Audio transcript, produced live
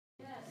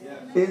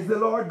Is the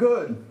Lord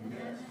good?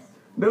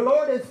 The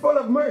Lord is full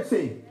of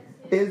mercy.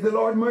 Is the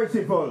Lord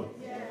merciful?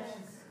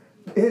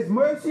 His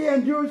mercy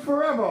endures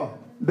forever.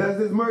 Does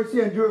his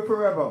mercy endure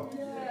forever?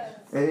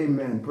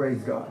 Amen.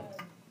 Praise God.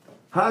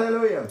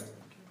 Hallelujah.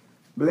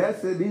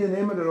 Blessed be the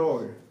name of the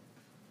Lord.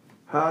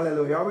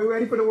 Hallelujah. Are we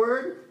ready for the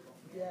word?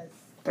 Yes.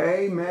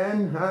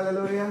 Amen.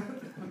 Hallelujah.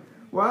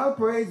 Well,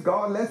 praise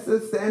God. Let's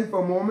just stand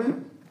for a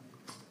moment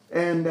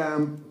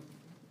and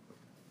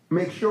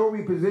make sure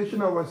we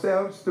position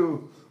ourselves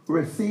to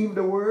receive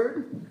the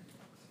word.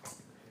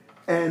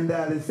 And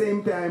at the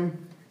same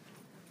time,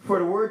 for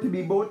the word to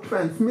be both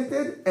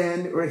transmitted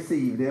and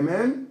received.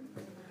 Amen.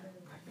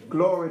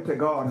 Glory to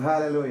God.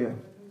 Hallelujah.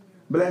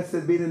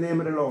 Blessed be the name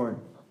of the Lord.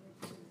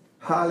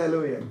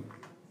 Hallelujah.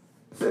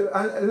 So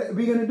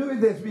we're going to do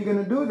this. We're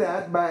going to do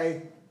that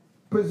by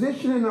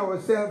positioning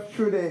ourselves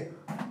through the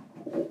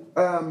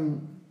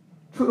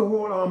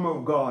whole armor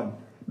of God.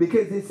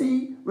 Because you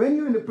see, when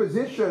you're in the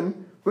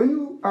position, when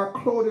you are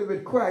clothed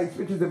with Christ,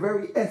 which is the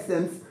very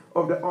essence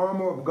of the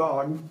armor of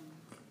God,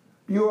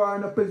 you are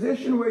in a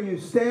position where you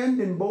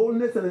stand in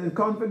boldness and in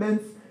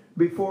confidence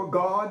before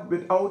God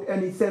without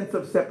any sense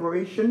of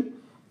separation.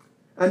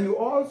 And you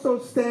also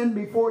stand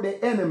before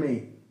the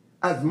enemy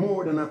as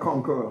more than a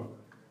conqueror.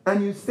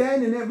 And you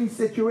stand in every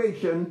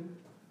situation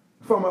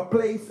from a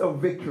place of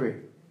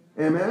victory.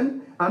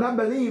 Amen? And I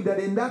believe that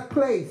in that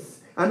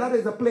place, and that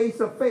is a place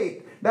of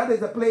faith, that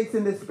is a place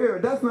in the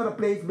spirit. That's not a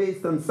place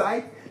based on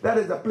sight. That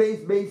is a place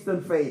based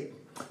on faith.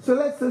 So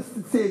let's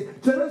just say,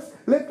 so let's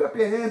lift up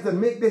your hands and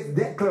make this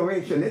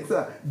declaration. It's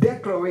a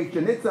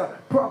declaration. It's a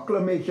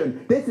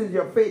proclamation. This is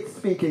your faith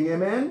speaking.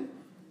 Amen?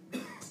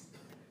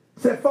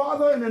 Say,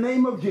 Father, in the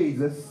name of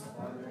Jesus,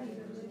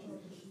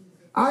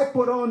 I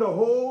put on the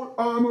whole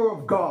armor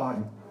of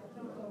God.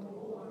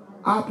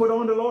 I put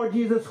on the Lord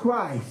Jesus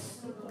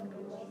Christ.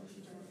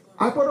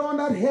 I put on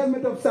that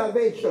helmet of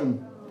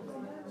salvation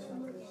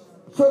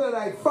so that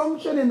I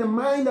function in the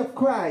mind of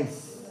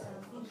Christ.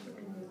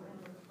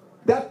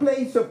 That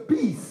place of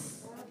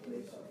peace,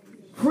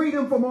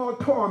 freedom from all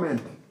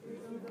torment,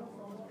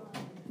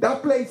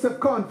 that place of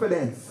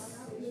confidence.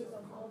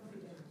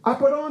 I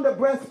put on the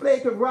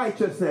breastplate of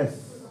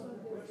righteousness,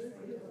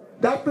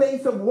 that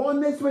place of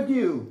oneness with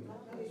you,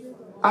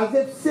 as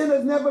if sin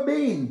has never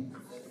been,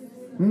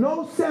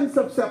 no sense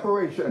of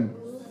separation.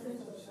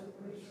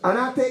 And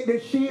I take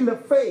the shield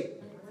of faith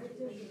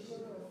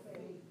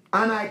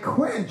and I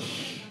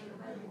quench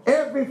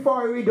every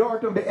fiery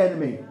dart of the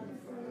enemy.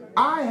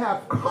 I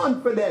have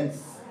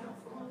confidence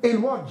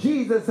in what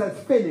Jesus has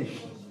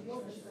finished,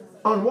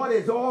 on what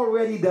is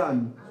already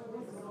done.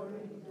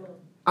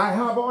 I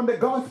have on the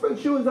gospel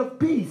shoes of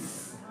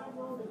peace.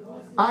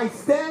 I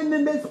stand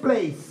in this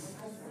place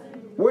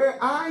where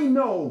I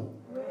know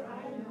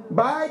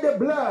by the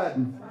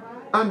blood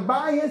and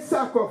by his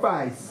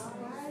sacrifice,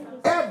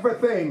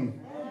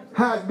 everything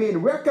has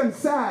been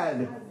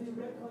reconciled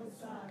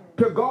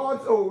to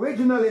God's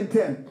original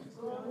intent.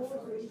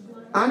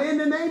 And in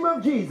the name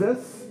of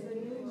Jesus,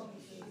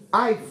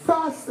 I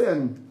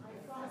fasten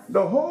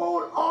the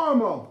whole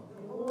armor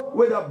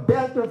with a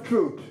belt of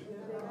truth.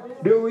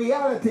 The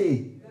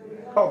reality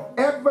of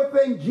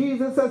everything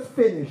Jesus has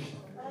finished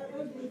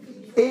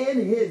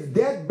in his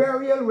death,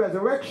 burial,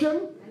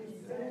 resurrection,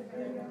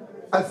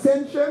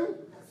 ascension,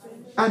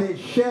 and his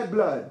shed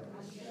blood.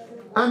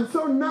 And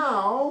so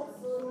now,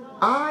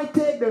 I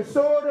take the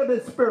sword of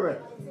the Spirit,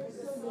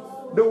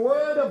 the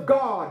word of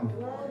God,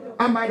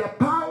 and by the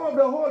power of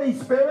the Holy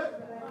Spirit,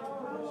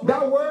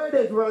 that word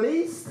is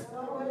released,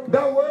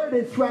 that word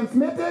is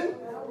transmitted,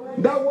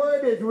 that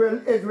word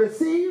is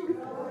received,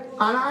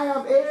 and I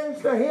have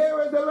ears to hear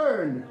and to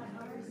learn.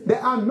 The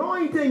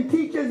anointing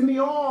teaches me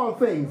all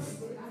things,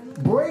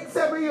 breaks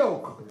every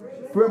yoke,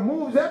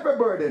 removes every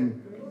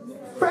burden.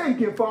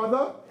 Thank you,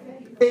 Father,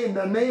 in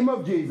the name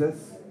of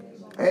Jesus.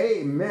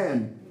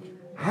 Amen.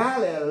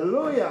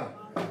 Hallelujah.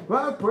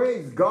 Well,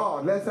 praise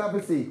God. Let's have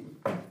a seat.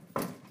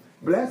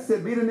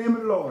 Blessed be the name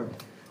of the Lord.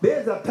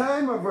 There's a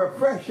time of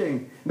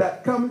refreshing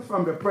that comes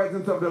from the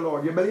presence of the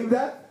Lord. You believe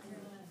that?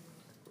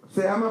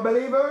 Say, I'm a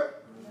believer.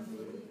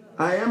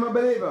 I am a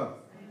believer.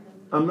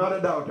 I'm not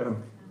a doubter.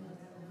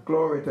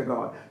 Glory to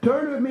God.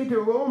 Turn with me to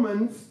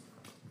Romans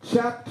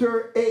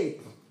chapter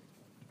 8.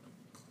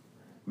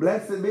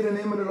 Blessed be the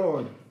name of the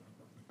Lord.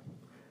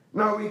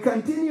 Now we're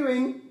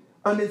continuing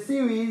on the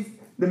series,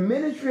 The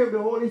Ministry of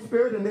the Holy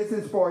Spirit, and this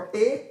is part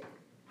 8.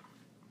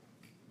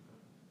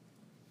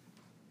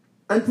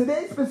 And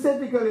today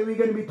specifically, we're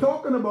going to be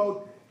talking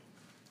about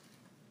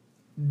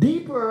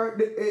deeper,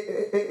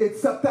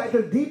 it's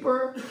subtitled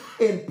Deeper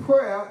in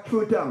Prayer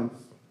Through Tongues.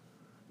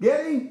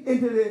 Getting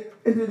into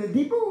the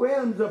deeper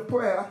realms of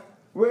prayer,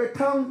 where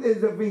tongues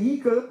is the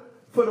vehicle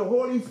for the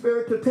Holy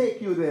Spirit to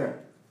take you there.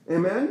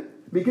 Amen?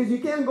 Because you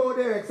can't go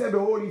there except the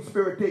Holy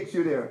Spirit takes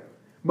you there.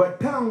 But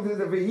tongues is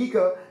a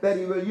vehicle that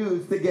he will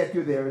use to get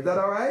you there. Is that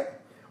all right?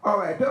 All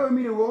right. Turn with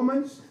me to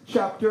Romans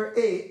chapter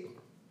 8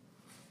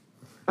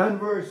 and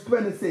verse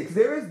 26.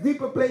 There is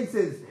deeper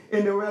places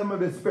in the realm of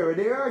the Spirit.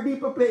 There are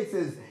deeper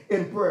places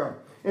in prayer.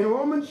 In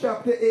Romans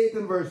chapter 8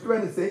 and verse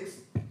 26,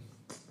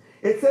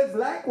 it says,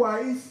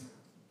 likewise,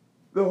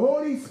 the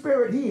Holy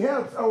Spirit, he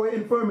helps our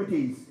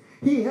infirmities.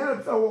 He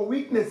helps our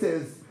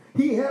weaknesses.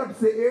 He helps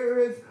the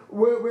areas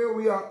where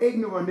we are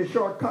ignorant, the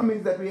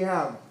shortcomings that we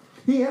have.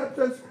 He helps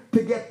us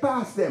to get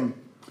past them.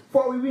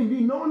 For we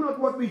know not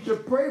what we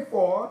should pray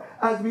for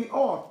as we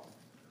ought.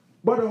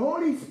 But the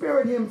Holy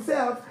Spirit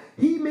himself,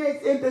 he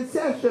makes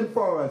intercession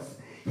for us.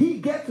 He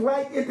gets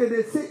right into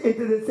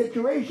the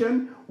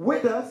situation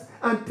with us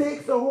and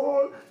takes a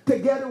hold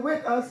together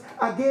with us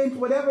against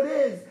whatever it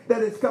is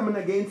that is coming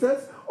against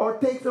us, or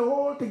takes a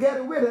hold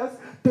together with us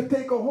to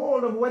take a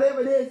hold of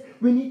whatever it is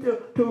we need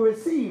to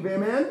receive.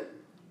 Amen?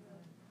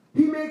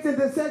 He makes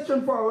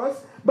intercession for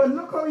us, but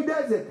look how he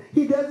does it.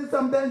 He does it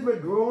sometimes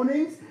with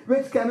groanings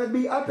which cannot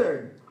be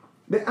uttered.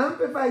 The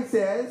Amplified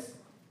says,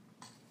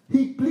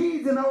 he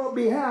pleads in our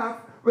behalf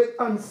with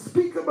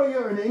unspeakable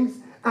yearnings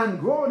and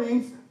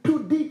groanings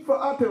too deep for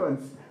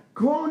utterance.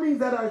 Groanings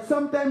that are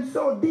sometimes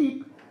so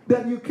deep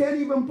that you can't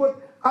even put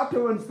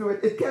utterance to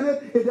it. It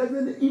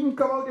doesn't even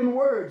come out in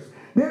words.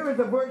 There is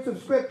a verse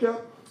of scripture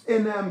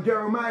in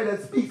Jeremiah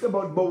that speaks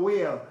about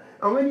bewail.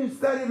 And when you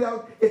study it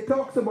out, it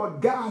talks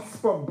about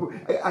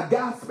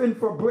gasping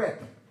for breath.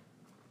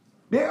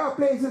 There are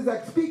places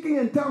that speaking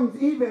in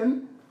tongues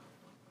even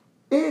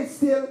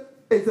is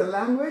a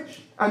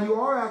language, and you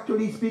are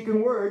actually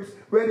speaking words,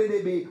 whether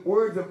they be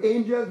words of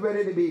angels,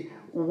 whether they be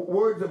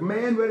words of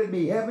man, whether it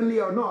be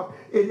heavenly or not.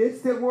 It is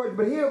still words.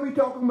 But here we're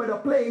talking about a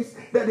place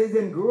that is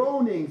in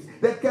groanings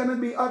that cannot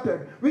be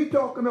uttered. We're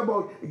talking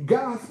about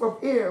gasp of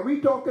air.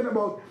 We're talking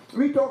about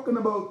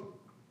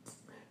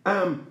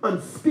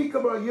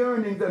unspeakable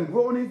yearnings and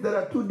groanings that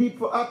are too deep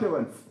for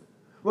utterance.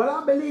 Well,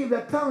 I believe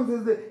that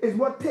tongues is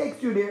what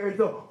takes you there. It's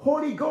the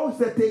Holy Ghost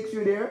that takes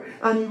you there,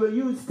 and he will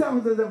use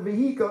tongues as a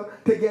vehicle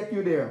to get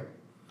you there.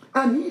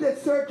 And he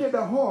that searcheth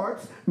the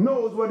hearts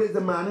knows what is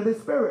the mind of the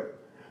Spirit.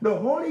 The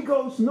Holy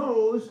Ghost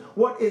knows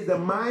what is the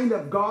mind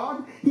of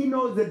God. He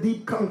knows the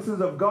deep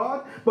counsels of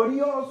God, but he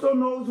also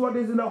knows what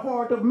is in the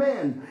heart of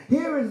man.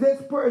 Here is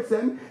this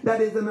person that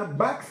is in a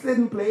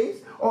backslidden place,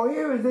 or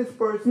here is this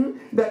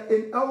person that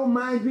in our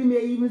minds we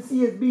may even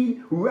see as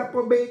being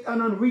reprobate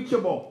and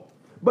unreachable.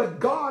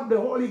 But God,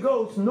 the Holy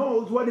Ghost,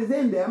 knows what is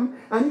in them,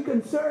 and he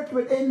can search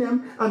within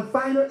them and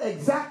find out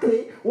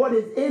exactly what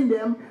is in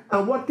them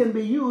and what can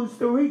be used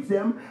to reach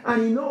them.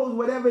 And he knows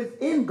whatever is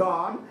in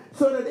God,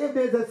 so that if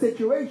there's a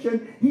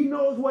situation, he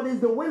knows what is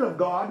the will of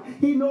God.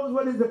 He knows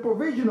what is the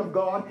provision of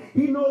God.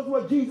 He knows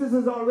what Jesus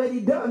has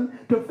already done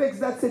to fix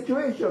that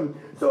situation.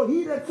 So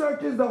he that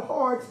searches the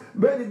hearts,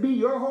 whether it be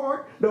your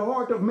heart, the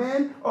heart of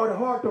man, or the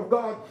heart of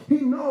God,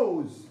 he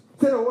knows.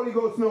 Say the Holy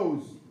Ghost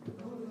knows.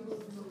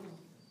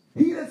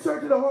 He that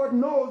searches the heart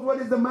knows what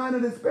is the mind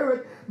of the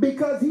Spirit,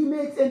 because he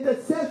makes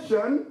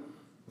intercession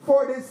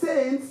for the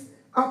saints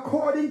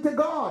according to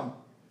God,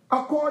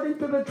 according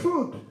to the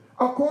truth,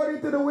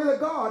 according to the will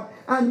of God.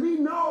 And we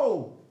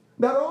know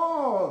that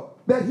all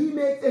that he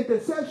makes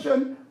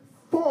intercession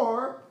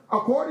for,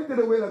 according to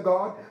the will of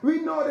God, we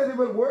know that it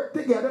will work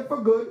together for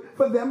good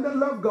for them that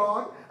love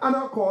God and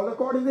are called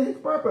according to his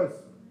purpose.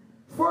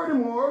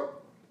 Furthermore,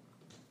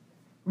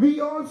 it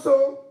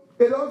also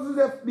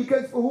says,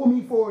 because for whom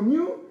he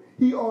foreknew,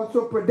 he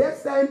also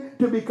predestined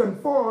to be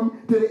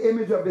conformed to the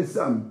image of his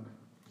Son.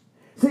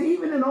 So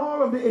even in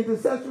all of the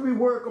intercessory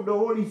work of the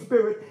Holy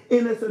Spirit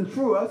in us and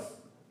through us,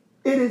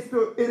 it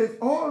is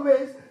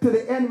always to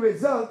the end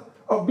result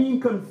of being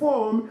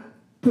conformed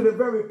to the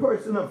very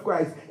person of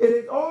Christ. It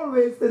is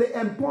always to the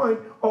end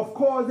point of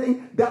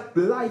causing that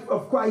life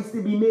of Christ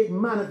to be made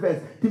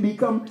manifest, to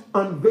become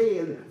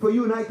unveiled, for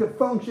you and I to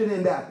function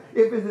in that.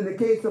 If it's in the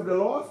case of the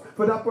lost,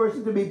 for that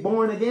person to be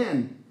born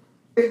again.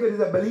 If it is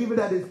a believer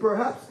that is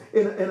perhaps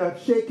in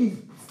a shaky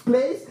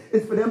place,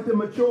 it's for them to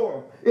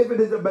mature. If it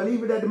is a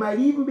believer that might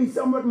even be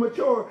somewhat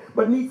mature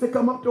but needs to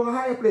come up to a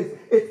higher place,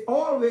 it's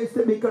always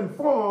to be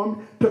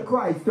conformed to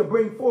Christ, to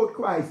bring forth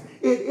Christ.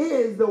 It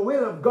is the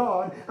will of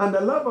God and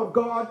the love of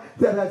God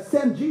that has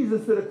sent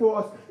Jesus to the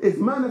cross is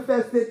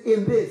manifested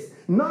in this.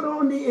 Not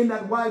only in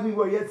that while we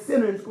were yet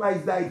sinners,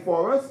 Christ died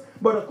for us,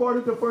 but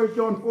according to 1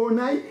 John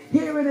 4:9,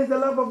 herein is the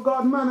love of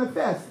God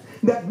manifest,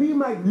 that we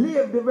might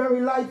live the very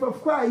life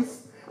of Christ,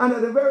 and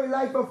that the very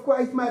life of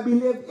Christ might be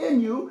lived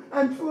in you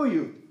and through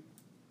you.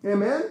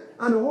 Amen?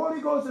 And the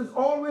Holy Ghost is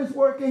always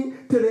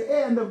working to the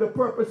end of the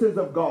purposes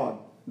of God.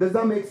 Does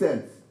that make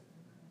sense?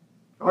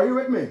 Are you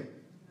with me?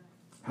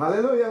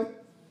 Hallelujah.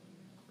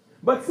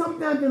 But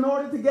sometimes in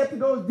order to get to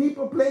those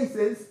deeper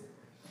places,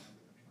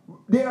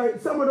 there are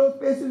some of those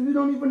places we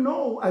don't even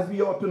know as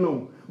we ought to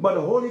know. But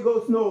the Holy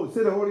Ghost knows.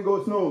 Say the Holy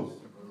Ghost knows.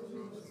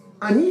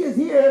 And he is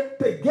here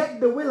to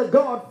get the will of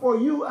God for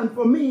you and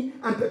for me,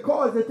 and to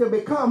cause it to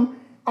become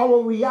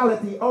our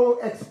reality,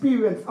 our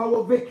experience,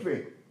 our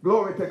victory.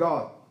 Glory to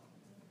God.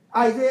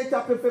 Isaiah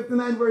chapter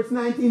 59 verse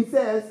 19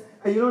 says,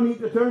 and you don't need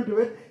to turn to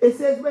it, it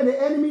says, when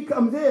the enemy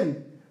comes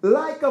in,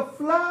 like a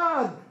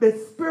flood, the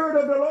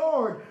Spirit of the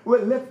Lord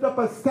will lift up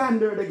a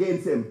standard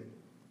against him.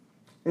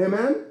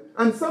 Amen?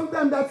 And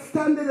sometimes that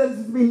standard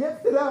has been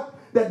lifted up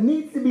that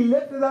needs to be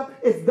lifted up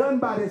is done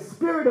by the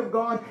Spirit of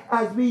God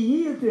as we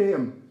yield to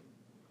him.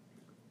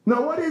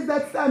 Now, what is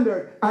that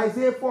standard?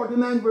 Isaiah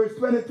 49 verse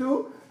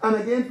 22. And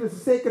again, for the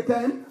sake of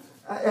time,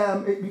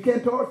 we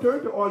can't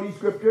turn to all these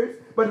scriptures.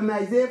 But in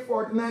Isaiah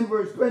 49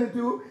 verse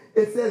 22,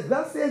 it says,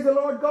 "Thus says the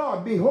Lord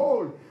God,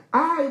 behold,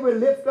 I will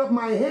lift up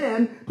my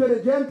hand to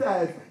the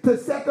Gentiles, to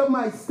set up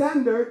my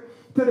standard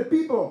to the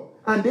people.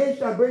 And they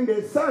shall bring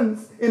their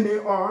sons in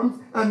their arms,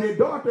 and their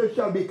daughters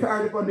shall be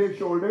carried upon their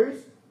shoulders."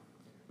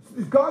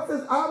 God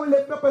says, I will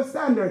lift up a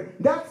standard.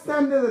 That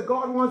standard that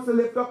God wants to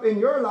lift up in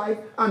your life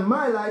and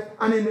my life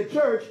and in the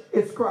church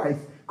is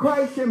Christ.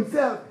 Christ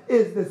himself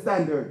is the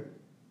standard.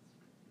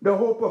 The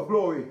hope of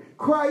glory.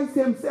 Christ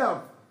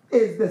himself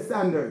is the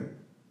standard.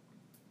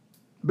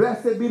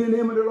 Blessed be the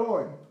name of the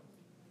Lord.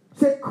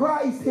 Say,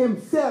 Christ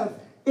himself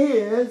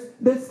is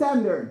the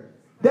standard.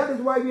 That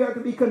is why we are to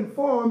be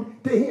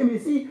conformed to him. You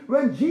see,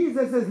 when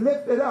Jesus is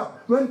lifted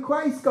up, when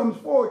Christ comes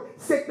forth,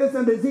 sickness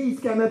and disease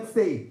cannot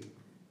stay.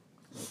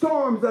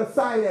 Storms are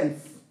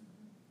silenced.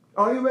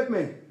 Are you with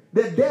me?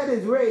 The dead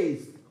is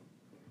raised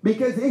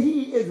because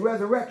he is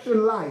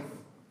resurrection life.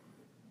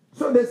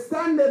 So the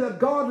standard that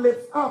God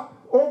lifts up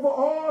over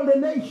all the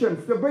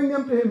nations to bring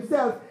them to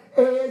himself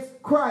is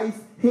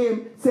Christ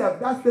himself.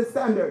 That's the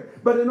standard.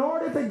 But in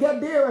order to get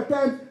there at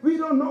times, we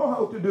don't know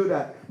how to do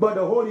that. But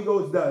the Holy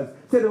Ghost does.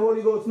 Say the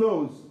Holy Ghost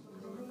knows.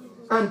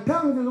 And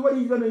tongues is what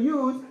he's going to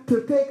use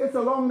to take us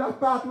along that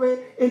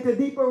pathway into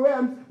deeper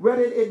realms,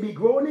 whether it be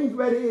groanings,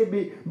 whether it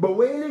be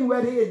bewailing,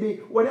 whether it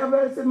be whatever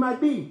else it might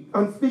be.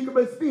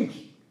 Unspeakable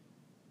speech.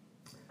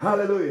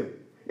 Hallelujah.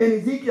 In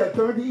Ezekiel,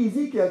 turn to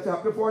Ezekiel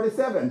chapter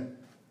 47.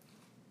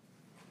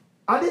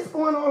 At this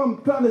point, all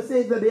I'm trying to say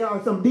is that there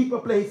are some deeper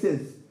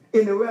places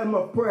in the realm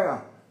of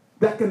prayer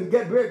that can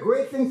get where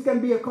great things can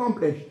be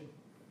accomplished.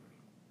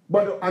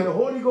 And the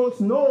Holy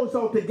Ghost knows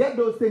how to get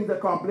those things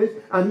accomplished,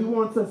 and he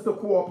wants us to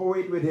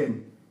cooperate with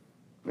him.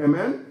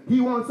 Amen? He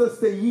wants us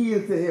to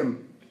yield to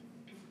him.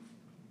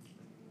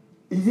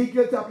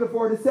 Ezekiel chapter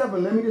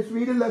 47. Let me just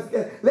read it. Let's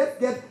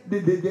get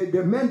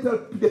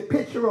the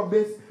picture of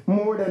this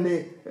more than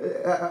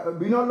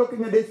we're not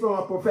looking at this from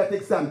a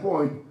prophetic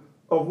standpoint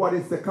of what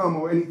is to come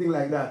or anything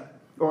like that,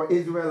 or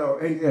Israel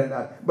or anything like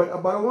that. But I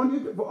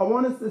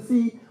want us to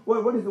see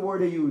what is the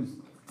word they use.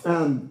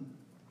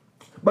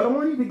 But I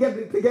want you to get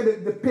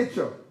the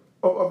picture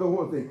of the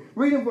whole thing.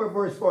 Reading for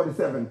verse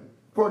 47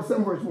 verse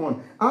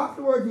 1.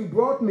 Afterwards he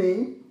brought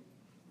me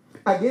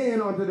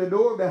again unto the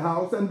door of the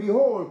house, and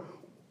behold,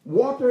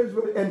 waters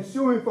were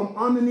ensuing from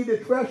underneath the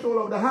threshold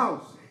of the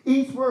house,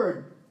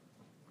 eastward.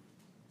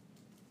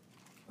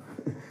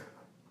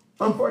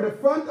 And for the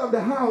front of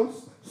the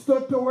house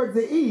stood towards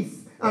the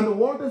east, and the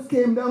waters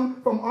came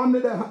down from under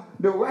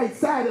the right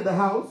side of the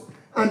house,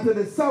 and to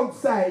the south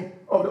side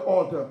of the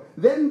altar.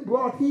 Then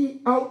brought he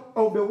out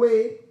of the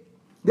way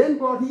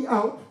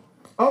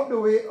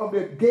of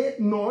the gate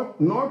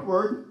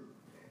northward,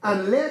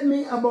 and led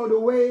me about the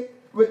way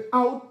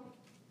without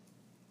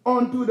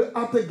unto the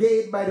upper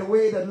gate by the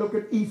way that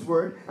looketh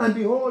eastward. And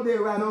behold,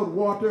 there ran out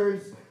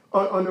waters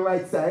on the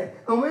right side.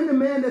 And when the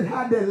man that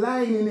had the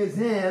line in his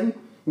hand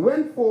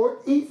went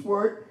forth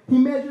eastward, he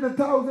measured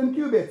 1,000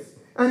 cubits.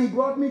 And he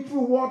brought me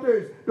through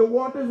waters. The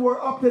waters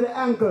were up to the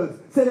ankles.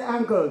 Say the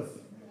ankles.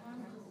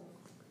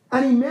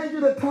 And he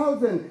measured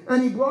 1,000,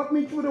 and he brought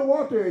me through the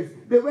waters.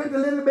 They went a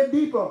little bit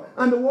deeper,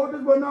 and the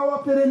waters were now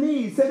up to the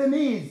knees. Say the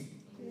knees.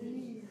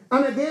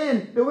 And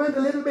again, they went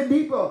a little bit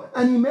deeper,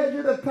 and he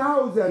measured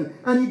 1,000,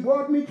 and he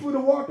brought me through the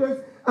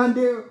waters, and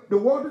the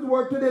waters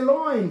were to the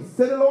loins.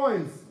 Say the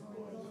loins.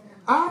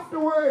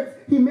 Afterwards,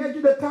 he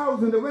measured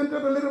 1,000. They went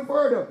up a little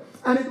further,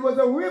 and it was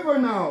a river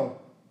now.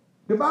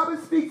 The Bible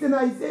speaks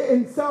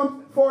in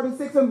Psalm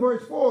 46 and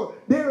verse 4,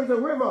 there is a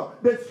river,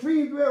 the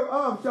streams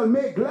whereof shall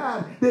make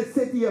glad the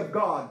city of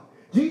God.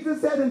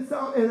 Jesus said in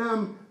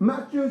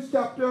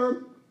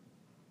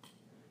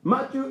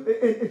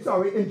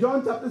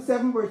John chapter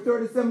 7 verse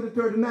 37 to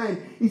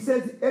 39, he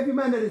says, every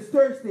man that is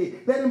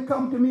thirsty, let him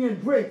come to me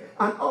and drink,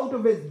 and out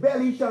of his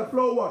belly shall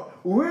flow what?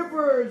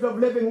 Rivers of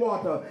living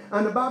water.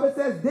 And the Bible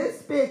says, this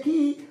spake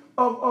he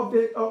of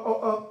the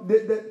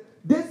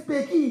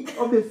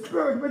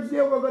Spirit which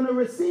they were going to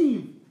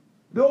receive,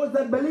 those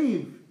that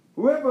believe.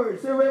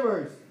 Rivers, say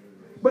rivers.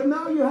 But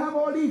now you have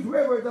all these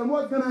rivers, and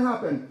what's going to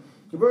happen?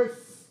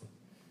 Verse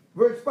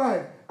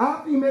 5.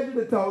 After he measured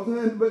 1,000,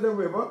 and it was a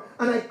river,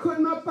 and I could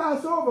not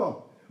pass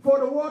over, for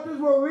the waters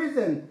were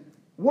risen,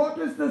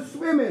 waters to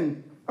swim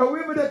in, a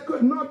river that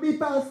could not be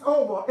passed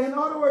over. In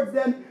other words,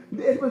 then,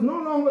 it was no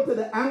longer to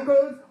the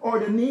ankles or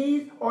the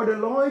knees or the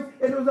loins.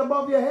 It was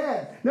above your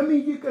head. That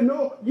means you can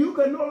no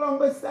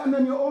longer stand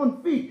on your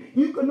own feet.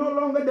 You can no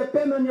longer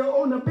depend on your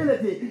own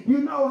ability. You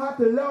now have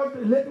to learn to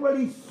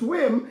literally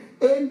swim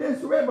in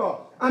this river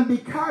and be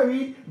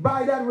carried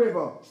by that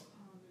river.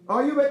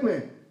 Are you with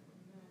me?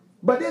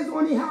 But this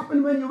only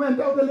happened when you went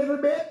out a little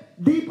bit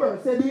deeper.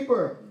 Say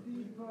deeper.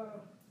 Deeper.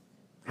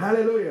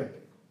 Hallelujah.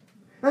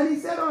 And he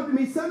said unto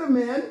me, Son of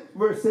man,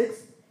 verse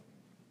 6,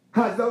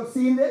 hast thou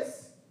seen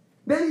this?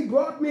 Then he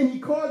brought me and he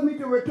caused me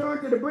to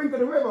return to the brink of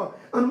the river.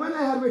 And when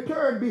I had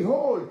returned,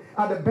 behold,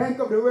 at the bank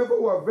of the river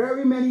were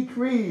very many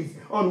trees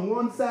on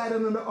one side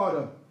and on the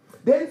other.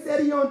 Then said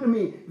he unto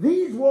me,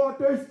 these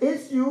waters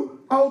issue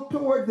out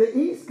toward the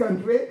east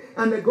country,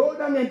 and they go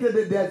down into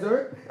the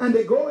desert, and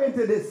they go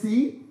into the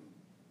sea.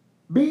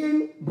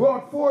 Being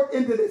brought forth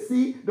into the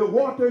sea, the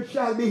waters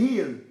shall be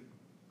healed.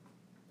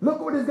 Look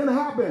what is going to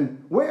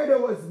happen. Where there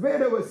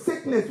was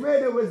sickness, where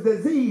there was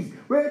disease,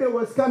 where there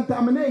was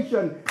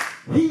contamination,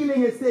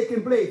 healing is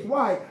taking place.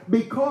 Why?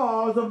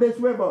 Because of this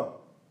river.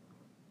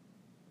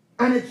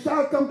 And it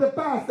shall come to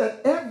pass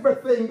that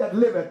everything that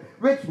liveth,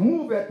 which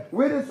moveth,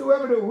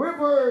 whithersoever the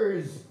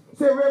rivers,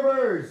 say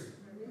rivers,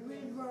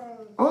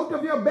 out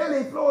of your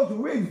belly flows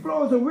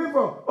a river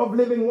of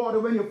living water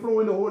when you flow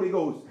in the Holy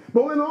Ghost.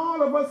 But when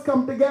all of us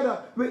come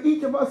together, with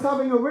each of us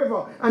having a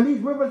river, and these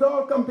rivers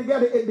all come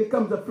together, it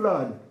becomes a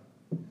flood.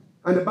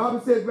 And the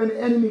Bible says when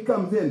the enemy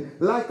comes in,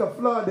 like a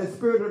flood, the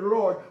Spirit of the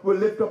Lord will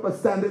lift up a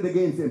standard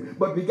against him.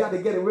 But we got to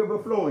get a river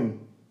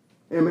flowing.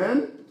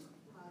 Amen?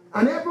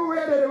 And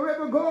everywhere that the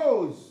river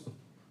goes,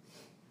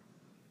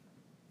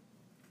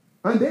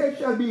 and there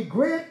shall be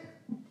great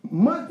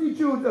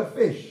multitudes of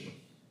fish,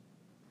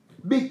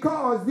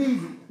 because these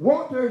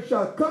waters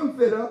shall come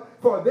thither,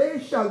 for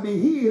they shall be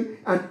healed,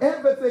 and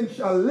everything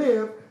shall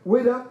live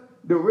whither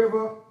the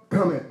river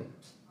cometh.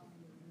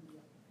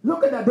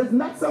 Look at that. Doesn't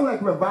that sound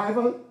like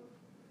revival?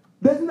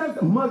 Doesn't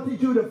that a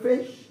multitude of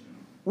fish?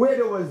 Where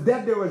there was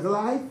death, there was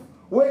life.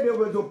 Where there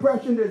was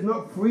oppression, there's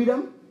no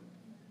freedom.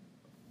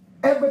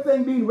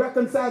 Everything being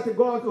reconciled to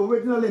God's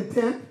original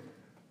intent.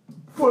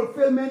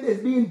 Fulfillment is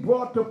being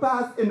brought to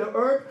pass in the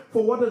earth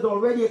for what is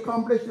already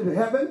accomplished in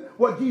heaven,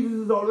 what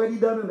Jesus has already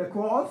done on the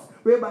cross,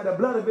 whereby the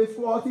blood of his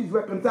cross he's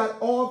reconciled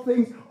all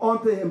things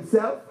unto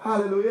himself.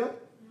 Hallelujah.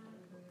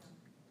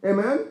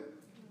 Amen.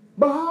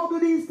 But how do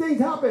these things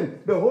happen?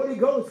 The Holy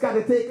Ghost got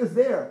to take us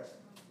there.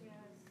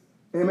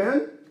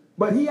 Amen.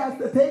 But he has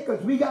to take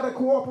us. We got to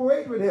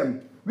cooperate with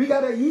him. We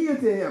got to yield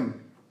to him.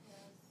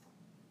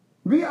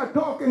 We are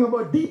talking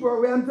about deeper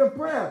realms of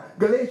prayer.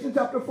 Galatians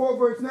chapter 4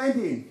 verse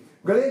 19.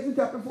 Galatians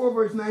chapter 4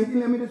 verse 19,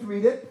 let me just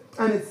read it.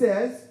 And it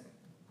says,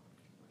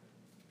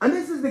 and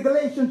this is the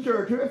Galatian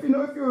church. If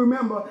you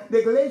remember,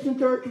 the Galatian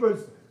church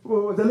was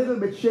a little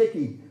bit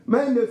shaky.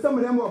 Man, some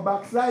of them were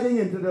backsliding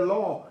into the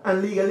law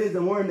and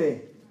legalism, weren't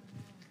they?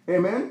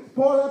 Amen.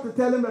 Paul had to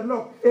tell him that,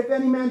 look, if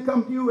any man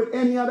come to you with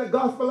any other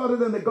gospel other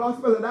than the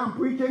gospel that I'm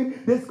preaching,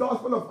 this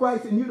gospel of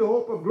Christ in you, the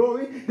hope of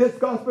glory, this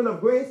gospel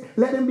of grace,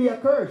 let him be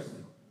accursed.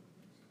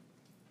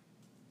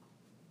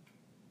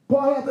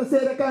 Paul had to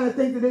say that kind of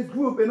thing to this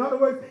group. In other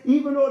words,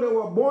 even though they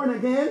were born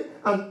again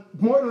and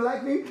more than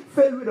likely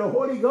filled with the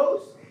Holy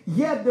Ghost,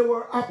 yet they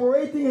were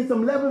operating in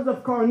some levels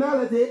of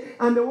carnality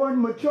and they weren't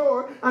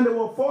mature and they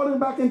were falling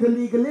back into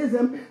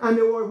legalism and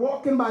they were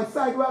walking by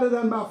sight rather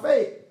than by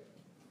faith.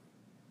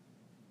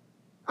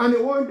 And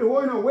they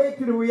weren't awake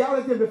to the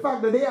reality of the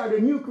fact that they are the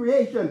new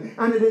creation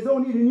and it is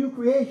only the new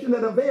creation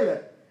that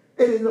availeth.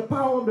 It is the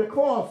power of the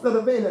cross that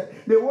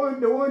availeth. They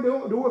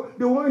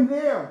weren't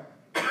there.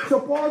 So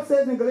Paul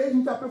says in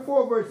Galatians chapter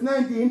 4 verse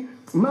 19,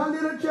 my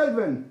little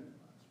children,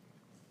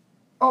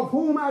 of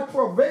whom I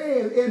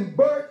travail in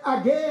birth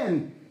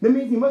again. That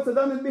means he must have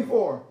done it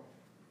before.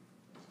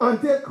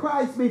 Until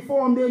Christ be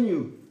formed in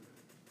you.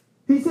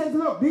 He says,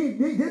 look,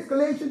 this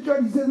Galatian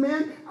church, he says,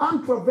 man,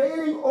 I'm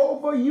travailing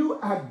over you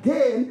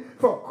again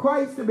for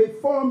Christ to be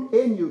formed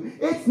in you.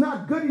 It's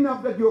not good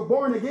enough that you're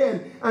born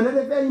again and that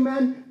if any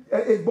man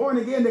is born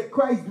again, that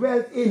Christ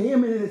dwells in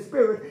him and in his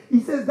spirit.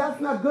 He says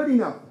that's not good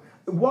enough.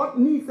 What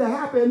needs to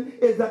happen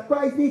is that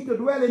Christ needs to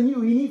dwell in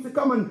you. He needs to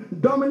come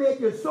and dominate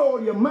your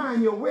soul, your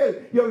mind, your will,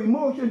 your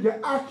emotions, your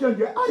actions,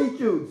 your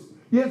attitudes,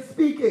 your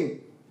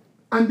speaking.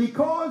 And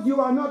because you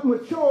are not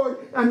matured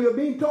and you're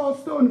being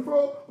tossed to and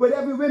fro with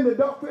every wind of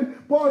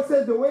doctrine, Paul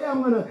says the way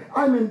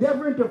I'm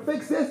endeavoring to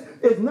fix this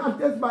is not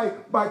just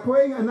by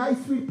praying a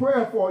nice sweet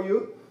prayer for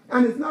you.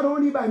 And it's not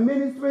only by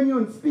ministering you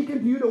and speaking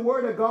to you the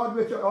word of God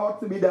which ought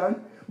to be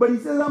done. But he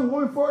says I'm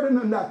going further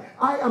than that.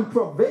 I am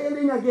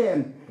travailing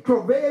again.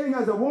 Travailing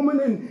as a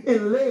woman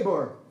in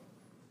labor.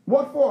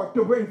 What for?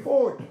 To bring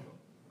forth.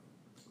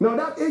 Now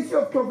that issue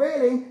of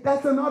travailing,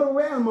 that's another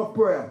realm of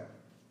prayer.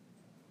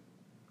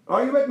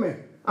 Are you with me?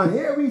 And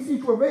here we see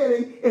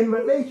travailing in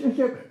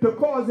relationship to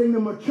causing the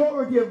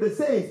maturity of the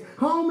saints.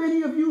 How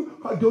many of you,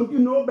 don't you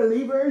know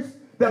believers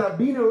that have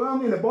been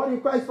around in the body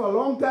of Christ for a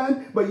long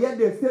time, but yet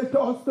they're still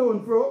tossed to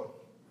and fro?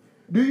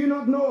 Do you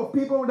not know of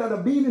people that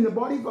have been in the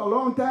body for a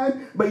long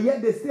time, but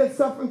yet they're still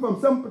suffering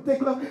from some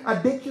particular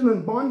addiction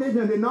and bondage,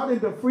 and they're not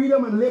into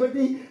freedom and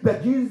liberty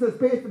that Jesus has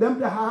paid for them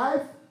to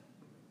have?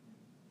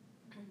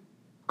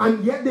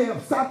 And yet they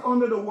have sat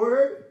under the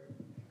word.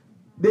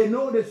 They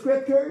know the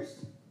scriptures.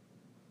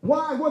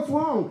 Why? What's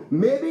wrong?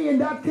 Maybe in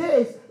that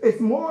case,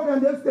 it's more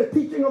than just the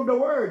teaching of the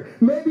word.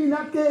 Maybe in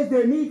that case,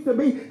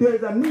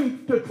 there's a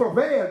need to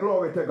travail,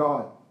 glory to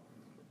God.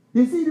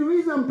 You see, the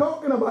reason I'm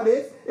talking about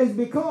this is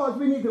because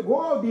we need to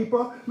go out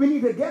deeper. We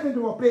need to get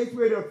into a place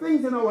where there are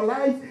things in our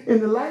lives, in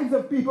the lives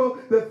of people,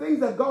 the things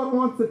that God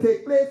wants to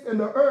take place in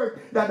the earth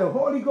that the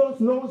Holy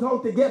Ghost knows how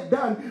to get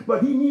done.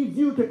 But he needs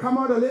you to come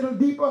out a little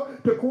deeper,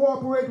 to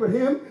cooperate with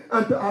him,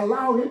 and to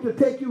allow him to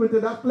take you into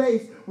that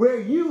place where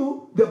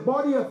you, the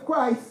body of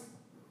Christ,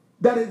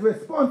 that is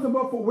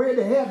responsible for where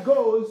the head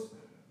goes,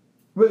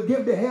 will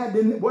give the head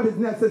what is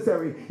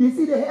necessary. You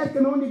see, the head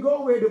can only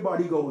go where the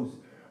body goes.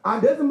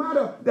 And it doesn't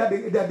matter that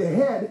the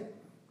head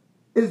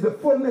is the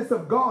fullness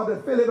of God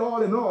that fill it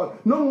all in all.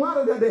 No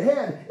matter that the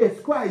head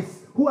is Christ,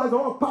 who has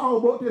all power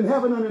both in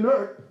heaven and in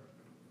earth.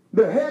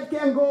 The head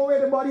can't go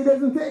where the body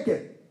doesn't take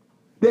it.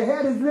 The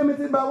head is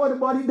limited by what the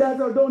body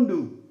does or don't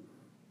do.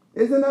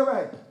 Isn't that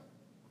right?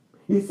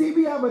 You see,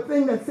 we have a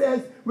thing that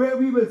says where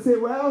we will say,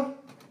 well,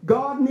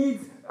 God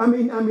needs, I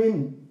need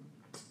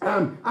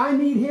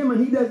him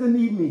and he doesn't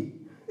need me.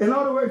 In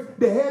other words,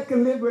 the head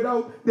can live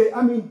without,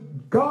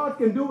 God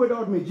can do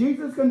without me.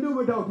 Jesus can do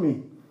without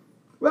me.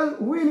 Well,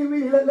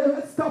 really,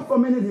 let's stop for a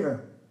minute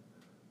here.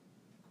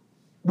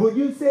 Would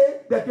you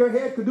say that your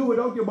head could do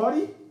without your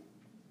body?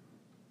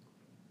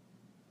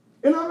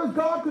 In other words,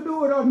 God could do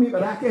without me,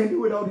 but I can't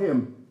do without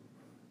him.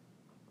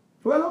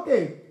 Well,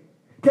 okay.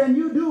 Can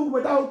you do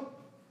without,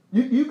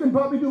 you can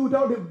probably do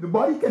without the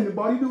body. Can the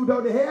body do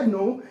without the head?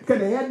 No. Can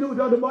the head do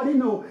without the body?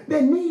 No.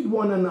 They need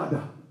one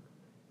another.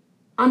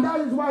 And that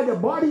is why the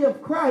body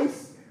of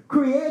Christ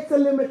creates a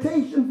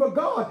limitation for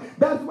God.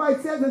 That's why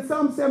it says in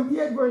Psalm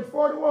 78 verse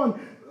 41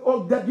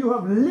 that you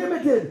have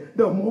limited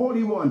the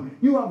Holy One.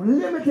 You have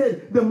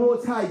limited the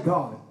Most High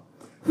God.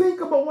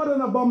 Think about what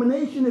an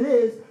abomination it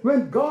is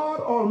when God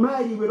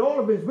Almighty, with all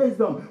of his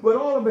wisdom, with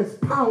all of his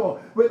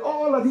power, with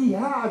all that he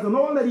has and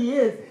all that he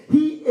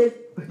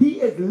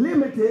is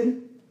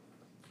limited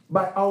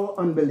by our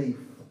unbelief,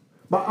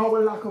 by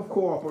our lack of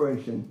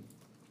cooperation.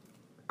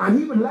 And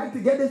he would like to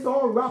get this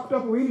all wrapped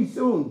up really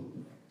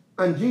soon.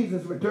 And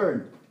Jesus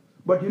returned.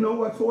 But you know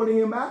what's holding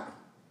him back?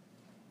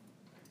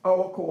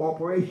 Our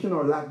cooperation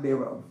or lack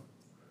thereof.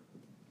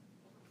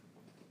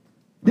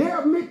 There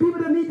are people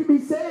that need to be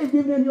saved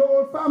even in your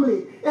own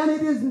family. And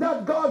it is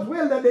not God's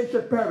will that they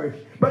should perish,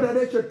 but that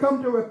they should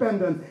come to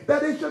repentance.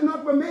 That they should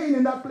not remain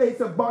in that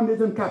place of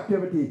bondage and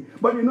captivity.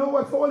 But you know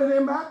what's holding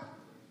him back?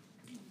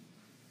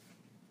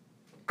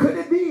 Could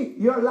it be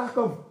your lack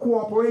of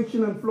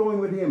cooperation and flowing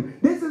with him?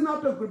 This is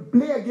not to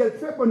play a guilt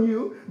trip on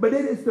you, but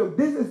this is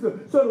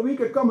so that we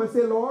could come and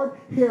say, Lord,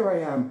 here I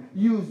am.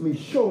 Use me.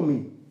 Show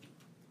me.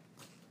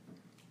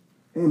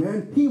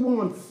 Amen. He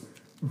wants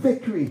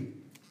victory,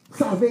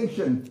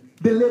 salvation,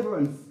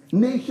 deliverance,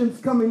 nations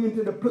coming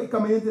into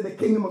the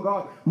kingdom of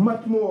God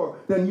much more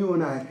than you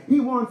and I. He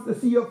wants to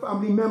see your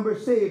family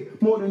members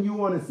saved more than you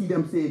want to see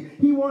them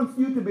saved. He wants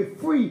you to be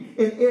free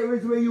in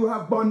areas where you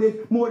have bondage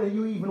more than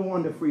you even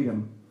want the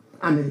freedom.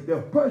 And the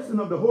person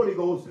of the Holy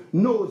Ghost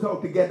knows how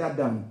to get that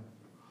done.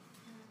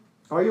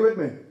 Are you with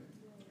me?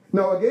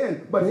 Now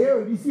again, but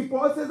here you see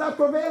Paul says, I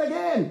prevail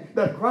again,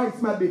 that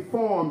Christ might be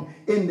formed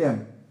in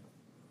them.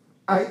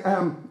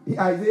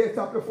 Isaiah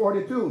chapter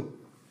 42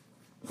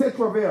 says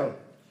prevail.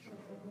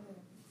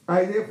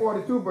 Isaiah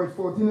 42 verse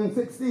 14 and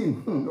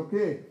 16.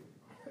 Okay.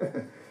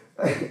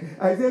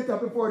 Isaiah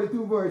chapter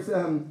 42 verse,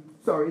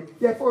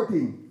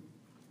 14.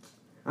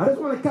 I just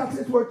want to catch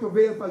this word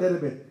prevail for a little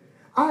bit.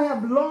 I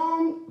have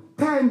long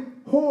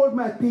time hold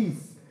my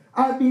peace.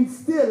 I've been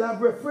still.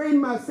 I've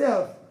refrained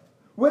myself.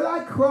 Will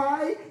I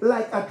cry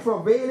like a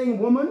travailing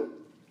woman?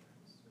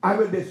 I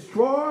will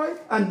destroy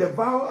and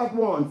devour at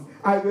once.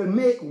 I will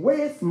make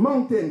waste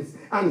mountains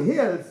and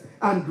hills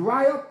and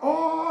dry up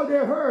all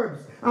their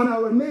herbs. And I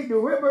will make the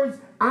rivers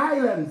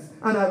islands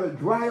and I will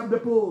dry up the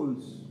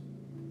pools.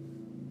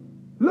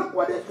 Look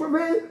what is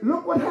travail.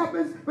 Look what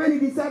happens when he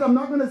decides I'm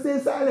not going to stay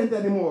silent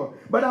anymore.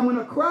 But I'm going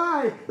to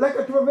cry like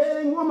a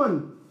travailing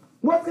woman.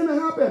 What's going to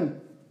happen?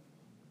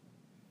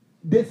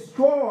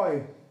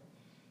 Destroy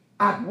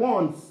at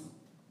once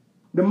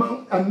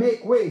and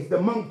make waste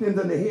the mountains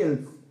and the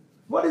hills.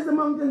 What is the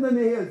mountains and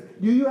the hills?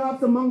 Do you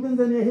have some mountains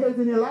and the hills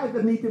in your life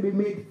that need to be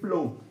made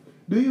flow?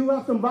 Do you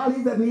have some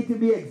valleys that need to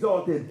be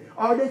exalted?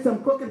 Are there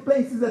some crooked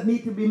places that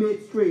need to be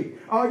made straight?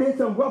 Are there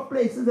some rough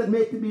places that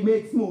need to be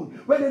made smooth?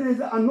 Well, it is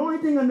the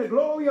anointing and the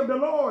glory of the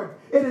Lord.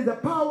 It is the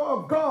power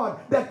of God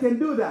that can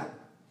do that.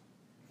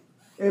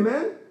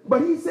 Amen?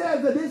 But he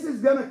says that this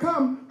is going to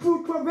come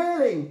through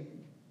travailing.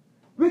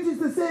 Which is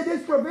to say,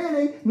 this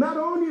travailing, not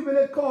only will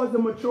it cause the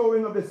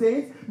maturing of the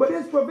saints, but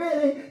this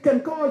travailing can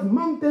cause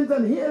mountains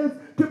and hills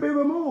to be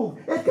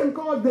removed. It can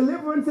cause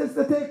deliverances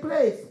to take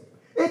place.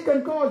 It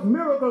can cause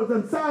miracles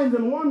and signs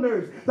and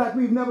wonders like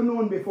we've never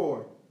known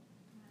before.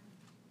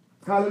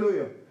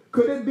 Hallelujah.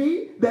 Could it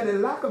be that the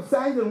lack of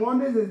signs and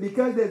wonders is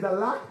because there's a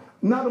lack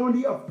not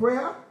only of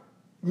prayer,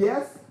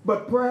 yes,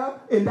 but prayer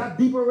in that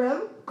deeper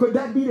realm? Could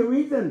that be the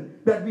reason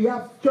that we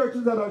have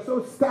churches that are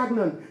so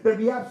stagnant, that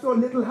we have so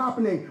little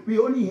happening? We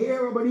only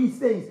hear about these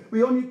things.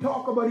 We only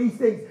talk about these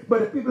things.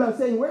 But the people are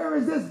saying, where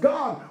is this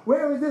God?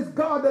 Where is this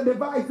God that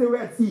divides the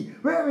Red Sea?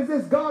 Where is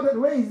this God that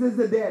raises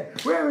the dead?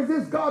 Where is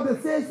this God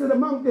that says to the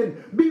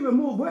mountain, be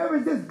removed? Where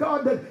is this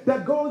God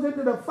that goes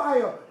into the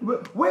fire?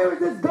 Where is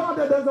this God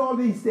that does all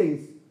these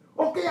things?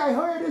 Okay, I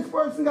heard this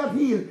person got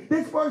healed.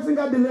 This person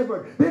got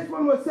delivered. This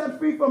one was set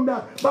free from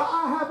that. But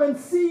I haven't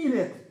seen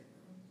it.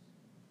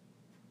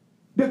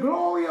 The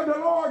glory of the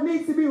Lord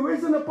needs to be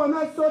risen upon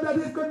us so that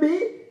it could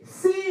be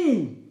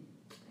seen.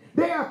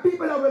 There are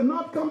people that will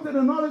not come to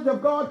the knowledge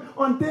of God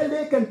until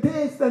they can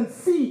taste and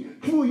see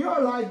through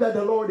your life that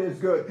the Lord is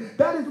good.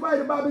 That is why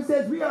the Bible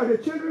says we are the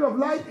children of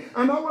light,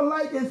 and our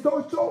light is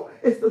to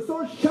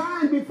so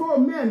shine before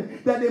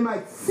men that they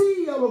might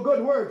see our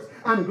good works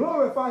and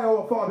glorify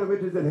our Father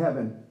which is in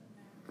heaven.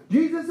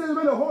 Jesus says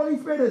when the Holy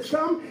Spirit has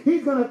come,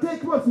 he's going to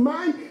take what's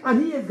mine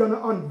and he is going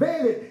to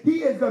unveil it.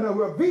 He is going to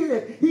reveal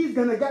it. He's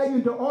going to guide you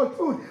into all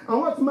truth. And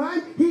what's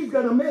mine, he's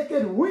going to make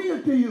it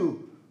real to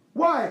you.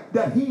 Why?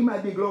 That he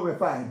might be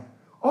glorified.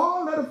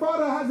 All that the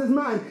Father has is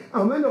mine.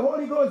 And when the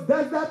Holy Ghost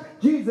does that,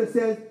 Jesus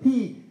says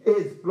he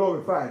is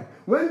glorified.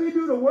 When we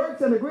do the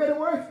works and the greater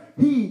works,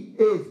 he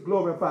is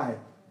glorified.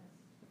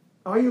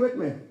 Are you with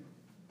me?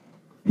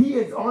 He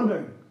is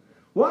honored.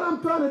 What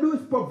I'm trying to do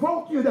is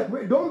provoke you that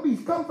don't be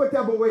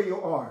comfortable where you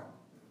are.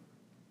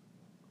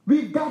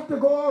 We've got to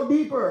go out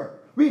deeper.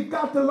 We've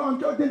got to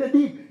launch out in the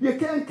deep. You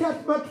can't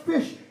catch much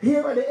fish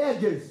here at the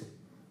edges.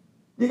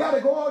 You got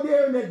to go out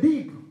there in the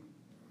deep,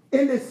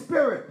 in the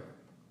spirit.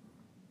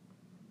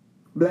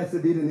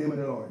 Blessed be the name of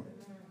the Lord.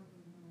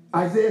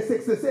 Isaiah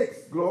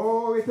 66,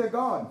 glory to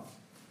God.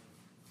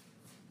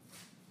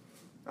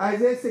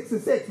 Isaiah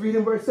 66,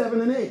 reading verse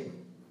 7 and 8.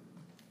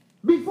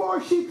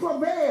 Before she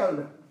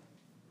travailed,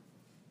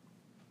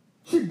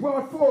 she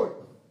brought forth.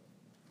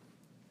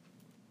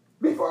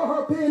 Before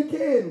her pain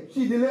came,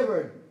 she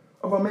delivered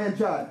of a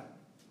man-child.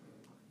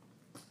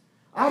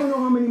 I don't know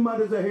how many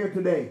mothers are here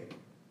today.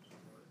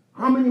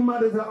 How many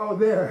mothers are out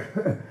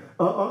there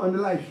on the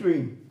live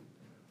stream?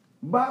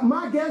 But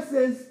my guess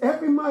is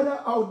every mother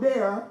out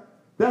there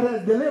that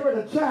has delivered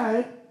a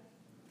child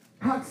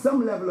had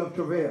some level of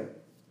travail.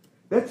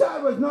 The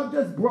child was not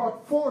just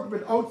brought forth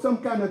without some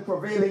kind of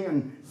travailing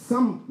and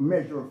some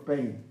measure of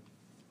pain.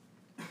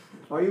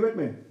 Are you with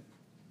me?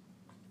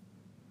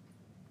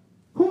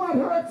 Who had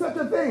heard such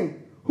a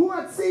thing? Who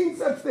had seen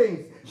such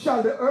things?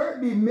 Shall the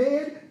earth be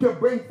made to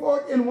bring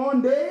forth in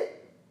one day?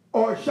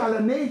 Or shall a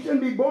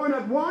nation be born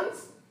at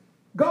once?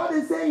 God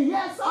is saying,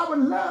 yes, I would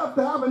love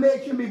to have a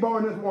nation be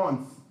born at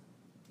once.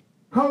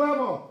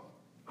 However,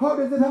 how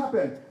does it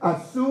happen?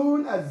 As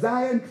soon as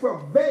Zion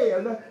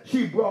travailed,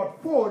 she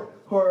brought forth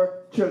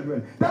her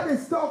children. That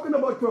is talking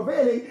about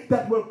travailing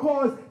that will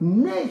cause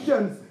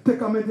nations to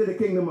come into the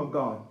kingdom of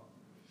God.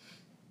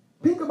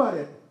 Think about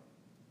it.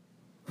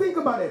 Think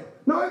about it.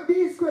 Now, if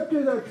these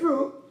scriptures are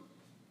true,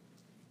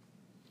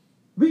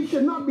 we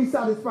should not be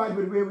satisfied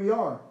with where we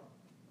are.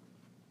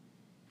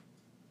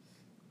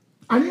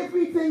 And if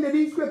we think that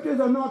these scriptures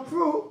are not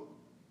true,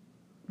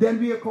 then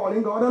we are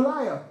calling God a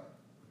liar.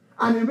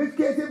 And in which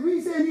case, if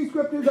we say these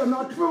scriptures are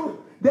not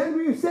true, then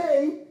we're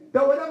saying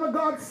that whatever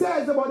God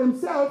says about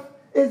himself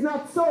is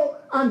not so,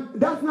 and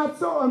that's not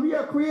so, and we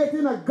are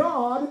creating a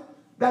God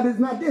that is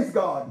not this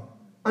God.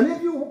 And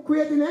if you're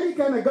creating any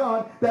kind of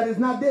God that is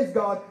not this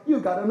God, you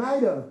got an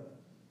idol.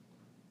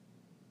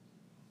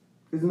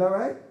 Isn't that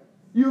right?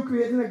 You're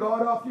creating a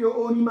God after your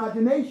own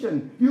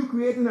imagination. You're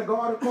creating a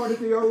God according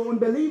to your own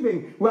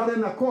believing, rather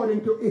than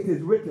according to it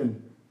is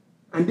written.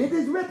 And it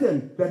is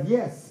written that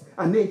yes,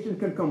 a nation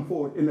can come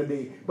forth in a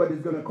day, but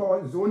it's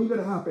only going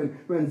to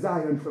happen when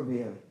Zion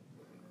travails.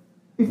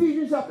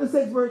 Ephesians chapter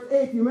 6 verse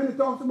 8, when it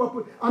talks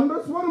about, and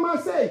what am I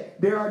saying?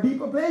 There are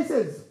deeper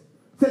places.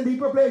 Say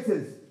deeper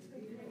places.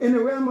 In the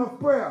realm of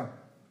prayer.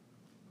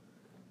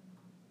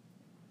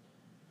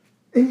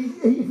 In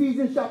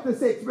Ephesians chapter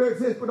 6, where it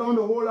says, put on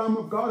the whole armor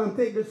of God and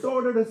take the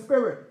sword of the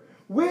Spirit,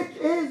 which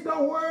is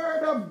the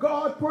word of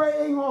God,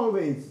 praying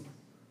always.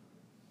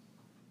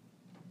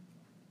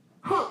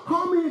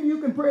 How many of you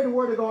can pray the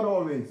word of God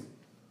always?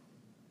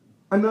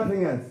 And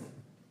nothing else?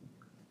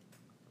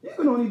 You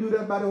can only do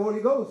that by the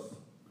Holy Ghost.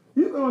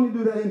 You can only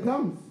do that in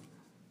tongues.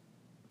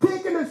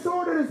 Taking the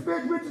sword of the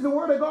Spirit, which is the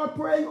word of God,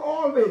 praying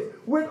always,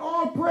 with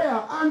all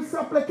prayer and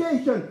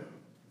supplication,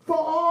 for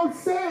all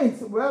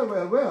saints.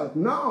 Well.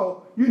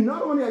 Now,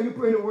 not only are you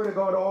praying the word of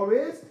God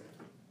always,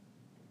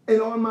 in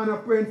all manner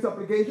of prayer and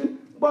supplication,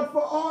 but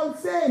for all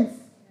saints.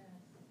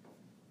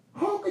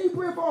 How can you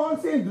pray for all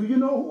saints? Do you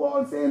know who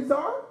all saints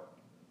are?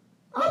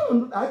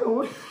 I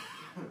don't.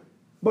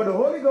 But the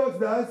Holy Ghost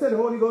does. Said the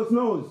Holy Ghost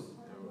knows.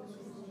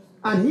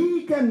 And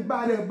he can,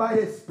 by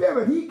the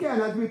Spirit, he can,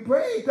 as we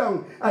pray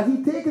tongue, as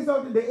he takes us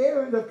out to the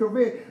areas of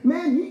travail,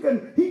 man, he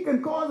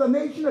can cause a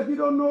nation that you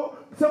don't know,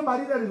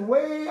 somebody that is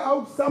way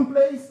out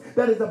someplace,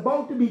 that is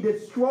about to be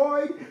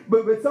destroyed,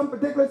 but with some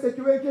particular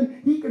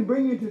situation, he can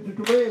bring you to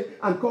travail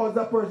and cause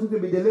that person to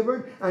be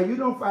delivered, and you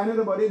don't find out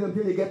about it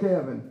until you get to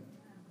heaven.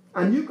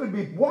 And you could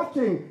be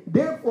watching,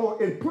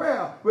 therefore, in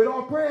prayer, with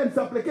all prayer and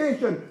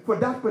supplication for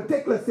that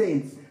particular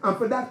saints and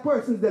for that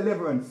person's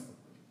deliverance.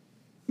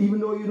 Even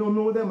though you don't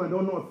know them and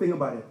don't know a thing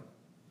about it.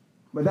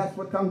 But that's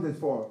what tongues is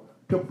for.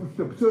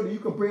 So that you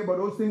can pray about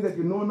those things that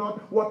you know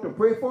not what to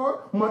pray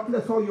for, much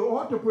less how you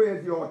ought to pray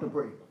as you ought to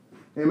pray.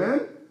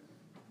 Amen?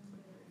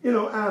 You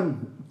know,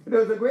 there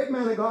was a great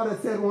man of God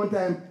that said one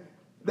time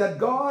that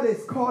God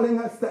is calling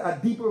us to a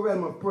deeper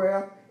realm of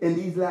prayer in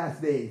these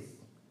last days.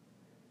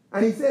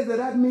 And he says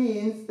that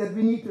means that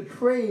we need to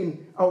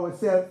train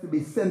ourselves to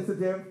be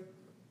sensitive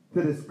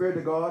to the Spirit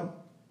of God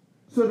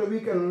so that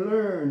we can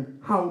learn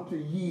how to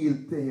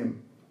yield to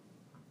him.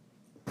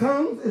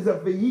 Tongues is a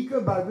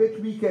vehicle by which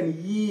we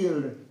can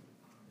yield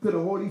to the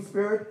Holy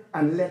Spirit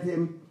and let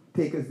him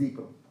take us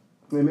deeper.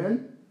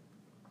 Amen?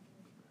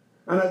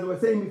 And as I was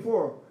saying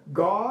before,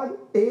 God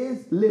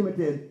is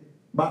limited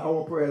by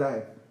our prayer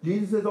life.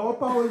 Jesus says, all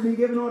power has been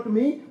given unto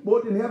me,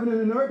 both in heaven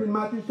and in earth, in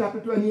Matthew chapter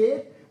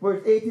 28,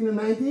 verse 18 and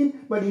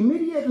 19. But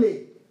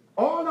immediately,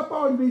 all the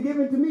power has been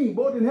given to me,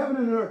 both in heaven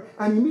and on earth.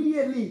 And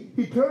immediately,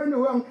 he turned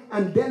around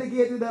and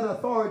delegated that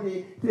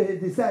authority to his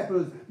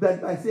disciples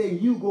that by saying,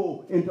 you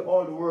go into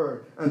all the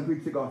world and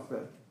preach the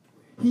gospel.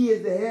 He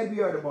is the head,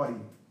 we are the body.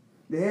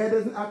 The head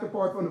doesn't act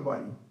apart from the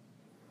body.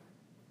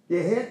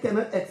 The head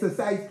cannot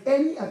exercise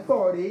any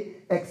authority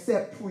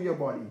except through your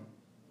body.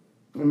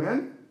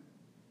 Amen?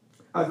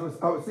 As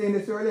I was saying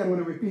this earlier, I'm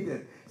going to repeat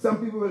it.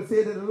 Some people will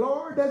say that the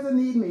Lord doesn't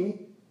need me,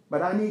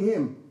 but I need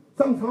him.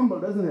 Sounds humble,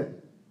 doesn't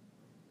it?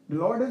 The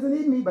Lord doesn't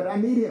need me, but I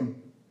need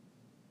him.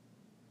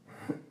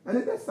 And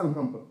it does sound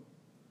humble.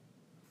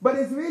 But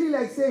it's really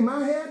like saying,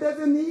 my head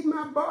doesn't need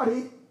my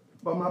body,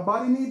 but my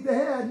body needs the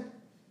head.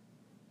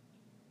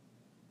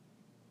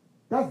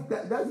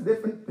 That's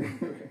different.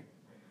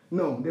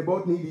 No, they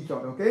both need each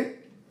other, okay?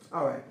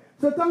 All right.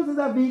 So tongues is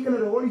that vehicle that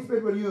the Holy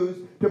Spirit will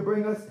use to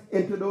bring us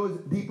into those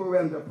deeper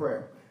realms of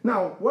prayer.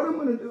 Now, what I'm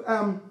going to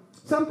do,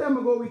 some time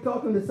ago we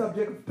talked on the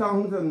subject of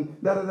tongues and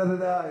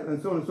da-da-da-da-da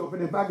and so on and so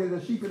forth. In fact,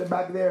 there's a sheet in the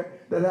back there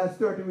that has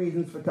 30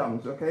 reasons for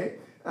tongues, okay?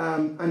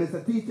 And it's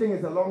a teaching,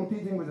 it's a long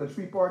teaching with a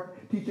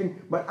 3-part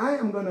teaching. But I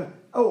am going to,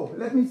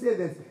 let me say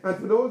this. And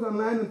for those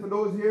online and for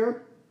those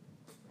here,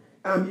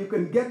 you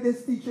can get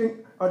this teaching,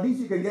 or at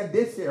least you can get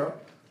this here,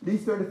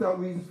 these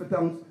 30,000 reasons for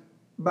tongues,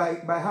 by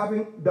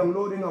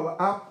downloading our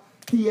app,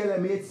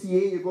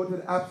 TLM8CA. You go to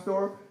the App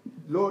Store,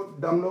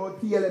 download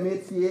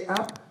TLM8CA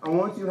app, and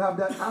once you have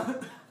that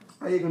app,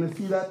 you're going to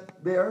see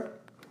that there.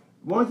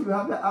 Once you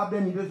have the app,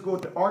 then you just go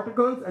to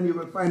articles, and you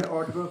will find the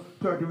article,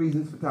 30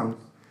 Reasons for Tongues.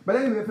 But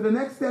anyway, for the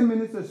next 10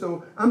 minutes or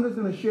so, I'm just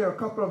going to share a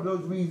couple of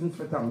those reasons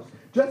for tongues.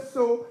 Just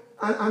so,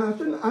 and I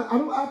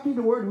don't actually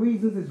the word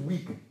reasons is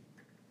weak.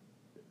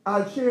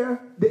 I'll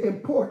share the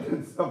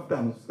importance of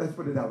tongues. Let's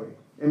put it that way.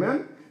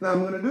 Amen? Now,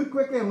 I'm going to do it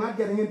quickly. I'm not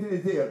getting into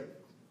detail.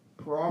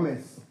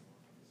 Promise.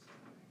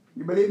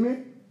 You believe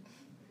me?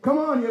 Come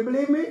on, you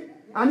believe me?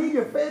 I need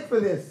your faith for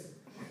this.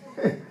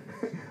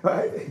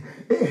 Right?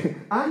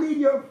 I need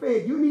your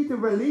faith. You need to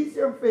release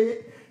your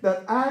faith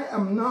that I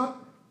am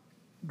not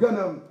going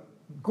to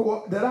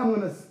go, that I'm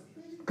going to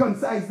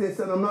concise this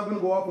and I'm not going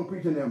to go off and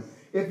preaching them.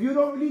 If you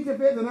don't release your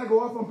faith and I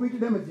go off and preaching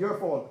them, it's your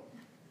fault.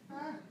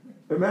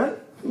 Amen?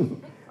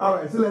 All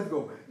right, so let's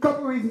go.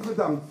 Couple reasons for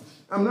tongues.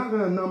 I'm not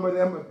going to number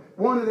them, but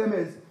one of them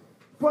is,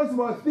 first of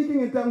all,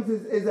 speaking in tongues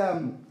it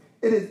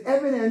is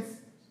evidence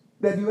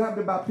that you have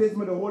the baptism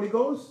of the Holy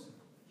Ghost,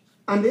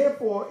 and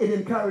therefore it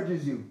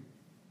encourages you.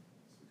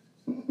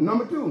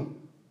 Number 2,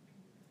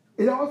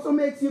 it also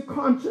makes you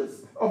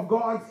conscious of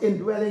God's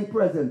indwelling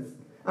presence.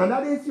 And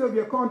that issue of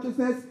your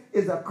consciousness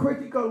is a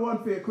critical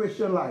one for your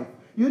Christian life.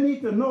 You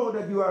need to know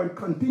that you are in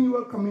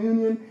continual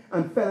communion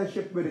and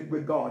fellowship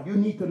with God. You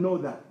need to know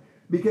that.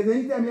 Because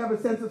anytime you have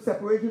a sense of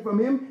separation from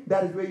him,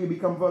 that is where you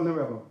become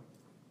vulnerable.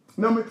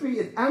 Number 3,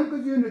 it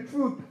anchors you in the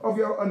truth of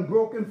your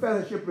unbroken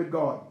fellowship with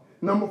God.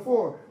 Number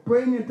 4,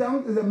 praying in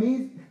tongues is a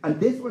means, and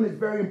this one is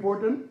very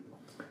important,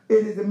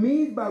 it is a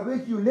means by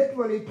which you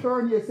literally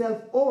turn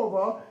yourself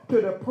over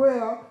to the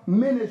prayer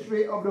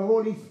ministry of the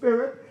Holy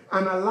Spirit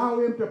and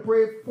allow him to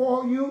pray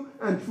for you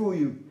and through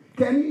you.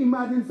 Can you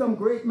imagine some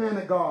great man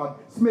of God,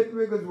 Smith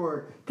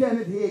Wigglesworth,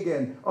 Kenneth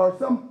Hagin, or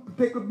some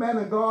particular man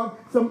of God,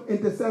 some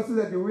intercessor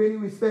that you really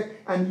respect,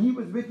 and he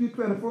was with you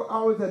 24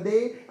 hours a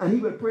day, and he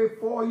will pray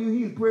for you,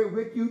 he'll pray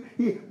with you.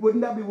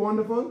 Wouldn't that be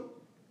wonderful?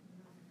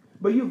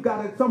 But you've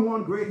got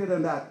someone greater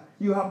than that.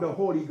 You have the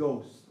Holy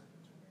Ghost.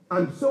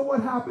 And so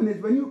what happened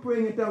is when you're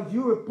praying in tongues,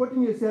 you are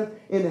putting yourself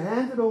in the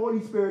hands of the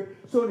Holy Spirit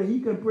so that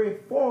he can pray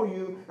for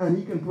you and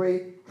he can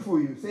pray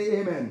through you. Say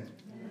amen.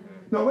 Amen.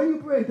 Now when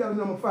you pray in tongues,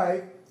 number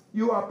 5,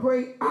 you are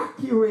praying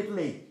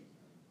accurately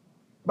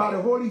by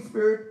the Holy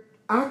Spirit,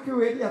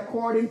 accurately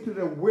according to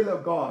the will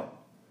of God.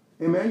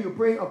 Amen. You're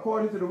praying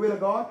according to the will of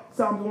God.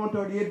 Psalms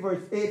 138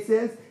 verse 8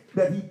 says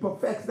that he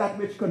perfects that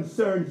which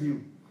concerns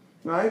you.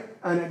 Right?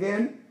 And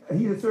again,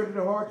 he that searcheth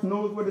the hearts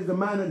knows what is the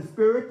mind of the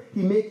Spirit.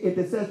 He make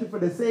intercession for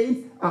the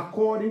saints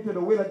according to the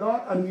will of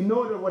God. And we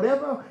know that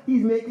whatever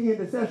he's making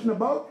intercession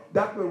about,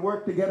 that will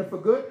work together for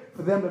good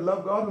for them that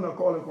love God and are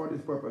called according to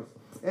his purpose.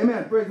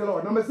 Amen. Praise the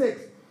Lord. Number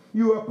 6,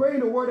 you are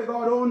praying the word of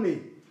God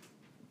only.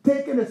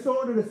 Taking the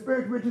sword of the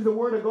Spirit, which is the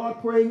word of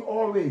God, praying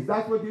always.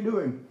 That's what you're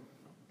doing.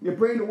 You're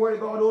praying the word of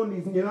God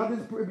only. You're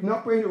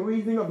not praying the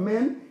reasoning of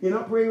men. You're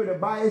not praying with the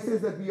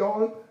biases that we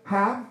all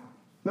have.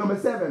 Number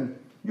 7,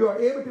 you are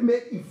able to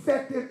make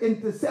effective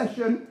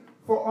intercession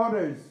for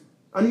others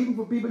and even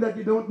for people that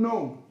you don't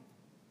know,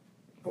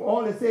 for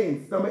all the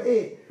saints. Number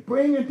 8,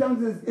 praying in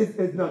tongues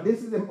is not.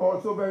 This is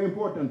also very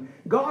important.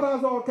 God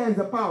has all kinds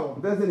of power,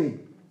 doesn't he?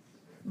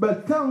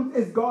 But tongues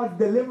is God's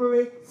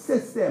delivery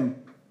system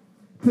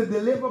to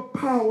deliver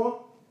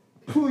power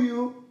to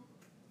you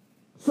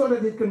so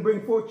that it can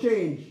bring forth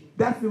change.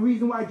 That's the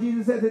reason why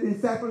Jesus said to the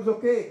disciples,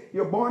 okay,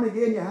 you're born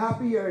again, you're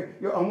happy, you're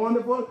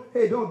wonderful.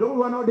 Hey, don't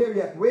run out there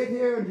yet. Wait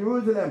here in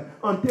Jerusalem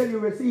until you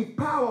receive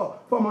power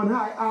from on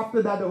high.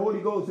 After that, the Holy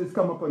Ghost has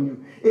come upon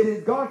you. It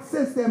is God's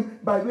system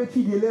by which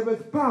he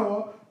delivers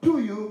power to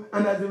you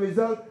and as a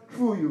result,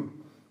 through you,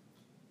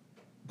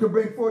 to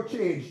bring forth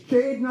change.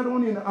 Change not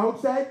only on the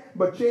outside,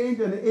 but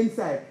change on the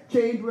inside.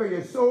 Change where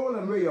your soul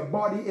and where your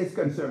body is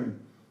concerned.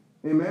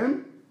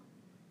 Amen?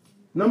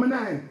 Number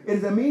 9, it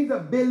is a means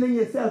of building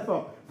yourself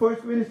up. 1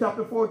 Corinthians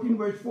chapter 14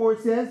 verse 4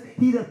 says,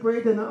 he that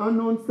prayeth in an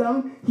unknown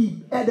tongue,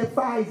 he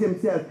edifies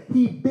himself.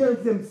 He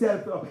builds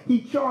himself up.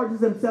 He charges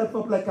himself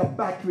up like a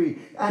battery.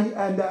 And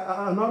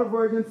another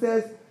version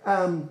says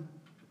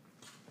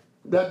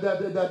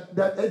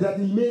that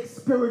he makes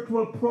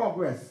spiritual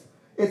progress.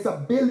 It's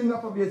a building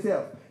up of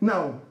yourself.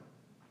 Now,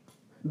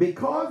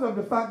 because of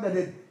the fact that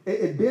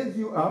it builds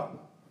you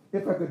up,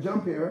 if I could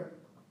jump here,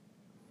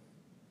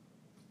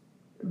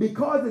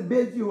 because it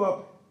builds you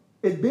up,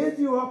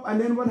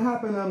 and then what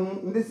happened,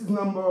 and this is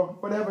number,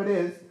 whatever it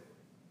is,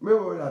 where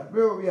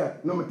were we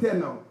at? Number 10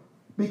 now.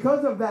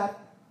 Because of that,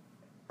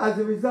 as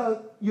a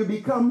result, you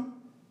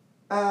become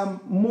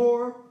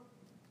more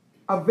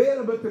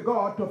available to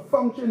God to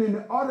function in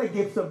the other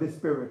gifts of the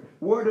Spirit.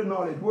 Word of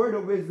knowledge, word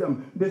of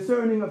wisdom,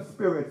 discerning of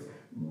spirits,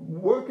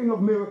 working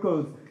of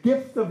miracles,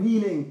 gifts of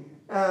healing,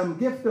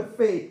 gift of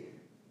faith,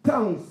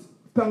 tongues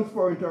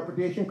for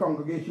interpretation,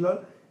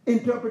 congregational,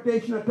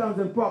 interpretation of tongues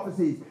and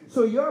prophecies.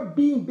 So you're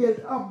being built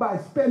up by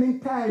spending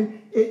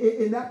time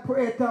in that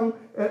prayer tongue,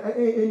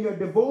 in your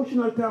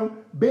devotional tongue,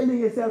 building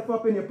yourself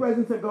up in your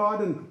presence of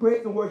God, and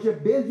praise and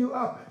worship builds you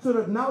up so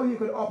that now you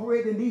can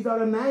operate in these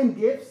other 9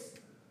 gifts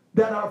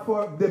that are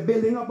for the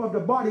building up of the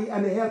body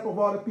and the help of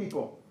other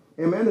people.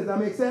 Amen? Does that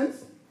make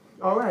sense?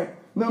 All right.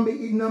 Number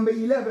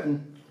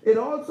 11. It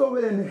also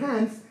will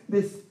enhance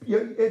this.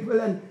 It will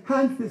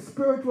enhance the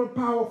spiritual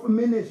power for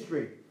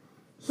ministry.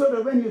 So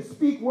that when you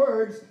speak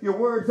words, your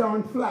words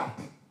aren't flat.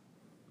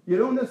 You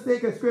don't just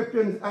take a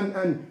scripture and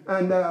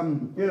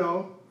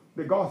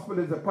the gospel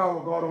is the power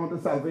of God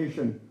unto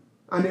salvation.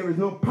 And there is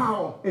no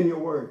power in your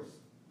words.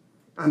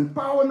 And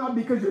power not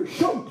because you're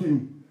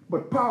shouting,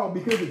 but power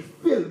because it's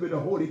filled with the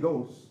Holy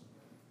Ghost.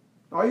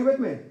 Are you with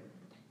me?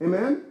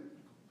 Amen?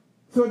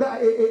 So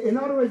that, in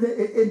other words,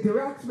 it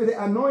interacts with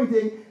the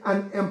anointing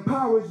and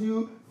empowers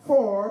you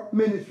for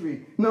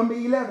ministry. Number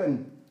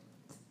 11.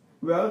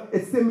 Well,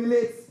 it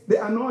stimulates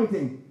the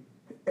anointing.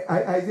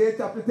 Isaiah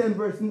chapter 10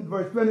 verse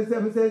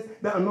 27 says,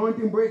 the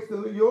anointing breaks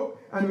the yoke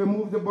and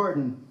removes the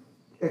burden,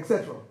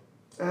 etc.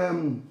 I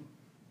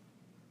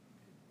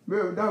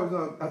think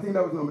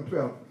that was number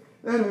 12.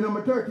 Anyway,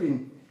 number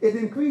 13. It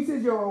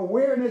increases your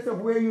awareness of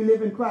where you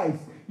live in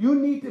Christ. You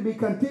need to be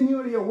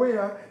continually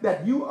aware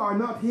that you are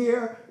not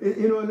here.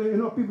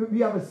 People, we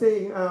have a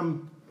saying,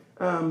 how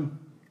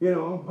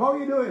are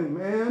you doing,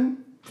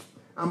 man?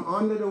 I'm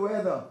under the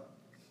weather.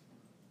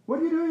 What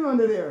are you doing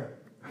under there?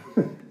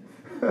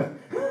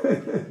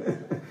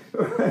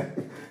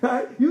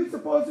 Right? You're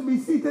supposed to be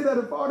seated at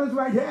the Father's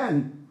right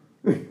hand.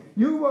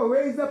 You were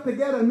raised up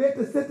together and made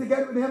to sit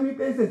together with the heavenly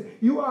places.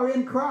 You are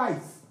in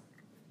Christ.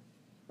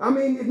 I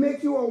mean, it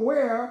makes you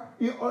aware.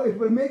 It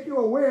will make you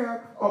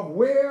aware of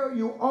where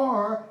you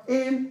are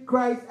in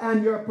Christ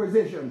and your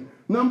position.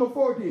 Number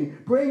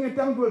 14, praying in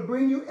tongues will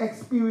bring you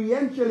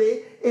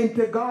experientially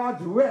into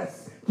God's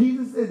rest.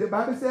 The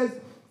Bible says,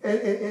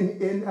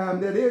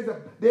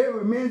 there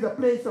remains a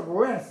place of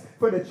rest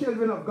for the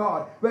children of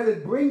God. Well,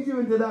 it brings you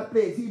into that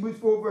place. Hebrews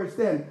 4 verse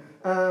 10.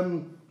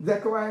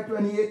 Zechariah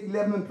 28,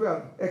 11 and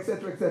 12,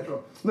 etc., etc.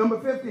 Number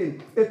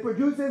 15, it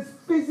produces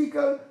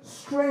physical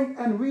strength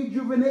and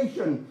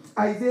rejuvenation.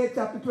 Isaiah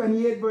chapter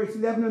 28 verse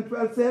 11 and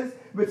 12 says,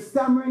 with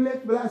stammering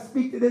lips will I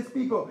speak to this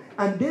people.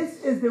 And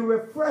this is the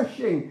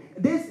refreshing.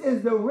 This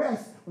is the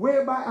rest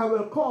whereby I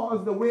will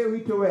cause the weary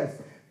to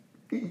rest.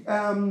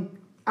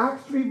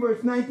 Acts 3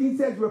 verse 19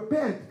 says,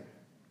 repent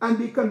and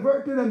be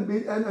converted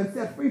and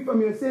set free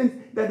from your sins,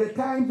 that the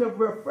times of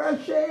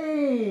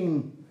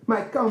refreshing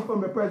might come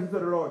from the presence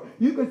of the Lord.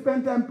 You could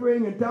spend time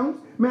praying in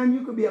tongues. Man,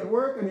 you could be at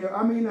work and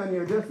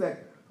you're just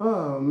like,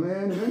 oh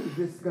man, when is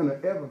this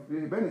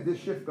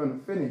shift gonna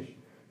finish?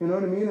 You know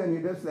what I mean? And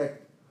you're just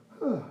like,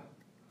 oh,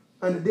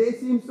 and the day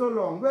seems so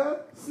long.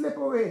 Well, slip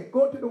away.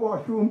 Go to the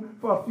washroom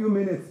for a few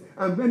minutes.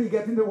 And when you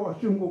get in the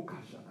washroom, go,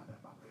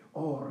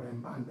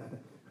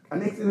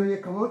 and next thing you know, you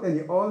come out and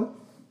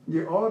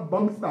you all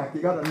bounce back.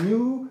 You got a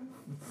new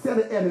set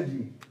of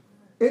energy.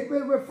 It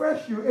will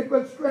refresh you. It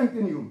will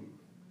strengthen you.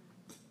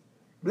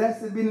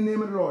 Blessed be the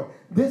name of the Lord.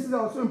 This is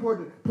also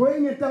important.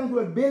 Praying in tongues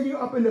will build you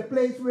up in the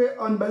place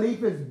where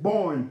unbelief is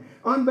born.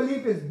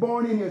 Unbelief is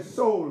born in your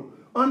soul.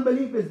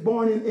 Unbelief is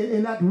born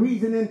in that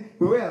reasoning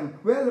realm.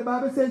 Well, the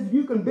Bible says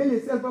you can build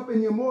yourself up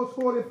in your most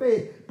holy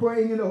faith,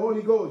 praying in the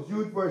Holy Ghost.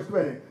 Jude verse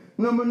 20.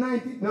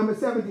 Number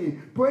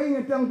 17. Praying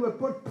in tongues will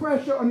put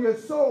pressure on your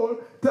soul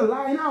to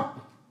line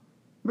up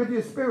with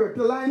your spirit,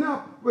 to line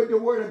up with the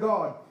Word of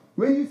God.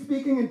 When you're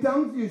speaking in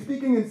tongues, you're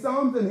speaking in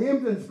psalms and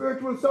hymns and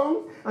spiritual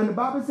songs. And the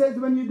Bible says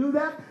when you do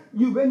that,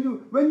 when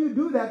you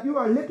do that, you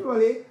are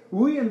literally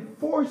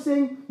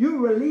reinforcing, you're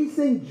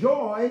releasing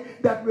joy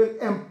that will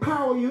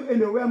empower you in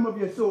the realm of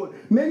your soul.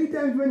 Many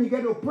times when you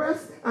get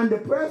oppressed and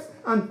depressed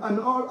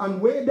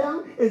and weighed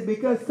down, it's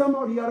because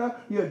somehow or the other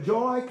your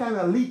joy kind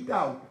of leaked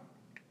out.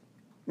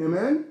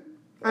 Amen?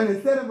 And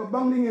instead of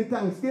abounding in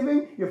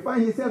thanksgiving, you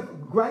find yourself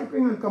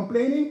griping and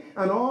complaining,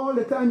 and all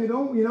the time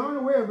you're not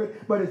aware of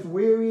it, but it's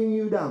wearying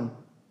you down.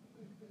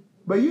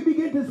 But you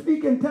begin to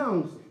speak in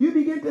tongues. You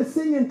begin to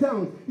sing in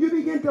tongues. You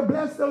begin to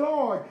bless the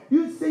Lord.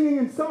 You singing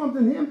in psalms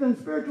and hymns and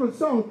spiritual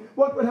songs.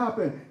 What will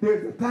happen?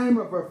 There's a time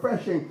of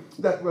refreshing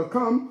that will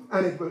come,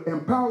 and it will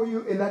empower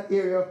you in that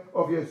area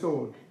of your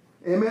soul.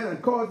 Amen?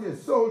 And cause your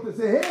soul to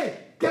say,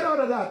 hey, get out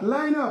of that.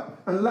 Line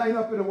up and line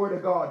up with the Word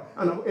of God.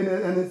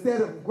 And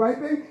instead of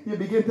griping, you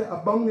begin to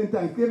abound in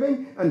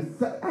thanksgiving. And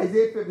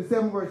Isaiah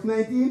 57 verse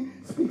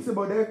 19 speaks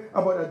about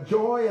a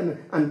joy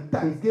and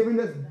thanksgiving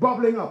that's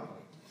bubbling up.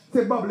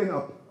 Say bubbling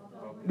up.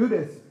 Do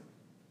this.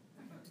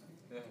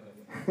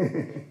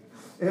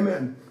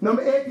 Amen.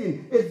 Number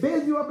 18. It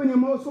builds you up in your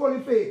most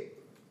holy faith.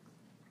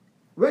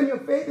 When your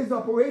faith is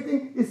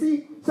operating, you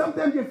see,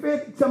 sometimes your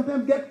faith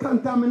gets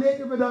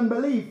contaminated with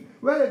unbelief.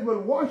 Well, it will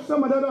wash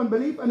some of that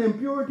unbelief and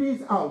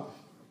impurities out.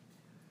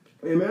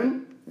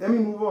 Amen? Let me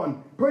move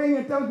on. Praying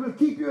in tongues will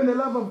keep you in the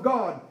love of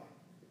God.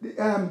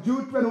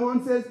 Jude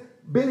 21 says,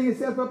 building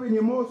yourself up in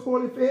your most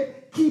holy faith,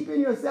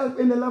 keeping yourself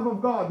in the love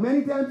of God.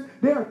 Many times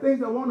there are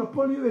things that want to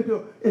pull you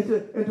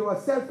into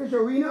a selfish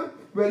arena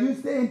where you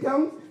stay in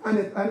tongues and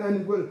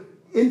it will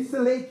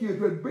insulate you.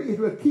 It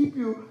will keep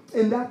you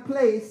in that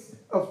place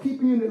of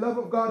keeping you in the love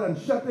of God and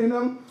shutting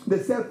down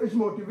the selfish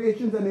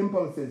motivations and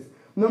impulses.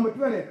 Number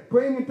 20,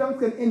 praying in tongues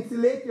can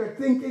insulate your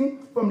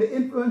thinking from the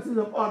influences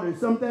of others.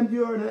 Sometimes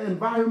you're in an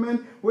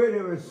environment where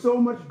there is so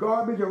much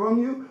garbage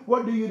around you.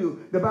 What do?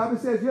 The Bible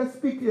says just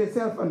speak to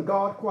yourself and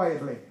God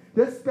quietly.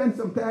 Just spend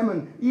some time,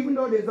 and even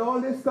though there's all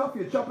this stuff,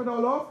 you chop it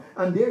all off,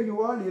 and there you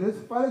are, you're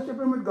just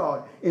fellowshipping with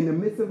God in the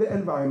midst of the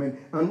environment.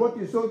 And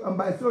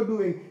by so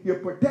doing, you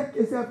protect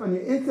yourself and you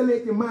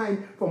insulate your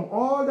mind from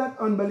all that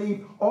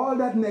unbelief, all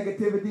that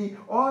negativity,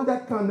 all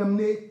that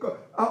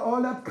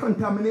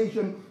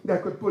contamination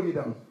that could pull you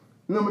down.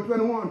 Number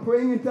 21,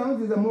 praying in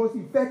tongues is the most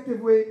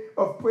effective way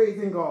of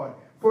praising God.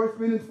 1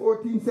 Corinthians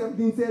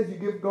 14:17 says you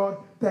give God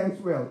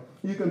thanks well.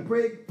 You can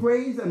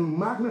praise and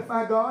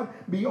magnify God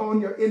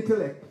beyond your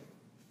intellect.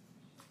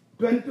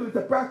 22, it's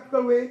a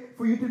practical way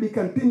for you to be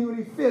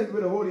continually filled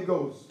with the Holy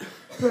Ghost.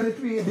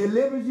 23, it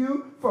delivers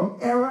you from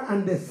error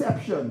and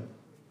deception.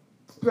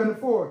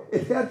 24,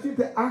 it helps you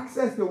to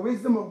access the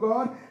wisdom of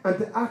God and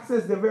to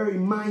access the very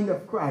mind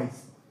of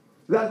Christ.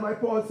 That's why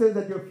Paul says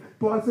I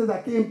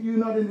came to you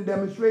not in the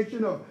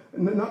demonstration of,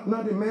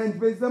 not in man's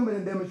wisdom, but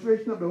in the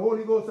demonstration of the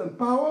Holy Ghost and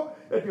power,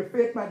 that your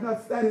faith might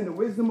not stand in the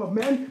wisdom of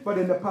men, but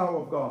in the power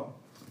of God.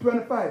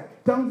 25,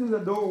 tongues is a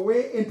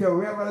doorway into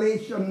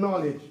revelation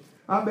knowledge.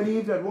 I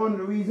believe that one of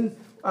the reasons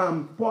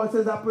Paul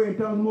says I pray in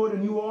tongues more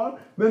than you all,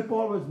 when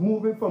Paul was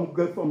moving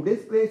from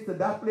this place to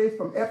that place,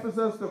 from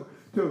Ephesus to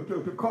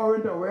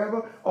Corinth or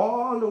wherever,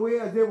 all the way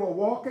as they were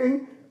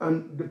walking,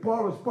 and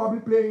Paul was probably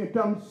praying in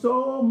tongues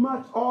so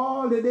much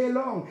all the day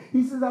long.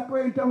 He says, I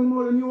pray in tongues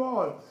more than you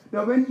all.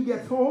 Now when he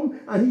gets home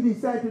and he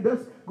decides to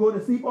just go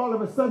to sleep, all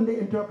of a sudden the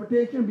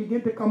interpretation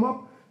begin to come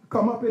up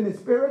in his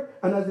spirit,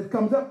 and as it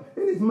comes up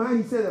in his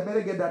mind, he says, I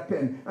better get that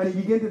pen. And he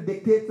begins to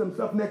dictate some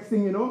stuff. Next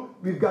thing you know,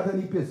 we've got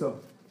an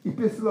epistle.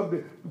 Epistle of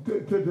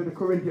to the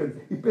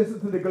Corinthians, epistle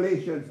to the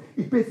Galatians,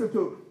 epistle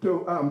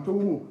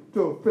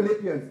to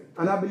Philippians.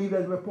 And I believe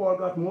that's where Paul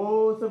got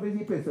most of his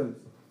epistles.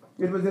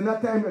 It was in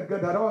that time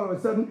that all of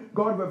a sudden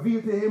God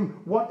revealed to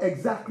him what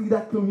exactly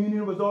that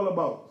communion was all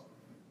about.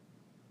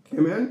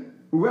 Amen?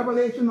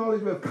 Revelation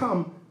knowledge will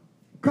come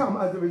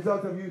as a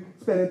result of you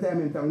spending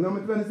time in tongues.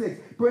 Number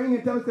 26, praying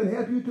in tongues can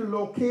help you to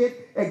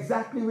locate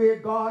exactly where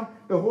God,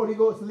 the Holy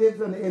Ghost,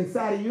 lives on the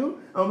inside of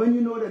you. And when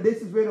you know that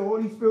this is where the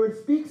Holy Spirit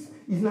speaks,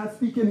 he's not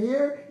speaking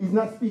here, he's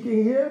not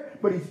speaking here,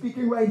 but he's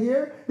speaking right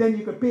here, then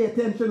you can pay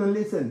attention and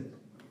listen.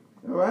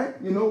 All right?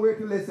 You know where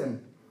to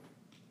listen.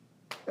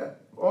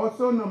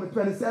 Also, number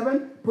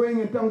 27, praying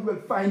in tongues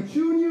will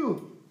fine-tune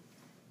you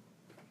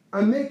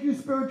and make you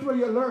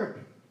spiritually alert.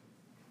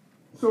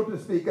 so to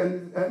speak,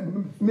 and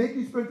make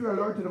you spiritually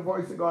alert to the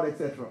voice of God,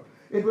 etc.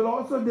 It will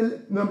also,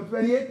 number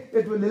 28,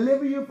 it will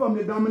deliver you from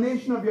the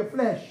domination of your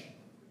flesh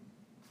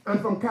and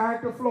from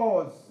character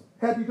flaws,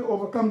 help you to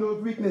overcome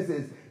those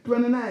weaknesses.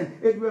 29,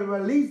 it will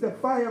release the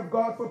fire of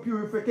God for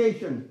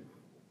purification,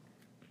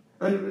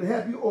 and it will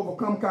help you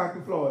overcome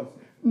character flaws.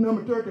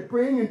 Number 30,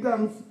 praying in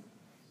tongues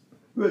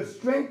will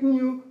strengthen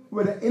you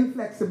with an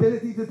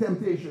inflexibility to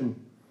temptation.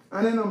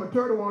 And then number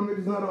 31, which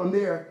is not on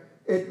there,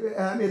 it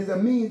is a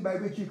means by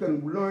which you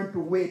can learn to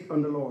wait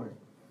on the Lord.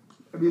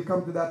 We'll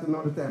come to that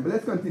another time. But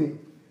let's continue.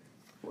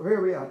 Where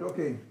are we at?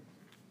 Okay.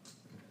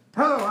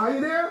 Hello, are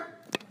you there?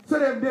 So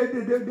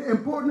the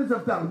importance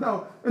of tongues.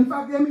 Now, in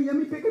fact, let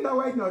me pick it out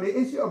right now. The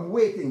issue of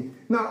waiting.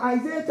 Now,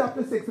 Isaiah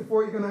chapter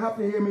 64, you're going to have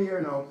to hear me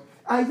here now.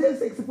 Isaiah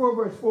 64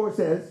 verse 4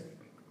 says,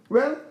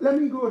 well, let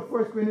me go with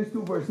 1 Corinthians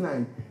 2 verse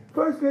 9.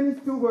 1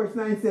 Corinthians 2 verse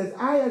 9 says,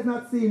 eye has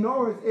not seen,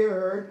 nor has ear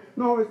heard,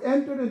 nor has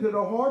entered into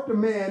the heart of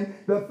man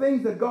the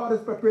things that God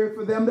has prepared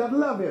for them that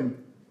love him.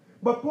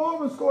 But Paul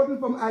was quoting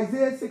from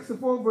Isaiah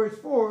 64 verse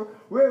 4,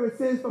 where it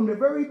says from the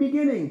very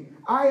beginning,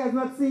 eye has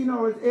not seen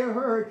nor has ear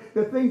heard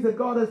the things that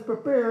God has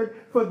prepared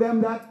for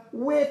them that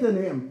wait on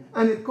him.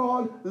 And it's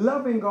called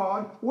loving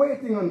God,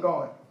 waiting on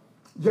God.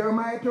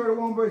 Jeremiah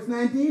 31 verse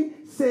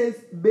 19 says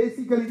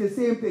basically the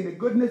same thing, the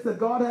goodness that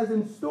God has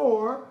in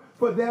store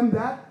for them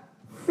that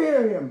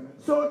fear him.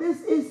 So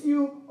this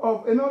issue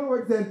of, in other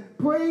words then,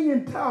 praying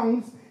in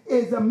tongues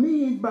is a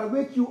means by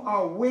which you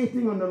are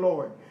waiting on the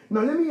Lord.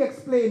 Now let me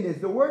explain this.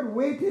 The word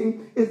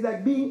waiting is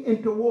like being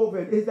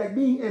interwoven. It's like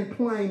being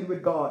entwined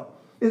with God.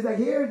 It's like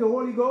here's the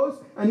Holy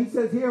Ghost and he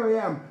says, here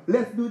I am.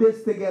 Let's do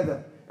this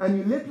together. And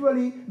you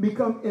literally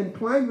become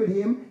entwined with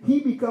him.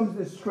 He becomes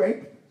the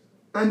strength.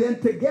 And then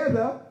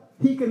together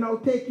he can now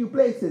take you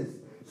places.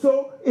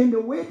 So in the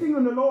waiting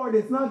on the Lord,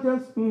 it's not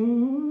just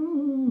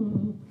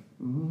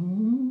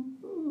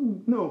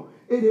no.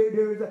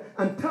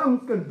 And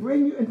tongues can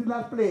bring you into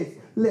that place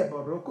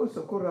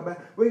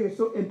where you're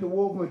so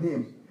interwoven with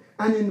him.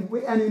 And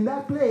in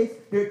that place,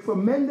 there are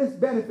tremendous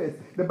benefits.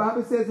 The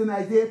Bible says in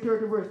Isaiah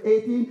 30 verse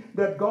 18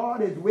 that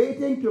God is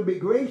waiting to be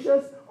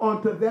gracious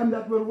unto them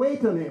that will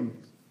wait on him.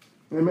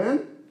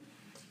 Amen?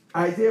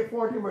 Isaiah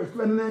 40 verse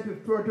 29 to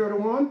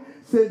 31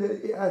 says,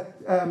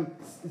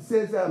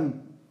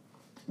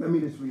 let me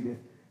just read it.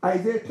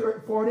 Isaiah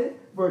 40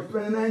 verse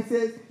 29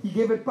 says, he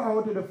giveth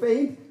power to the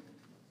faint,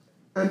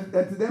 and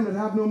to them that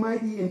have no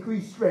might he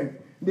increased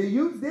strength. The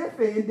youths, they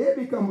faint, they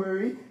become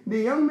weary. The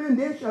young men,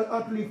 they shall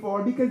utterly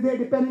fall because they're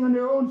depending on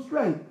their own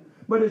strength.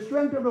 But the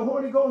strength of the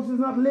Holy Ghost is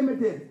not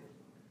limited.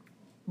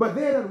 But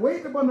they that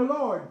wait upon the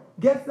Lord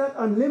gets that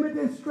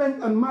unlimited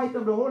strength and might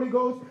of the Holy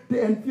Ghost to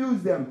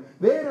infuse them.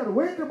 They that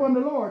wait upon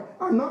the Lord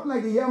are not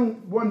like the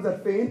young ones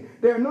that faint.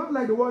 They're not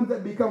like the ones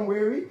that become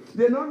weary.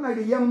 They're not like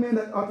the young men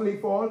that utterly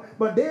fall.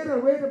 But they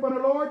that wait upon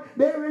the Lord,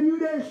 they renew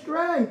their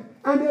strength.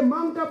 And they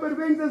mount up with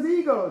wings as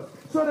eagles,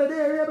 so that they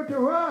are able to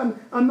run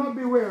and not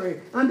be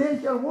weary. And they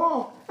shall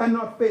walk and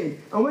not faint.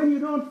 And when you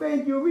don't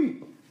faint, you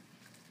reap.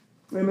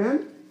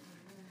 Amen?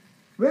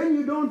 When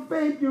you don't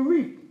faint, you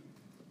reap.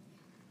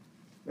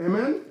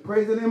 Amen?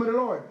 Praise the name of the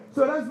Lord.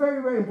 So that's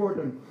very, very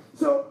important.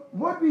 So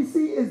what we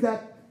see is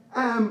that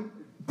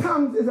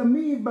tongues is a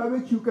means by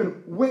which you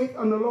can wait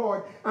on the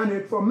Lord. And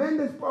there are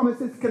tremendous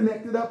promises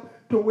connected up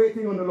to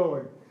waiting on the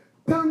Lord.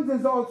 Tongues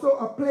is also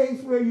a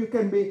place where you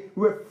can be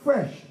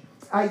refreshed.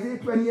 Isaiah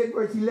 28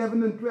 verse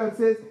 11 and 12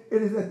 says,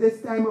 it is at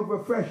this time of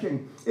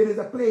refreshing. It is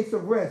a place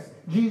of rest.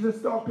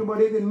 Jesus talked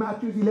about it in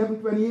Matthew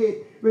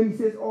 11:28 when he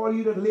says, all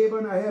you that labor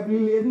and are heavily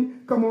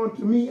laden, come on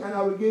to me and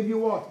I will give you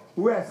what?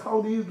 Rest.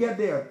 How do you get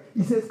there?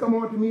 He says, come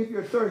on to me if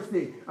you're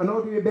thirsty, and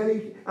out of your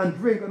belly and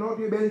drink, and out of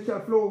your belly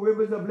shall flow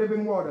rivers of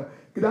living water.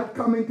 That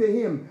coming to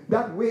him,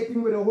 that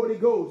waiting with the Holy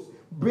Ghost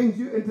brings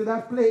you into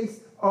that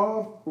place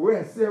of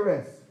rest. Say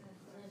rest.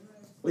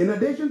 In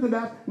addition to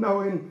that,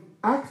 now in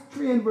Acts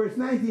 3 and verse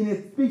 19,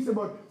 it speaks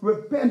about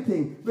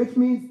repenting, which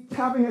means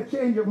having a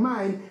change of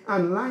mind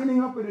and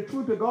lining up with the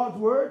truth of God's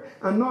word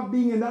and not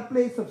being in that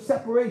place of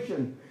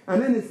separation.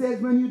 And then it says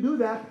when you do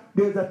that,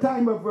 there's a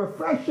time of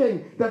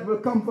refreshing that will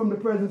come from the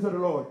presence of the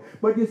Lord.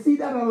 But you see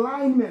that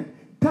alignment.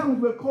 Tongues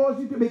will cause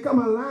you to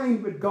become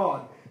aligned with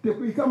God, to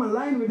become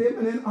aligned with him.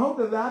 And then out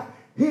of that,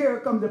 here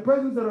comes the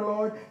presence of the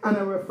Lord and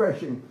a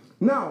refreshing.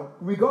 Now,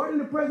 regarding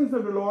the presence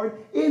of the Lord,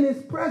 in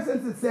his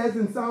presence, it says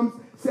in Psalms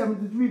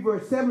 73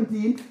 verse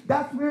 17,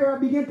 that's where I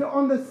begin to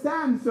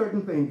understand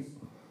certain things.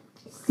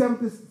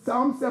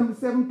 Psalm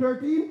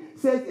 77:13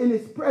 says in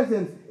his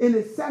presence, in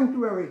his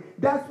sanctuary,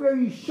 that's where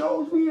he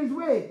shows me his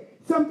way.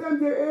 Sometimes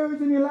there are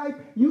areas in your life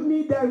you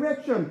need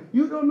direction.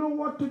 You don't know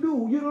what to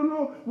do. You don't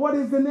know what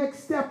is the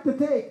next step to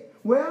take.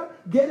 Well,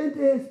 get into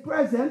his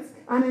presence,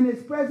 and in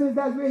his presence,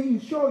 that's where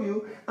he'll show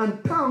you.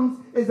 And tongues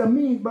is a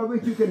means by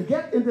which you can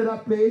get into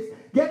that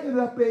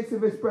place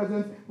of his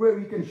presence where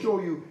he can show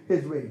you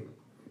his way.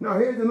 Now,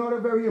 here's another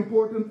very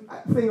important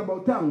thing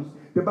about tongues.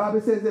 The Bible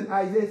says in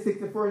Isaiah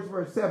 64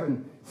 verse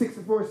 7.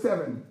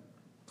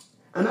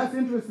 And that's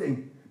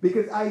interesting,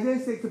 because Isaiah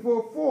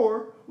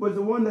 64:4 was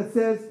the one that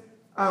says,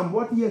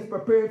 what he has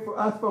prepared for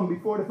us from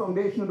before the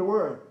foundation of the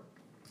world.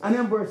 And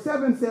then verse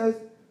 7 says,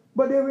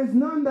 but there is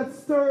none that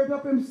stirred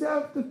up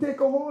himself to take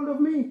a hold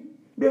of me.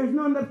 There is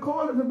none that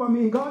calleth upon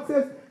me. And God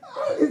says,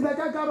 oh, it's like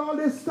I got all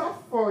this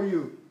stuff for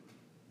you.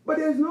 But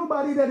there's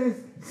nobody that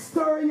is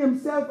stirring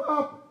himself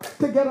up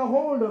to get a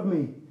hold of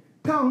me.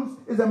 Tongues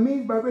is a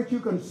means by which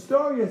you can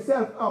stir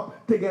yourself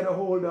up to get a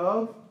hold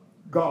of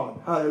God.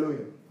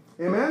 Hallelujah.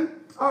 Amen?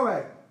 All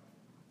right.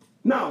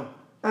 Now,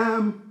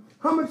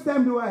 how much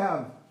time do I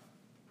have?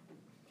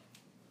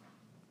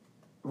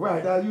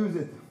 Right, I'll use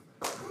it.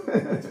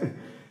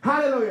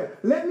 Hallelujah.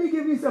 Let me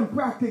give you some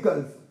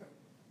practicals.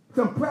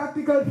 Some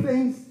practical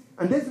things.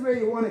 And this is where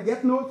you want to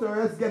get notes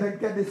or else get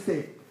this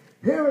tape.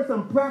 Here are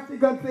some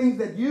practical things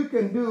that you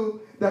can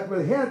do that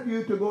will help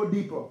you to go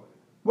deeper.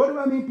 What do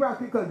I mean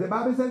practical? The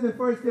Bible says in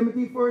 1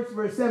 Timothy 1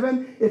 verse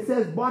 7, it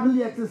says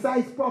bodily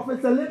exercise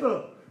profits a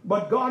little,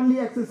 but godly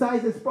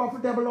exercise is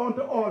profitable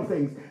unto all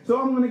things. So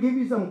I'm going to give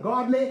you some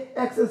godly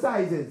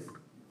exercises.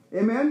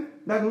 Amen?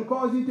 That will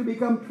cause you to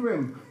become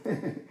trim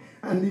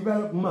and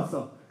develop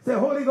muscle. Say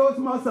Holy Ghost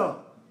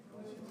muscle.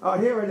 All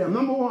right, here are them.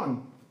 Number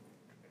 1,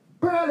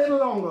 pray a little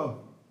longer.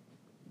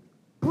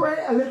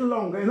 Pray a little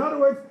longer. In other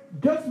words,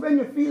 just when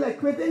you feel like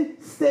quitting,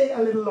 stay a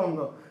little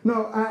longer.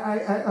 Now,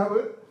 I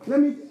will, let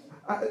me,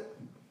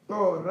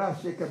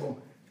 Rashikabo.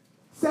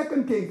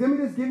 2 Kings, let me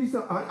just give you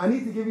some, I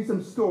need to give you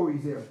some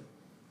stories here.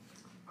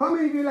 How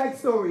many of you like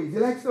stories? You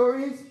like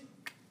stories?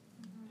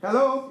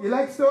 Hello? You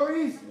like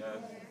stories? Yes.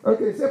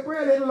 Okay, so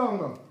pray a little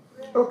longer.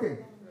 Okay.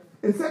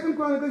 In 2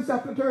 Chronicles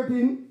chapter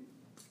 13,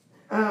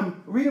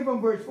 reading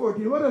from verse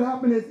 14, what had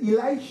happened is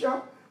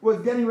Elisha was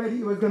getting ready,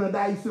 he was going to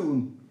die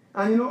soon.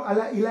 And you know,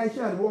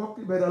 Elisha had walked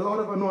with a lot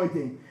of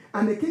anointing.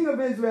 And the king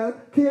of Israel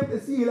came to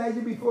see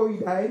Elijah before he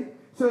died,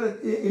 so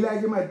that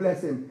Elijah might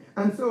bless him.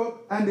 And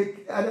so, at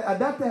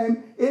that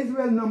time,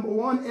 Israel's number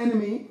 1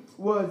 enemy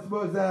was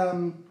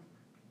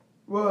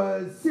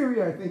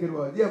Syria, I think it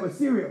was. Yeah, it was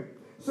Syria.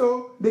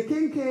 So the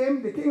king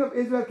of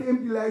Israel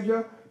came to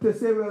Elijah to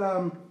say,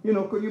 well, you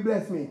know, could you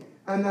bless me?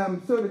 And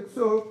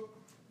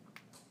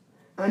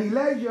and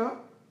Elijah,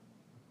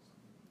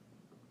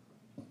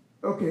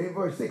 okay,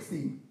 verse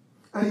 16.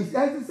 And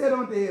Elijah said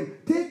unto him,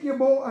 take your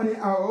bow and an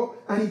arrow.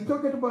 And he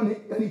took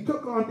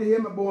unto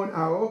him a bow and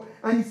arrow.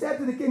 And he said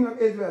to the king of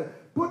Israel,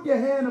 put your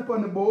hand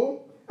upon the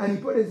bow. And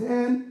he put his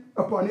hand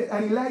upon it.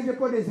 And Elijah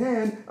put his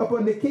hand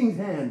upon the king's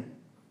hand.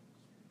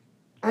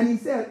 And he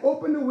said,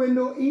 open the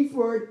window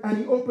eastward. And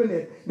he opened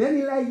it. Then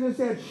Elijah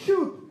said,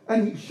 shoot.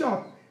 And he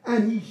shot.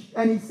 And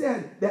he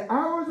said, the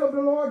hours of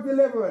the Lord's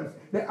deliverance,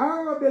 the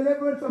hour of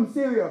deliverance from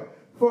Syria.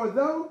 For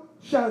thou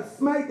shalt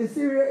smite the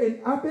Syria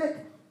in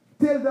Aphek,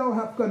 till thou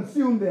have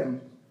consumed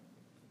them.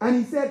 And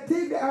he said,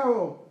 take the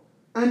arrow.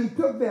 And he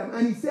took them.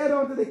 And he said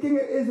unto the king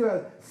of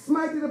Israel,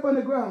 smite it upon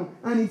the ground.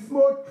 And he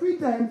smote 3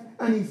 times,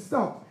 and he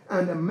stopped.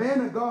 And the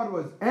man of God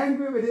was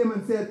angry with him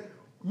and said,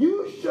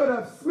 you should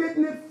have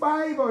smitten it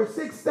 5 or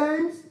 6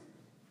 times,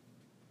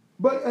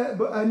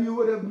 and you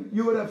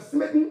would have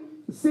smitten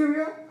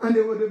Syria, and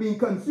they would have been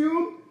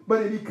consumed.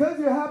 But because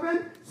you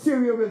haven't,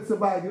 Syria will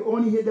survive. You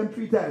only hit them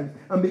 3 times.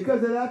 And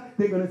because of that,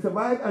 they're going to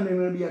survive, and they're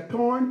going to be a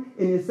thorn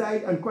in your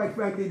side, and quite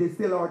frankly, they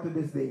still are to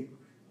this day.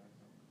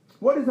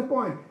 What is the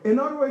point? In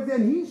other words,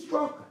 then he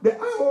struck the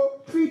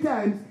arrow 3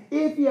 times.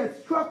 If he had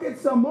struck it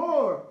some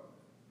more,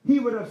 he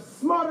would have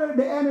smothered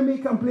the enemy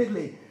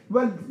completely.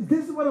 Well,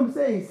 this is what I'm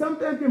saying.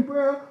 Sometimes in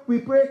prayer, we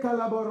pray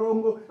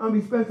Kalabarongo, and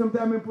we spend some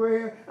time in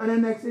prayer, and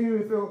then next thing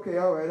you feel, okay,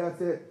 all right,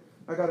 that's it.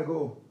 I got to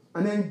go.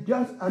 And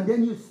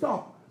then you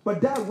stop. But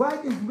that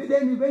right is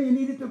then when you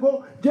need it to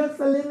go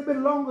just a little bit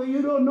longer.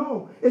 You don't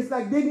know. It's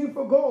like digging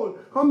for gold.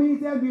 How many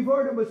times we've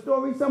heard of a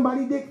story,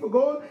 somebody dig for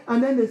gold,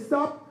 and then they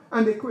stop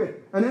and they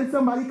quit. And then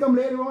somebody come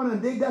later on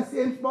and dig that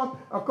same spot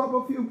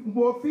a few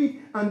more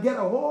feet and get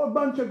a whole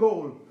bunch of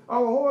gold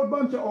or a whole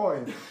bunch of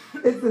oil.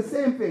 It's the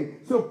same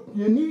thing. So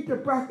you need to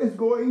practice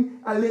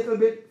going a little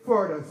bit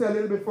further. Say a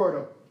little bit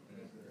further.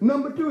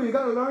 Number 2, you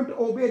got to learn to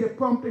obey the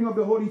prompting of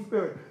the Holy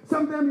Spirit.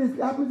 Sometimes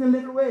it happens in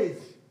little ways.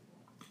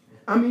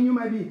 I mean, you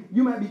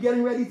might be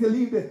getting ready to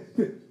leave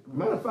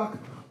matter of fact,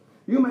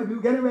 you might be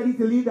getting ready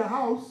to leave the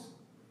house,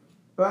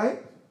 right?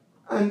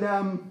 And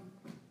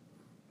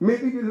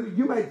maybe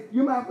you might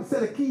have a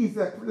set of keys,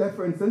 like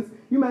for instance,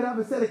 you might have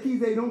a set of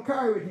keys that you don't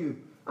carry with you.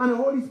 And the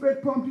Holy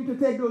Spirit prompts you to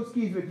take those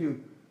keys with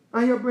you.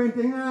 And your brain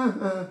thinks,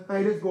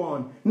 and you just go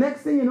on.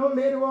 Next thing you know,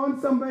 later on,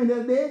 somewhere in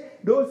that day,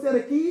 those set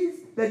of keys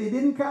that you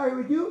didn't carry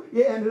with you,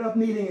 you ended up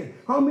needing it.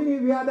 How many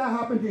of you had that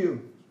happen to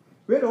you?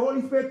 Where the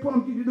Holy Spirit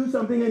prompted you to do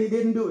something and he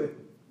didn't do it.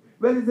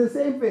 Well, it's the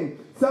same thing.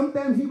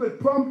 Sometimes he will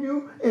prompt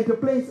you into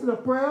places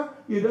of prayer.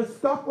 You just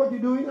stop what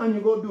you're doing and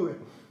you go do it.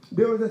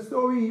 There was a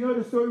story, you know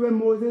the story when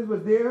Moses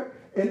was there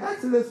in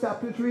Exodus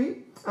chapter 3,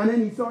 and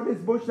then he saw this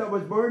bush that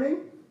was burning,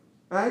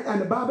 right?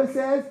 And the Bible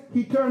says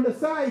he turned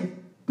aside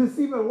to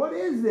see, well, what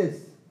is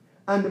this?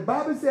 And the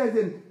Bible says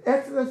in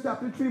Exodus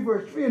chapter 3,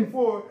 verse 3 and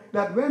 4,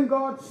 that when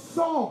God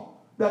saw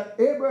that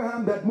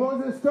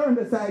Moses turned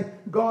aside,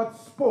 God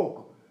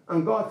spoke.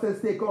 And God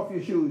says, take off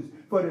your shoes,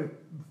 for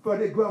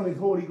the ground is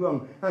holy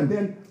ground. And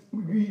then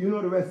you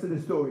know the rest of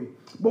the story.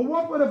 But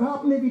what would have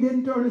happened if he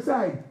didn't turn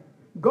aside?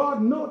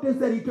 God noticed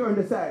that he turned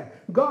aside.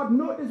 God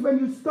noticed when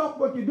you stop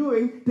what you're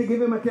doing to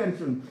give him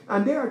attention.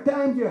 And there are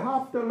times you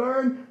have to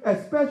learn,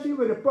 especially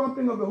with the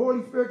prompting of the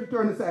Holy Spirit, to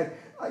turn aside.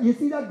 You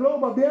see that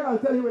globe up there? I'll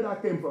tell you where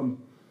that came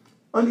from.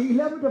 On the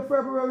 11th of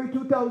February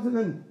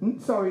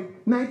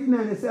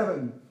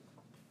 1997,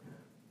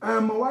 my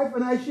wife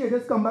and I, she had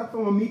just come back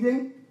from a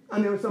meeting,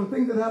 and there were some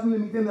things that happened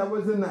in the meeting that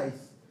wasn't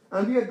nice.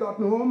 And we had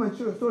gotten home, and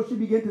so she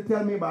began to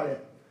tell me about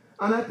it.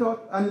 And I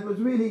thought, and it was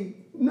really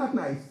not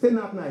nice. Say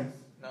not nice.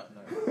 Not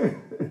nice.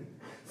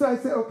 So I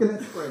said, okay,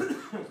 let's pray.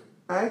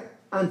 All right?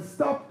 And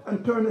stop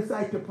and turn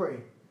aside to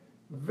pray.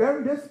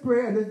 Just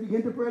pray, and let's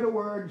begin to pray the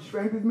word.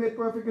 Strength is made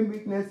perfect in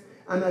weakness.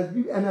 And as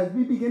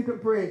we begin to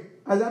pray,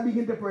 as I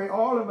begin to pray,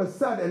 all of a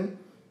sudden,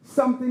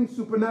 something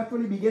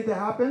supernaturally began to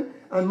happen,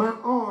 and my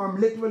arm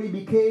literally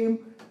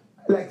became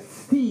like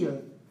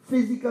steel,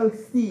 physical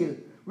steel,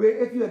 where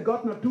if you had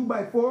gotten a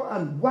 2x4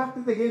 and whacked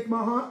it against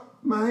my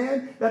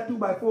hand, that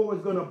 2x4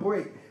 was going to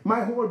break.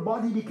 My whole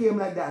body became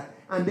like that.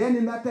 And then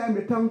in that time,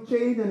 the tongue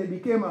changed, and it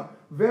became a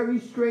very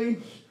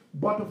strange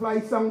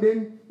butterfly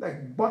sounding,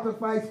 like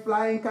butterflies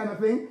flying kind of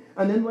thing.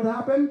 And then what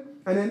happened?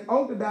 And then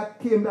out of that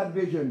came that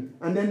vision.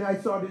 And then I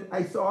saw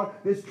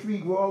this tree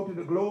grow out of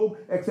the globe,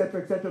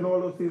 etc., and all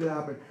those things that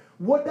happened.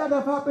 Would that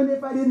have happened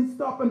if I didn't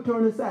stop and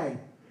turn aside?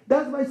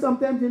 That's why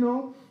sometimes,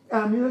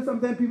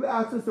 sometimes people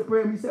ask us to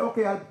pray, and we say,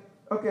 okay,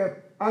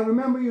 I'll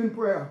remember you in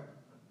prayer.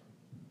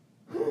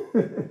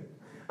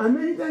 And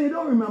many times you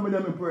don't remember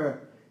them in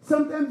prayer.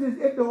 Sometimes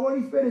if the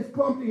Holy Spirit is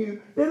prompting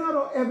you, they're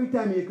not every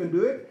time you can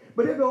do it,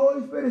 but if the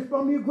Holy Spirit is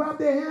prompting you, grab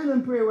their hand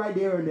and pray right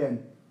there and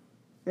then.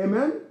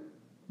 Amen?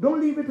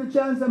 Don't leave it to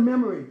chance and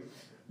memory.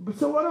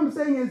 So what I'm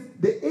saying is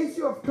the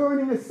issue of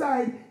turning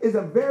aside is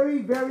a very,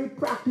 very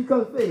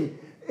practical thing.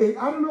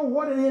 I don't know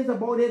what it is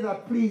about it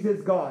that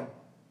pleases God,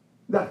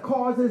 that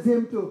causes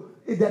him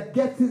that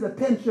gets his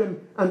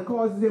attention and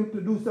causes him to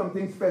do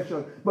something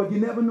special. But you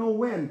never know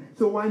when,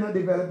 so why not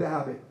develop the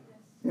habit?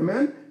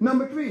 Amen?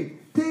 Number 3,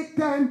 take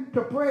time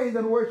to praise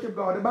and worship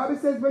God. The Bible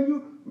says when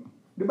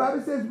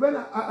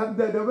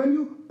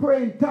you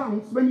pray in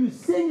tongues, when you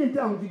sing in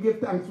tongues, you give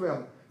thanks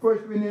well. 1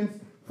 Corinthians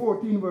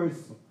 14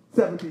 verse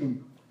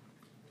 17.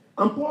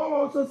 And Paul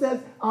also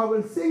says, I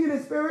will sing in the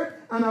Spirit,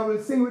 and I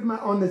will sing with my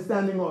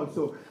understanding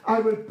also. I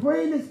will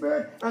pray in the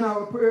Spirit, and I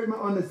will pray with my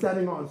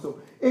understanding also.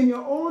 In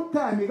your own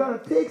time, you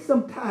got to take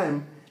some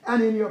time,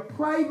 and in your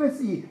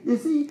privacy. You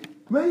see,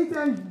 many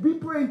times we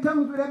pray in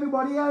tongues with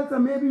everybody else,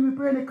 and maybe we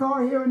pray in the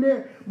car here and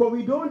there, but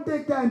we don't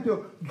take time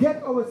to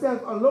get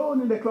ourselves alone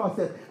in the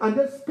closet and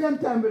just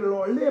spend time with the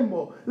Lord.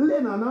 Limbo.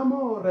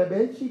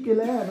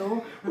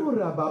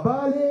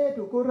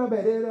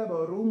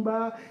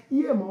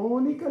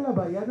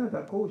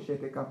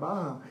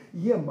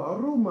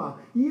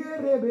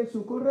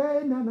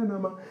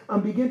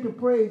 And begin to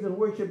praise and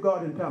worship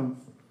God in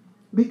tongues.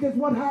 Because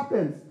what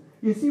happens?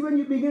 You see, when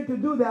you begin to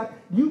do that,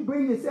 you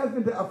bring yourself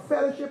into a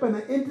fellowship and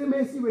an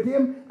intimacy with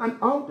him, and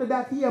out of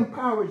that, he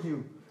empowers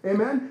you.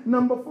 Amen?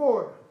 Number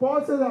 4,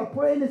 Paul says, I'll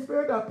pray in the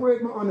Spirit, I'll pray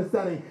with my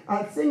understanding.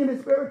 I'll sing in the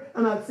Spirit,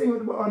 and I'll sing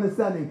with my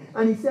understanding.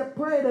 And he said,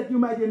 pray that you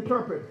might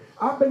interpret.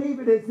 I believe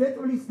it is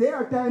literally, there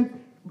are times,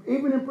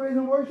 even in praise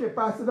and worship,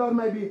 Pastor Don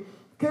might be,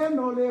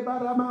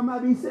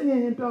 might be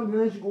singing in tongues, and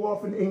then she go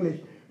off in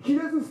English. She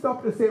doesn't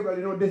stop to say,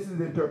 well, this is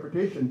the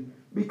interpretation.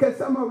 Because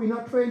somehow we're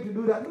not trained to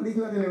do that, at least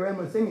not in the realm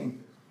of singing.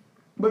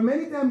 But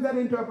many times that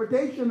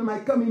interpretation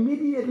might come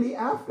immediately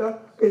after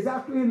is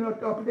actually an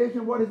interpretation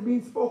of what is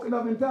being spoken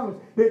of in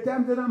tongues. There are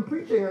times that I'm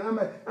preaching,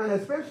 and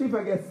especially if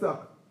I get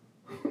stuck.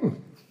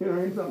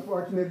 It's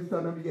unfortunate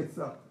sometimes you get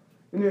stuck.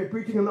 You're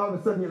preaching, and all of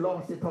a sudden you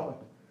lost your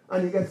thought.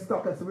 And you get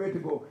stuck as to where to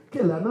go.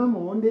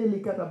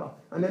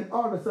 And then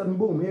all of a sudden,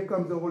 boom, here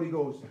comes the Holy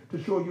Ghost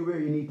to show you where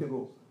you need to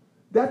go.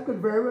 That could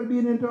very well be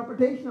an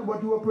interpretation of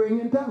what you were praying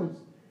in tongues.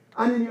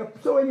 And in your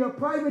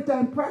private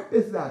time,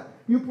 practice that.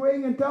 You're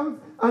praying in tongues,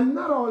 and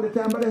not all the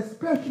time, but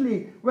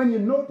especially when you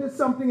notice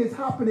something is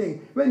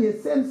happening, when you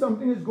sense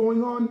something is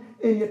going on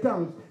in your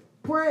tongues.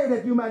 Pray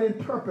that you might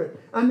interpret.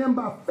 And then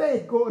by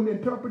faith, go and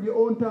interpret your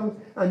own tongues,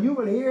 and you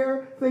will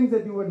hear things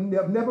that you would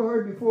have never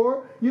heard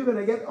before. You're going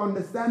to get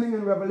understanding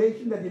and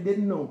revelation that you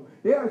didn't know.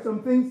 There are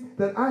some things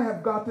that I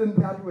have gotten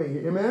that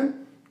way.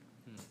 Amen?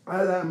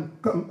 I'll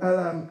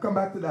come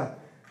back to that.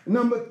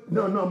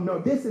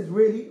 No. This is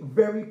really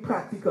very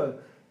practical.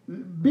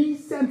 Be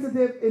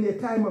sensitive in your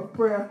time of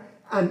prayer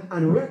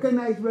and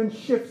recognize when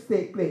shifts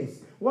take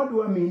place. What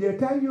do I mean? There are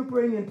times you're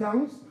praying in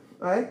tongues,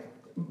 right?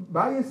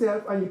 By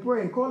yourself, and you're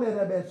praying. And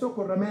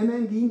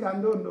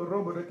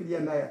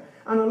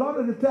a lot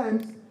of the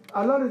times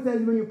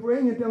when you're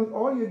praying in tongues,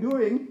 all you're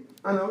doing,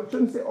 and I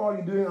shouldn't say all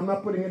you're doing, I'm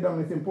not putting it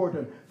down, it's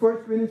important.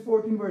 1 Corinthians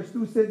 14 verse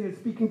 2 says you're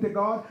speaking to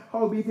God,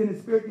 howbeit in the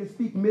Spirit you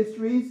speak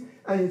mysteries,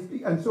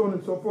 and so on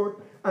and so forth.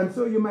 And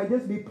so you might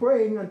just be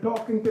praying and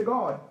talking to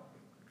God.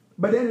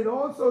 But then it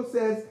also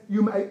says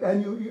you might,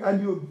 and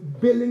you're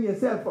building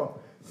yourself up.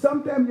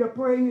 Sometimes you're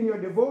praying in your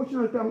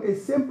devotional tongue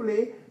is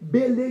simply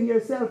building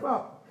yourself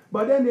up.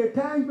 But then there are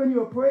times when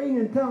you're praying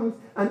in tongues,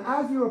 and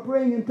as you are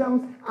praying in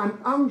tongues, an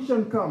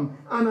unction comes,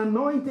 an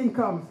anointing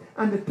comes,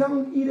 and the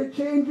tongue either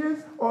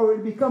changes or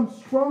it becomes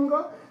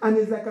stronger, and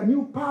it's like a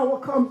new power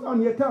comes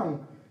on your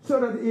tongue. So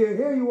that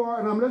here you are,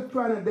 and I'm just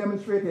trying to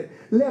demonstrate it.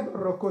 And then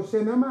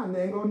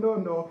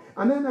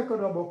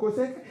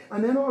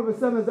and then all of a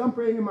sudden, as I'm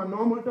praying in my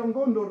normal tongue,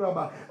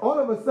 all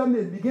of a sudden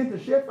it begins to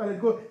shift and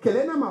it goes,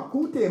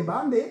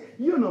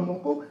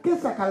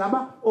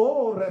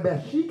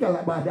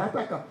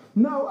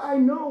 now I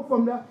know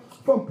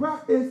from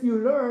practice you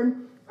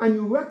learn and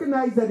you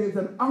recognize that there's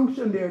an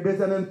unction there,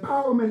 there's an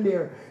empowerment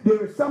there,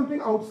 there is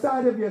something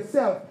outside of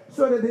yourself,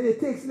 so that it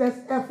takes less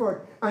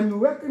effort. And you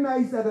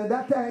recognize that at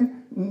that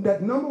time,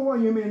 that number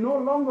one, you may no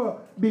longer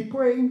be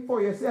praying for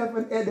yourself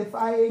and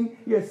edifying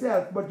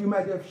yourself, but you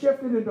might have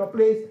shifted into a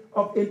place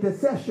of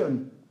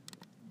intercession.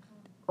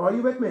 Are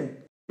you with me?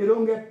 You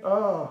don't get,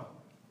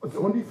 it's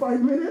only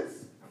 5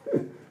 minutes,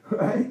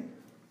 right?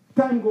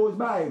 Time goes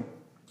by.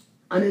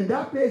 And in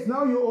that place,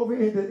 now you're over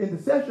into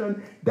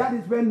intercession. That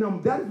is when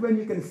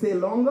you can stay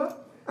longer.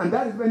 And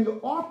that is when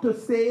you ought to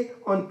stay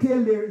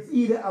until there is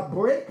either a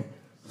break,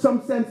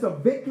 some sense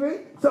of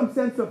victory, some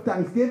sense of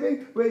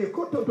thanksgiving, where you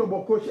go to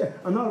Bokoshe,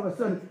 and all of a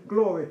sudden,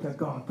 glory to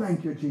God.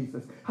 Thank you,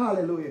 Jesus.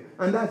 Hallelujah.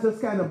 And that's just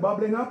kind of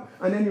bubbling up,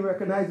 and then you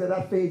recognize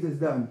that phase is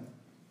done.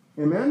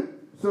 Amen?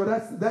 So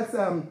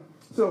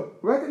so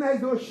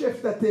recognize those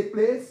shifts that take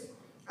place,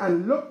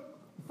 and look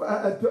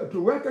to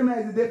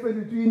recognize the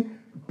difference between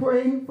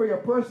praying for your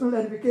personal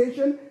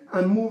edification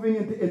and moving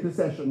into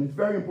intercession. It's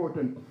very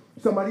important.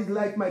 Somebody's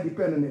life might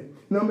depend on it.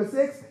 Number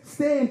 6,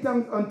 stay in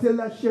tongues until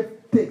that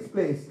shift takes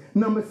place.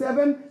 Number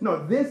 7, now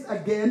this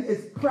again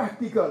is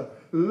practical.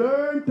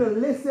 Learn to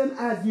listen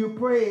as you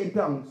pray in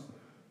tongues.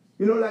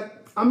 You know, like,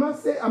 I'm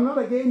not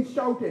against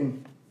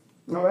shouting,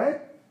 all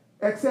right?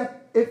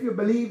 Except if you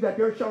believe that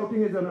your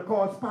shouting is going to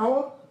cause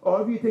power,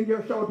 or if you think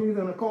your shouting is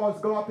going to cause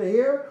God to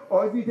hear,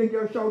 or if you think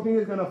your shouting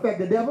is going to affect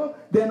the devil,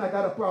 then I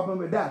got a problem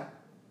with that.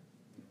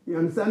 You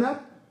understand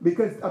that?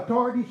 Because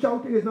authority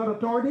shouting is not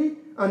authority,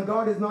 and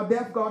God is not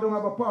deaf. God don't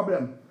have a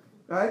problem.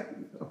 Right?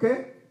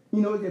 Okay? He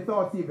knows your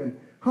thoughts even.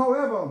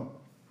 However,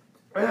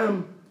 but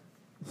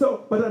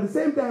at the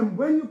same time,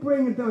 when you're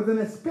praying in tongues, and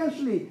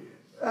especially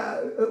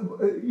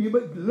you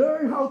must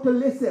learn how to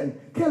listen.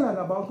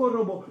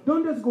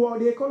 Don't just go out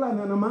there,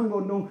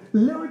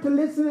 learn to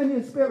listen in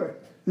your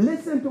spirit.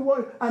 Listen to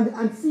what,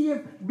 and see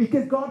if,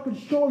 because God can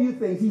show you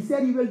things. He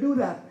said he will do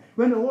that.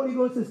 When the Holy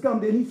Ghost has come,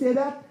 did he say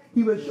that?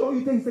 He will show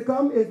you things to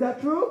come. Is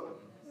that true?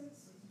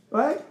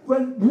 Right?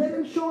 Well, let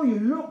him show you.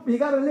 Look, you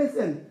got to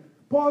listen.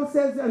 Paul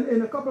says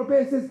in a couple of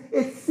places,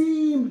 it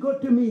seemed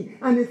good to me,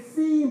 and it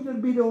seemed to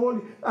be the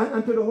Holy,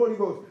 and to the Holy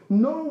Ghost.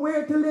 Know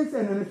where to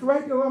listen, and it's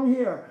right around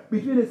here,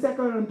 between the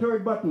second and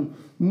third button.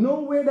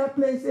 Know where that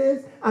place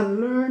is, and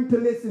learn to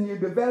listen. You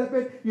develop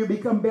it, you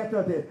become better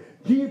at it.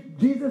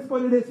 Jesus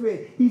put it this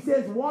way. He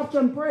says, watch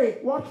and pray.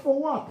 Watch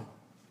for what?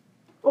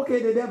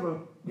 Okay, the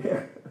devil.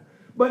 Yeah.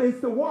 But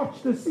it's to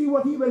watch to see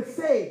what he will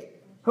say.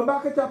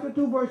 Habakkuk chapter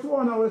 2 verse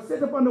 1, I will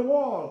sit up on the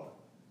wall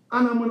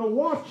and I'm going to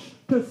watch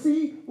to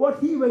see what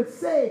he will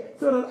say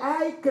so that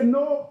I can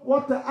know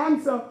what to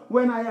answer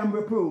when I am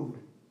reproved.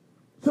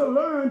 So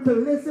learn to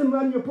listen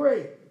when you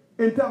pray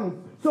in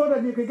tongues so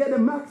that you can get the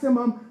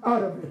maximum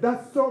out of it.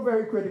 That's so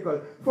very critical.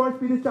 1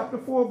 Peter chapter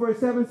 4 verse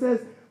 7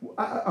 says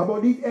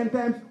about these end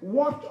times,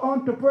 watch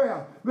unto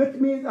prayer, which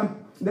means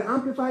the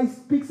Amplified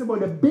speaks about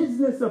the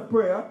business of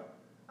prayer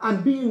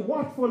and being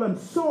watchful and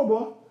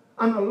sober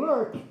and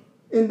alert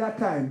in that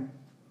time.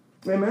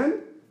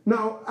 Amen?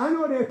 Now, I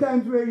know there are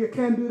times where you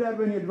can't do that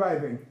when you're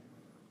driving.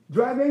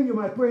 Driving, you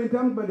might pray in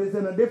tongues, but it's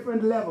in a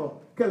different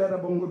level.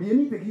 You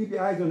need to keep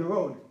your eyes on the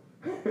road.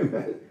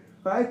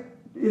 Right?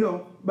 You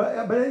know,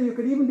 but then you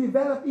could even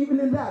develop even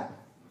in that.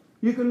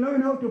 You can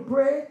learn how to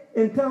pray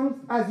in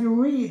tongues as you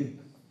read.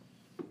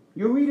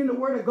 You're reading the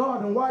Word of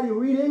God, and while you're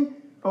reading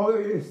or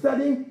you're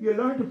studying, you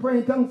learn to pray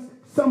in tongues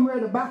somewhere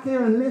at the back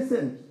here and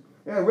listen.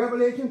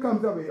 Revelation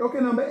comes of it. Okay,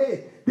 number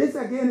 8. This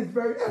again is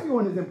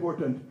everyone is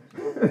important.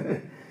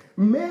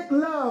 Make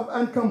love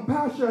and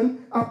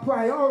compassion a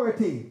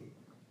priority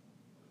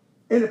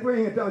in the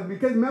praying in tongues.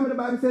 Because remember the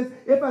Bible says,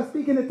 if I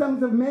speak in the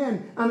tongues of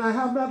men and I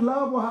have not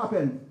love, what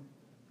happens?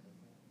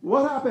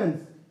 What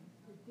happens?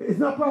 It's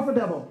not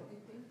profitable.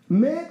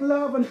 Make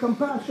love and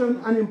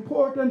compassion an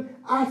important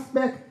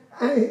aspect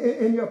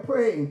in your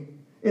praying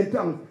in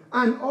tongues.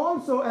 And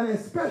also, and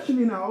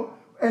especially now,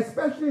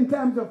 especially in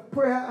times of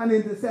prayer and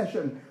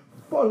intercession,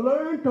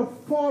 learn to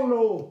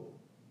follow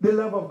the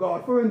love of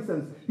God. For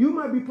instance, you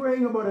might be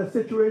praying about a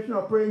situation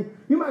or praying,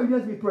 you might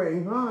just be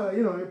praying,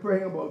 you're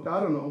praying about, I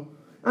don't know.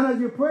 And as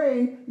you're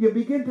praying, you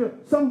begin to,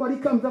 somebody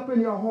comes up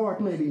in your heart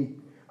maybe,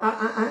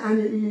 and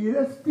you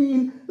just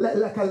feel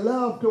like a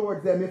love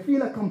towards them. You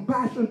feel a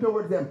compassion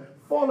towards them.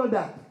 Follow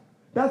that.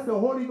 That's the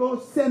Holy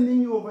Ghost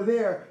sending you over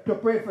there to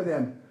pray for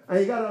them. And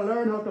you got to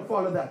learn how to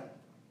follow that.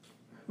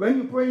 When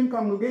you're praying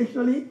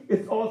congregationally,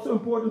 it's also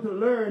important to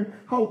learn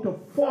how to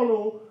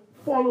follow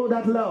follow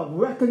that love.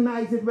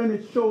 Recognize it when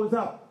it shows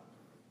up.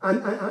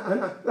 And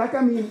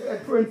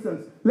for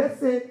instance, let's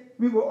say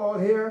we were all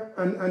here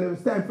and it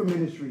was time for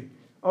ministry.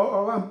 And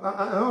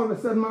all of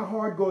a sudden my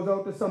heart goes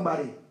out to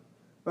somebody.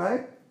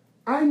 Right?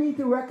 I need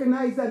to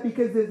recognize that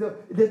because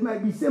this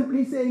might be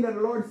simply saying that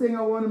the Lord is saying,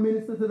 I want to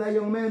minister to that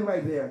young man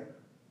right there.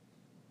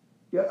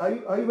 Yeah,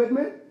 are you with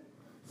me?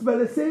 But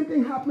the same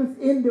thing happens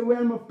in the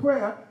realm of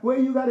prayer, where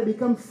you got to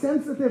become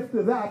sensitive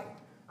to that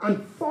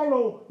and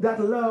follow that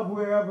love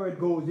wherever it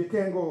goes. You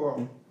can't go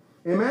wrong.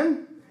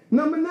 Amen?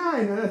 Number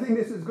 9, and I think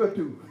this is good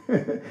too.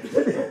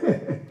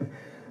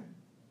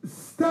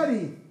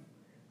 Study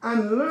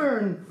and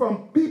learn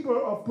from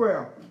people of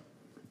prayer.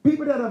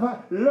 People that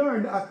have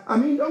learned.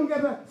 Don't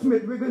get a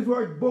Smith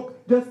Wigglesworth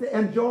book just to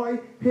enjoy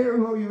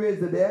hearing how he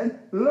raised the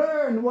dead.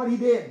 Learn what he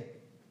did.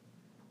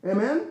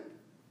 Amen?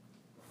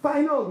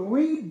 Find out,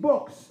 read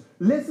books,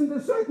 listen to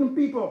certain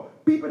people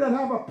that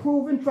have a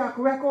proven track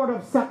record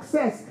of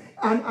success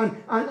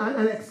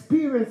and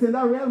experience in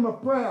that realm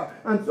of prayer.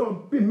 And so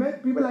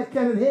people like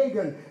Kenneth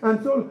Hagin.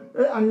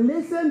 And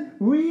listen,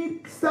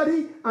 read,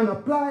 study, and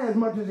apply as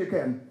much as you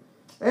can.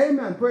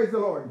 Amen. Praise the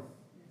Lord.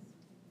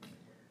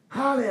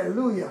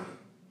 Hallelujah.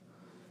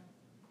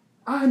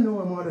 I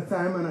know I'm out of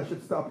time and I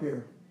should stop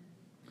here.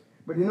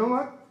 But you know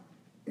what?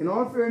 In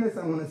all fairness,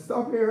 I'm going to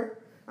stop here.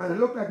 And it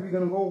looks like we're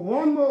going to go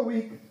one more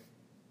week,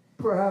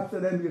 perhaps,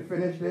 and then we'll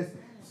finish this.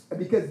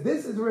 Because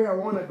this is where I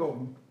want to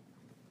go.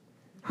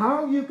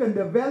 How you can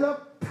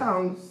develop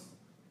tongues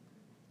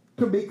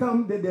to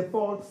become the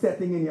default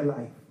setting in your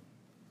life.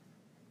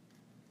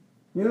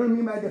 You know what I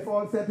mean by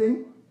default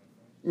setting?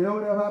 You know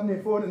what I've happened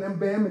before, and then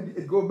bam,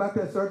 it goes back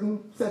to a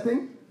certain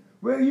setting?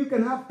 Where you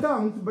can have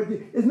tongues, but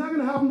it's not going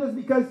to happen just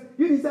because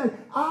you decide,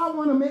 I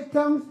want to make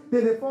tongues the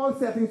default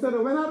setting, so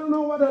that when I don't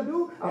know what I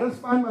do, I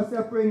just find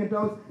myself praying in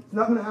tongues. It's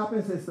not going to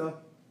happen, sister.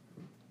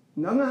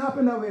 Not going to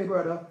happen that way,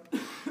 brother.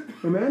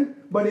 Amen?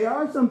 But there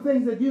are some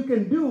things that you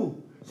can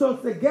do so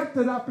to get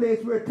to that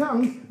place where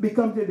tongues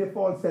becomes the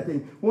default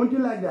setting. Won't you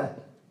like that?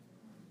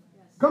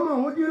 Yes. Come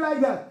on, would you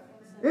like that?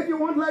 Yes. If you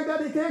won't like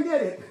that, you can't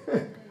get it.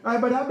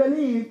 But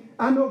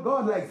I know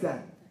God likes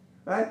that.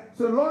 Right?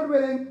 So Lord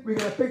willing, we're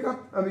going to pick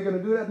up and we're going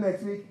to do that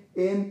next week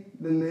in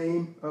the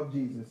name of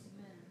Jesus.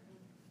 Amen.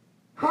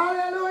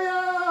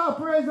 Hallelujah!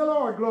 Praise the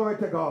Lord. Glory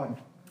to God.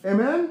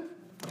 Amen?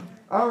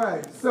 All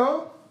right.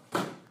 So,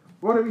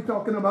 what are we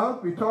talking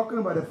about? We're talking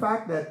about the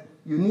fact that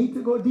you need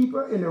to go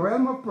deeper in the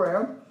realm of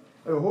prayer.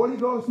 The Holy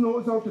Ghost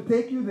knows how to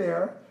take you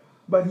there,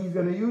 but he's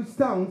going to use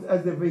tongues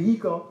as the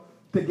vehicle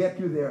to get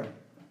you there.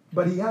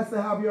 But he has to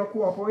have your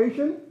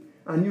cooperation.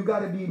 And you got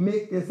to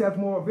make yourself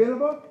more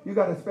available. You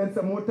got to spend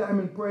some more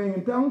time in praying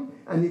in tongues.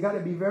 And you got to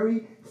be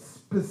very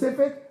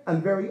specific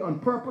and very on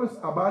purpose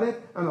about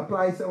it and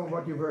apply some of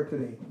what you've heard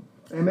today.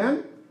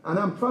 Amen? And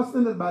I'm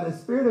trusting that by the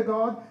Spirit of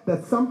God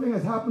that something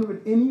has happened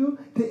within you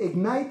to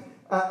ignite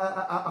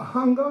a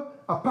hunger,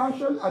 a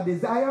passion, a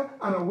desire,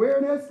 an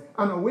awareness,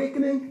 an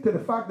awakening to the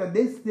fact that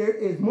there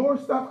is more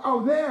stuff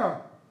out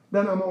there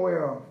than I'm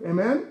aware of.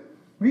 Amen?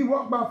 We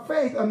walk by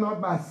faith and not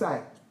by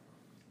sight.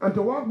 And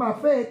to walk by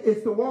faith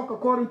is to walk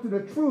according to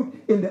the truth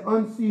in the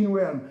unseen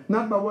realm,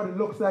 not by what it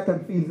looks like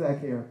and feels like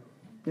here.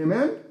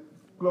 Amen?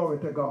 Glory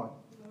to God.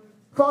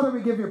 Father,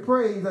 we give you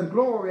praise and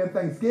glory and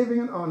thanksgiving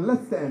and honor.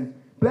 Let's stand.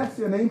 Bless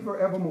your name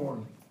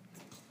forevermore.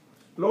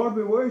 Lord,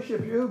 we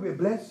worship you, we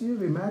bless you,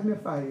 we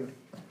magnify you.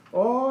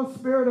 Oh,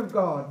 Spirit of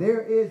God,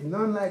 there is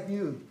none like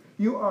you.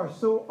 You are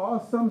so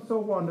awesome, so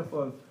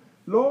wonderful.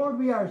 Lord,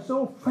 we are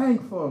so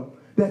thankful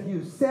that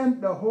you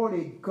sent the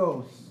Holy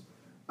Ghost.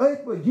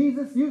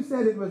 Jesus, you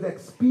said it was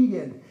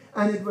expedient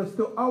and it was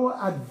to our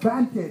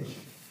advantage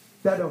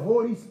that the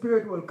Holy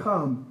Spirit will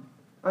come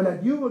and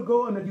that you would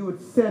go and that you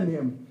would send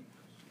him.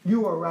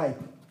 You are right.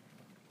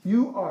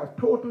 You are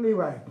totally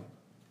right.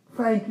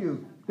 Thank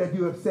you that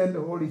you have sent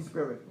the Holy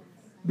Spirit.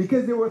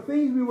 Because there were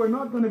things we were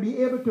not going to be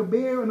able to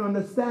bear and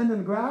understand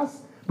and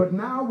grasp, but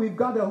now we've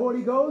got the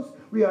Holy Ghost.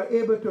 We are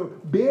able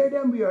to bear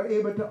them. We are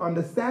able to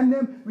understand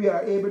them. We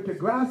are able to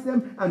grasp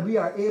them. And we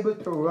are able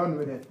to run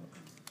with it.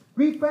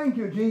 We thank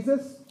you,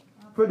 Jesus,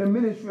 for the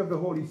ministry of the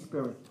Holy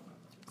Spirit.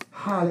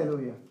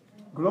 Hallelujah.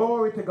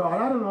 Glory to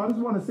God. I don't know. I just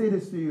want to say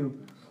this to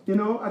you. You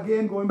know,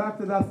 again, going back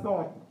to that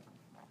thought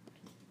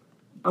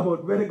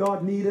about whether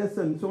God needs us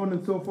and so on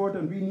and so forth,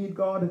 and we need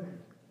God.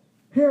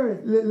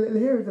 Here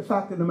is the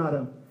fact of the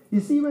matter.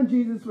 You see, when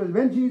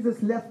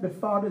Jesus left the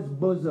Father's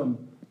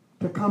bosom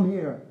to come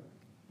here,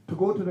 to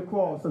go to the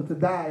cross and to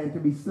die and to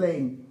be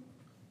slain,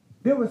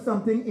 there was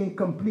something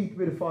incomplete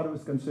where the Father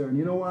was concerned.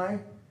 You know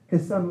why?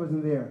 His son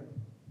wasn't there.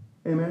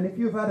 Amen. If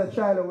you've had a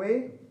child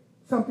away,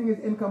 something is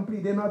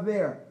incomplete. They're not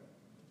there.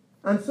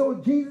 And so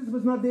Jesus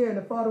was not there and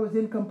the Father was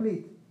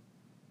incomplete.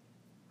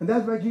 And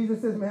that's why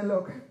Jesus says, man,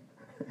 look,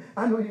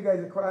 I know you guys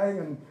are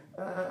crying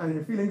and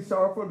you're feeling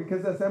sorrowful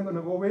because that's I'm going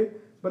to go away.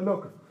 But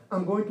look,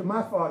 I'm going to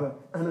my Father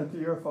and unto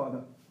your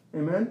Father.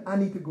 Amen. I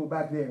need to go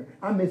back there.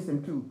 I miss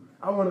him too.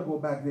 I want to go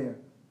back there.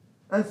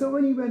 And so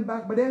when he went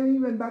back, but then when he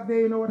went back there,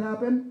 you know what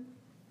happened?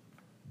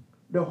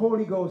 The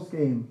Holy Ghost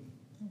came.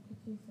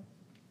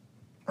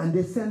 and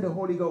they send the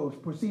Holy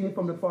Ghost, proceeding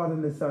from the Father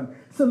and the Son.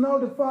 So now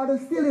the Father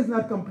still is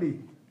not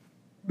complete,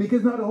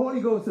 because now the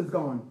Holy Ghost is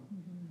gone.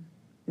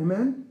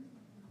 Amen?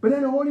 But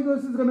then the Holy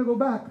Ghost is going to go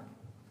back.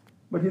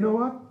 But you know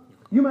what?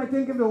 You might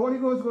think if the Holy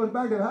Ghost goes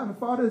back, they'll have the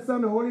Father, the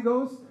Son, the Holy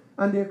Ghost,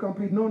 and they're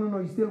complete. No, no,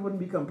 no, he still wouldn't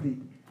be complete.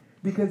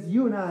 Because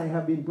you and I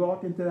have been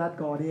brought into that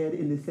Godhead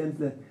in the sense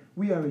that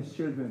we are his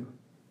children.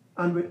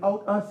 And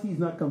without us, he's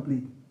not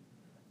complete.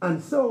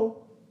 And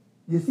so,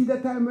 you see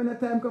that time when that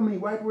time comes and he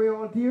wipe away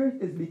all tears?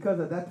 It's because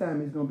at that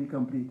time he's going to be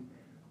complete.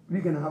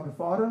 We're going to have the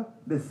Father,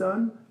 the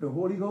Son, the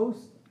Holy Ghost,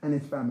 and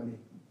his family.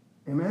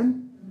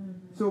 Amen?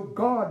 So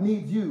God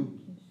needs you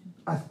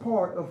as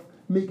part of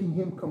making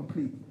him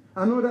complete.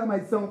 I know that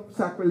might sound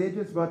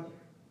sacrilegious, but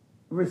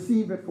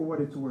receive it for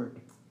what it's worth.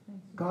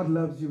 God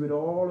loves you with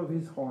all of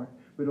his heart,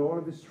 with all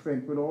of his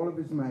strength, with all of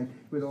his might,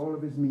 with all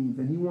of his means.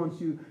 And he wants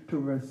you to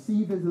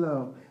receive his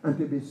love and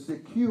to be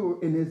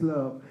secure in his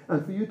love.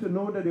 And for you to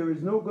know that there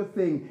is no good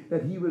thing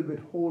that he will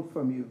withhold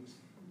from you.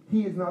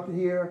 He is not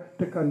here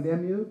to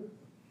condemn you.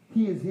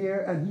 He is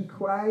here and he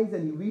cries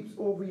and he weeps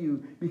over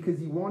you because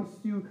he wants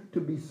you to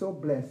be so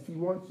blessed. He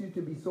wants you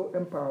to be so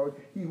empowered.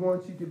 He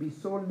wants you to be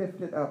so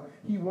lifted up.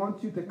 He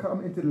wants you to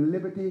come into the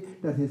liberty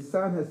that his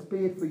son has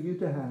paid for you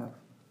to have.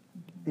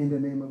 In the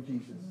name of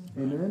Jesus.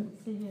 Amen.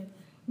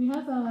 We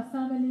have a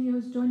family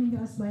who's joining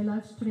us by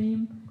live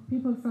stream.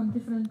 People from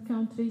different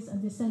countries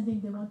and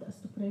descending. They want us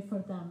to pray for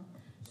them.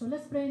 So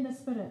let's pray in the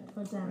spirit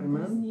for them.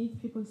 Amen. There's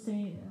need. People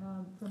say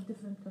from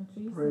different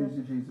countries. Praise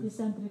you, Jesus. They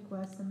send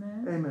requests.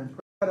 Amen. Amen.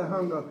 The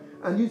hunger,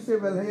 and you say,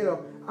 well, hey,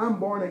 look, I'm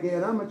born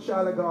again, I'm a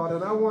child of God,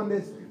 and I want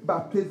this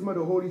baptism of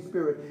the Holy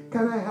Spirit.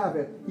 Can I have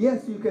it?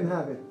 Yes, you can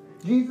have it.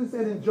 Jesus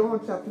said in John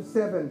chapter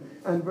 7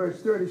 and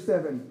verse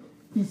 37,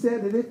 he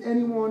said that if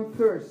anyone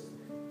thirsts,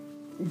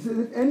 he says,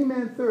 if any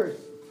man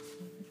thirsts,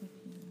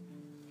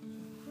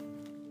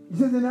 he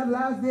says in that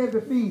last day of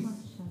the feast,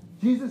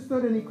 Jesus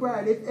stood and he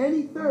cried, if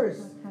any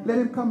thirst, let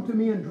him come to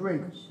me and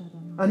drink.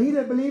 And he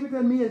that believeth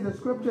in me, as the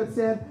scripture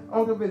said,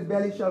 out of his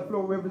belly shall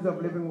flow rivers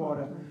of living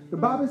water. The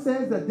Bible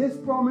says that this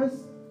promise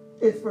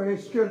is for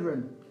his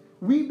children.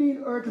 We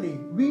being earthly,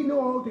 we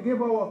know how to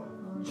give our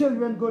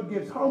children good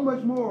gifts. How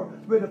much more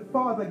will the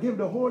Father give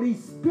the Holy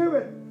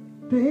Spirit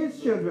to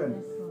his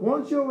children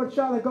once you're a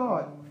child of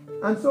God?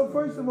 And so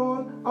first of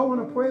all, I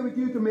want to pray with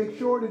you to make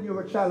sure that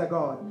you're a child of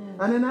God.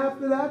 And then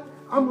after that,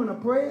 I'm going to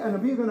pray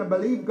and we're going to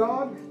believe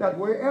God that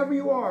wherever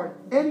you are,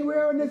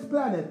 anywhere on this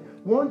planet,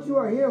 once you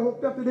are here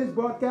hooked up to this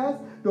broadcast,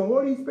 the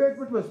Holy Spirit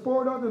which was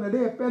poured out on the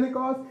day of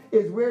Pentecost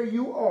is where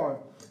you are.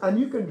 And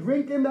you can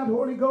drink in that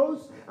Holy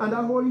Ghost and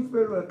that Holy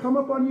Spirit will come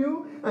upon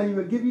you and he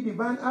will give you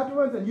divine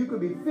utterance and you could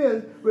be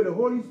filled with the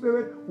Holy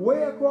Spirit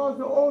way across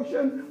the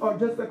ocean or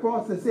just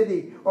across the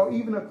city or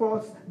even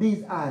across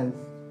these isles.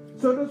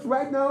 So just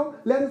right now,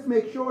 let us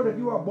make sure that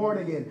you are born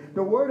again.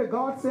 The word of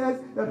God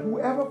says that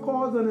whoever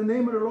calls on the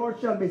name of the Lord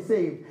shall be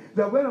saved.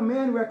 That when a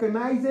man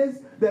recognizes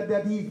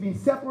that he's been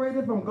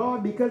separated from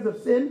God because of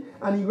sin,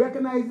 and he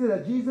recognizes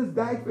that Jesus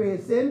died for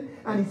his sin,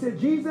 and he said,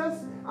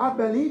 Jesus, I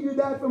believe you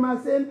died for my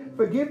sin.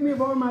 Forgive me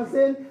of all my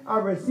sin. I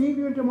receive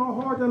you into my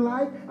heart and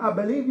life. I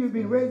believe you've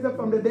been raised up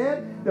from the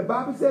dead. The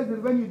Bible says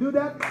that when you do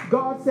that,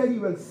 God said he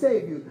will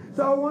save you.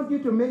 So I want you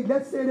to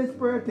let's say this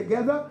prayer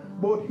together,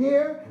 both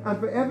here and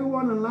for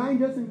everyone online,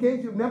 just in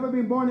case you've never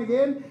been born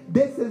again.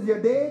 This is your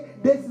day.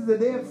 This is the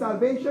day of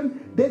salvation.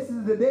 This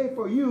is the day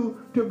for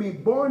you to be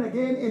born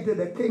again into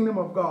the kingdom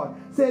of God.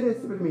 Say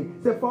this with me.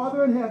 Say,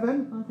 Father in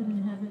heaven. Father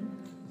in heaven.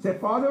 Say,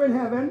 Father in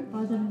heaven.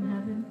 Father in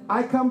heaven.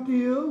 I come to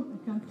you.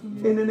 I come to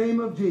you. In the name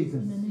of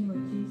Jesus. In the name of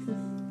Jesus.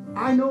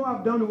 I know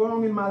I've done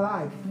wrong in my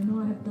life. I know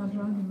I have done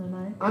wrong in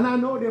my life. And I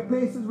know there are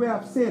places where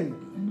I've sinned.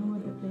 I know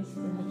the places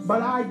I have sinned.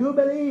 But I do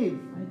believe.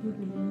 I do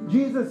believe.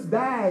 Jesus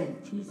died.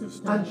 Jesus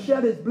died. And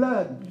shed his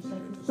blood.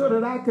 So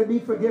that I could be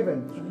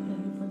forgiven. So I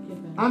can be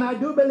forgiven. And I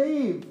do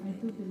believe.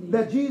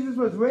 That Jesus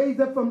was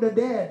raised up from the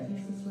dead.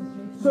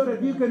 So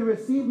that you can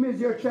receive me as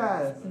your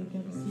child.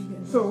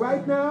 So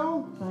right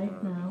now,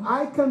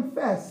 I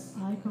confess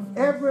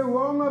every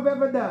wrong I've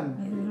ever done.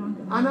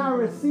 And I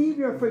receive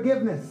your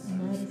forgiveness.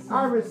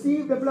 I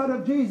receive the blood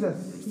of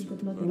Jesus,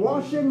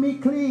 washing me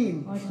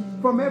clean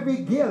from every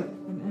guilt,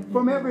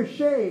 from every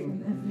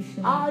shame.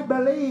 I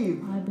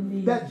believe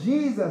that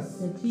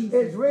Jesus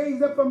is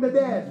raised up from the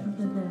dead.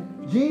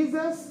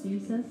 Jesus,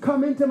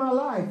 come into my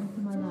life.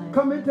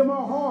 Come into my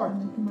heart.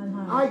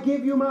 I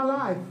give you my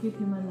life.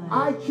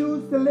 I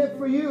choose to live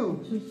for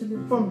you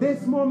from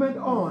this moment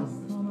on.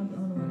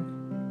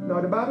 Now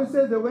the Bible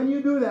says that when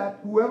you do that,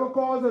 whoever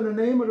calls on the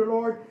name of the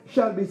Lord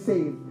shall be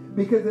saved.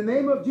 Because the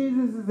name of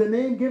Jesus is the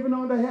name given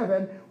unto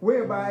heaven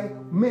whereby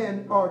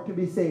men are to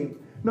be saved.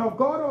 Now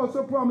God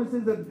also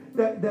promises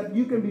that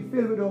you can be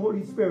filled with the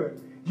Holy Spirit.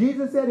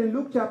 Jesus said in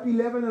Luke chapter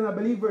 11 and I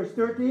believe verse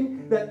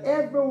 13 that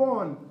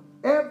everyone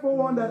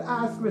that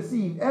asks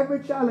receive.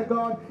 Every child of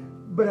God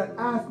but that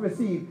ask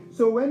receive.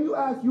 So when you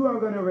ask, you are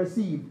going to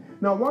receive.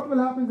 Now what will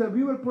happen is that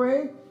we will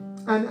pray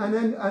and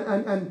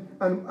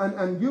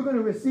you're going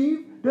to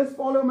receive. Just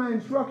follow my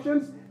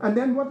instructions, and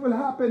then what will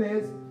happen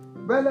is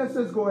Well, let's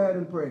just go ahead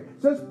and pray.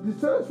 Just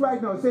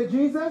right now. Say,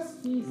 Jesus,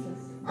 Jesus,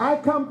 I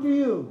come to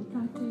you, I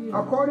come to you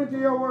according to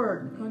your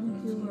word.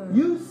 according to your word.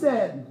 You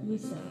said,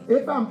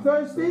 if I'm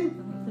thirsty,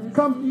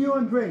 come to you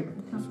and drink.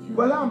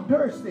 Well, I'm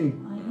thirsty.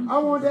 I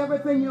want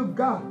everything you've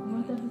got.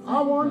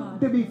 I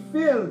want to be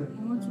filled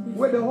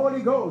with the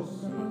Holy Ghost.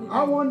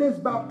 I want this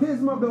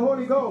baptism of the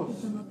Holy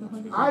Ghost.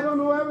 I don't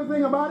know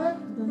everything about it,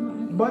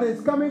 but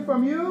it's coming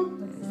from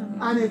you,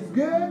 and it's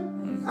good,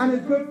 and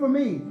it's good for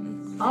me.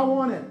 I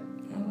want it.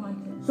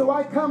 So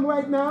I come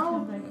right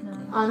now,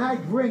 and I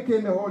drink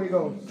in the Holy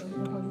Ghost.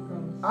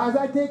 As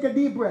I take a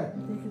deep breath,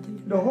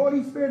 the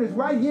Holy Spirit is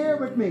right here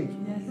with me.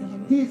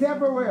 He's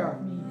everywhere,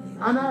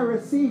 and I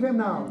receive him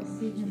now.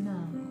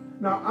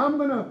 Now I'm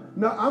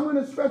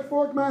gonna stretch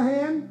forth my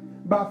hand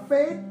by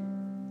faith,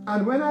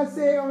 and when I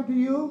say unto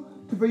you,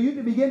 for you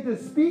to begin to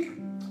speak,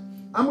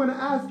 I'm going to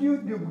ask you,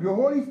 the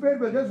Holy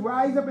Spirit will just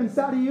rise up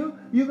inside of you.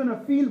 You're going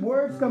to feel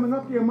words coming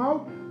up to your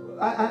mouth,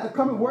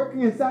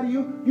 working inside of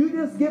you. You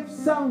just give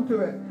sound to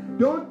it.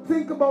 Don't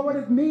think about what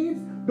it means.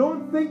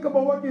 Don't think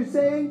about what you're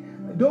saying.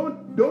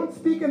 Don't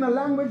speak in a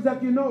language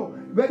that you know.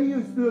 Whether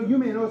you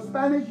may know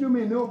Spanish, you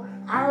may know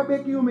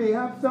Arabic, you may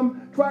have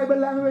some tribal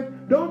language.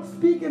 Don't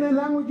speak in a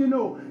language you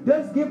know.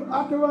 Just give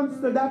utterance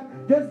to that.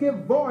 Just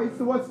give voice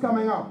to what's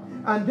coming up.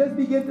 And just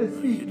begin to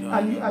speak.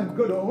 And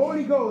the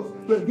Holy Ghost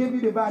will give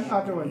you divine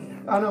utterance.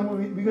 And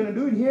we're going to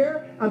do it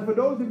here. And for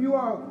those of you who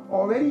are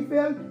already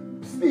filled,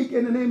 speak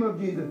in the name of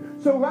Jesus.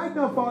 So right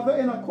now, Father,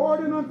 in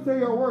accordance to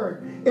your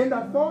word, in the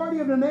authority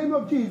of the name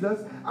of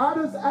Jesus, I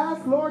just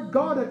ask, Lord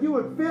God, that you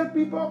would fill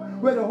people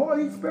with the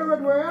Holy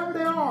Spirit wherever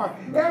they are,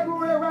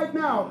 everywhere right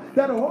now,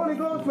 that the Holy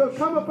Ghost will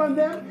come upon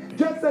them,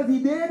 just as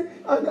he did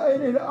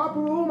in the upper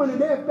room on the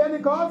day of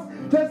Pentecost,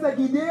 just like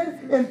he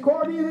did in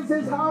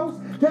Cornelius' house,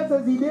 just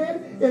as he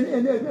did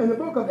in the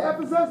book of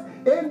Ephesus,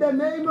 in the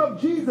name of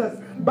Jesus.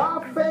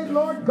 By faith,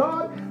 Lord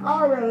God,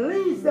 I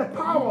release the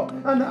power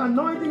and the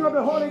anointing of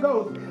the Holy Ghost.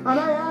 And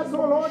I ask,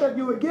 oh Lord, that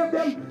you would give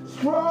them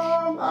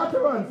strong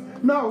utterance.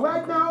 Now,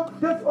 right now,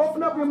 just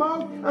open up your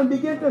mouth and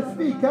begin to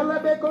speak. Begin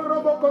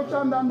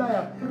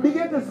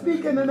to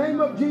speak in the name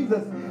of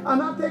Jesus.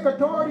 And I take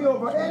authority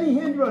over any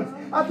hindrance.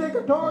 I take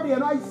authority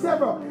and I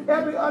sever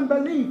every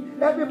unbelief,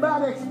 every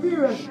bad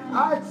experience.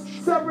 I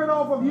sever it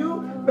off of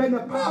you by the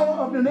power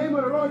of the name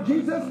of the Lord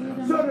Jesus,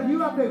 so that you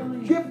have the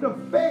gift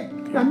of faith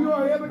and you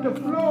are able to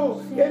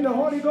flow in the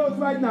Holy Ghost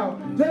right now.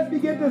 Just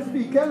begin to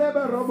speak. Just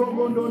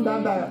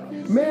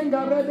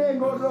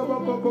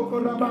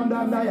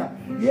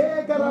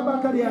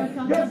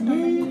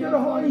yield to the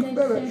Holy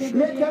Spirit.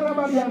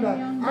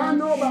 I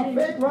know by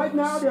faith right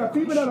now there are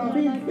people that are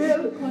being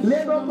filled.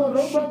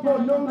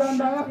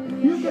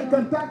 You can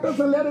contact us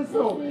and let us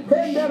know.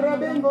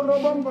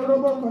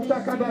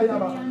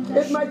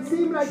 It might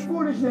seem like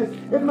foolishness.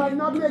 It might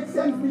not make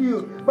sense to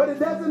you, but it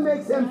doesn't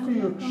make sense to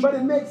you, but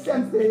it makes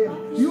sense to him.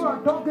 You are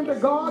talking to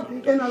God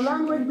in a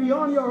language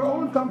beyond your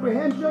own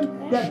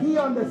comprehension that he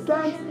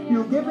understands.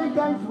 You're giving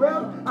thanks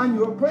well, and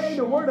you're praying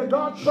the word of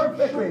God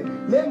perfectly.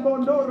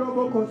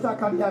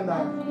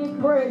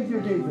 Praise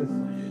you, Jesus.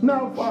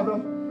 Now,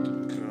 Father,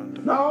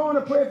 now I want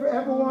to pray for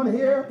everyone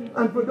here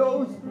and for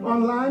those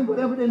online,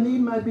 whatever the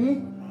need might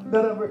be,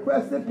 that have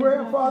requested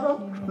prayer, Father.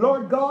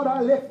 Lord God,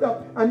 I lift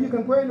up, and you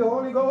can pray in the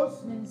Holy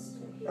Ghost.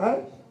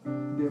 Right?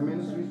 Their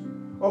ministries.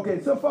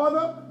 Okay, so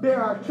Father,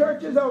 there are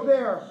churches out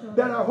there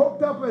that are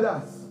hooked up with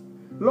us,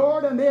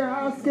 Lord, and they are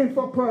asking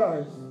for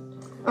prayers.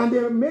 And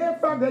the mere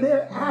fact that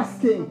they're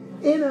asking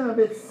in and of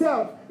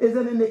itself is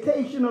an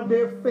indication of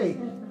their faith.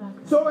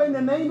 So in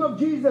the name of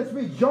Jesus,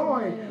 we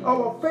join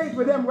our faith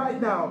with them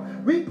right now.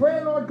 We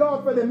pray, Lord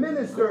God, for the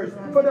ministers,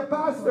 for the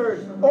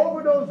pastors,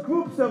 over those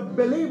groups of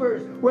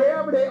believers,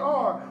 wherever they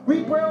are.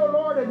 We pray, oh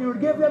Lord, that you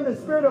would give them the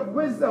spirit of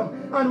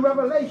wisdom and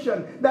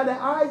revelation, that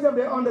the eyes of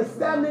their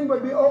understanding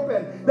would be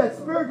open, that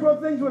spiritual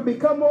things would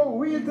become more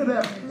real to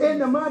them. In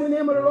the mighty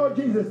name of the Lord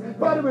Jesus.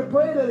 Father, we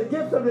pray that the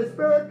gifts of the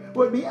Spirit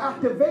would be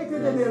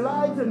activated in their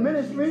lives and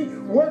ministry,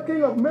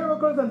 working of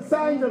miracles and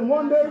signs and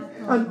wonders,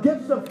 and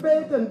gifts of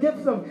faith and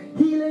gifts of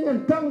healing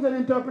and tongues and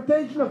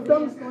interpretation of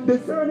tongues,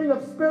 discerning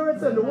of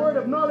spirits and the word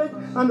of knowledge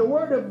and the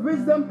word of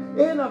wisdom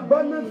in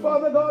abundance,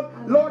 Father God.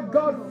 Lord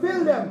God,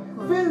 fill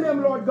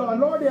them, Lord God.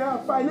 Lord, there are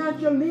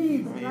financial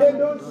needs in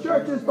those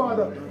churches,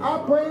 Father. I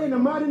pray in the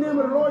mighty name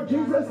of the Lord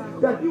Jesus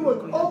that you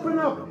would open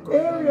up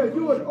areas,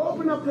 you would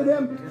open up to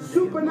them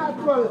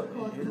supernatural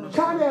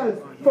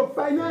channels for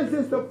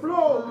finances to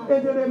flow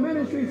into their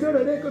ministry so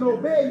that they can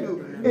obey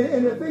you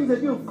in the things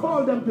that you've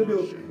called them to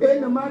do.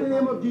 In the mighty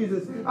name of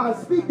Jesus, I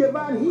speak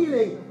divine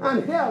healing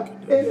and health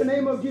in the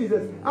name of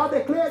Jesus. I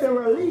declare the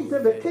release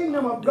of the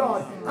kingdom of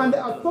God and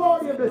the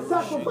authority of the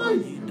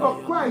sacrifice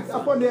of Christ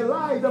upon their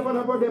lives, upon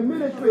their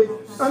ministries,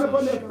 and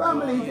upon their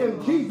families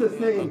in Jesus'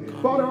 name.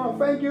 Father, I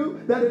thank you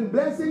that in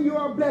blessing you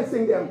are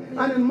blessing them,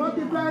 and in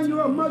multiplying you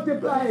are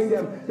multiplying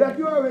them, that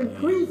you are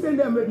increasing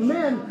them with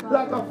men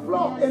like a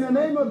flock in the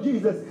name of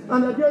Jesus,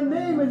 and that your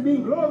name is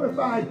being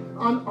glorified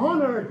and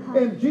honored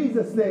in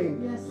Jesus'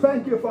 name.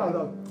 Thank you,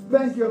 Father.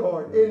 Thank you,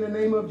 Lord, in the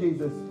name of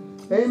Jesus.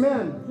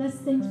 Amen. Let's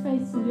think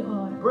faithful you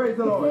are. Praise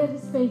the Declare Lord.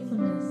 His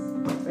faithfulness.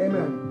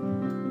 Amen.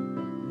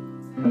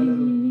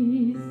 Hallelujah.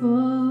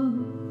 Faithful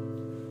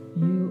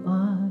you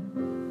are.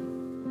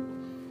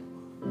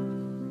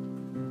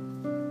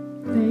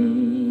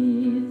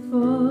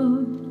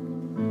 Faithful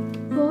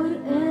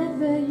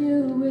forever you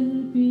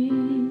will be.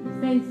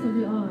 Faithful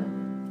you are.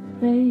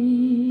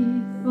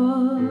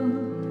 Faithful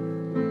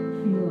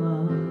you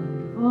are.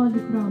 All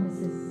your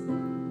promises.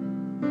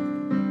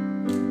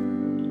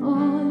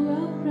 All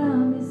your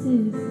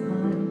promises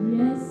are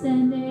yes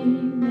and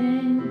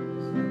amen.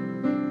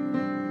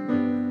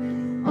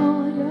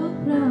 All your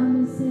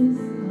promises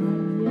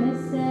are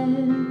yes and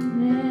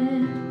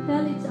amen.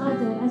 Tell each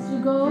other as you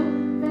go,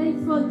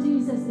 faithful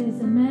Jesus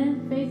is.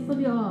 Amen. Faithful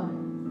you are.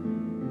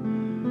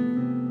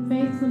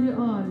 Faithful you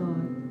are,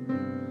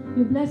 Lord.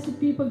 You bless the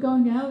people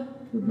going out.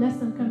 You bless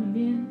them coming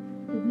in.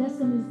 You bless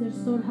them as their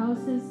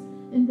storehouses,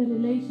 in their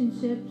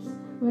relationships,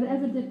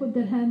 wherever they put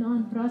their hand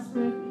on,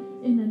 prosper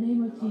in the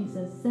name of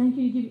Jesus. Thank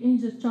you. You give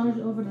angels charge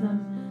over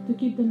them to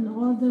keep them in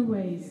all their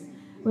ways.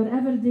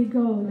 Wherever they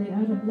go, they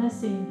are a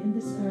blessing in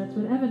this earth.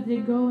 Wherever they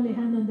go, they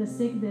hand on the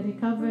sick, they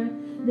recover,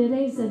 they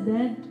raise the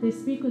dead, they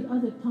speak with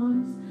other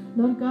tongues.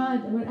 Lord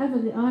God, wherever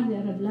they are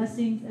a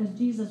blessing. As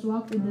Jesus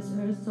walked in this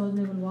earth, so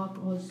they will walk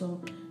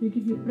also. We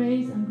give you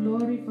praise and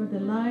glory for the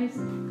lives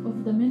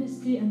of the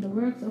ministry and the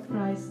works of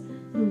Christ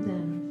through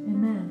them.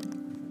 Amen.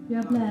 You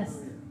are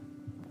blessed.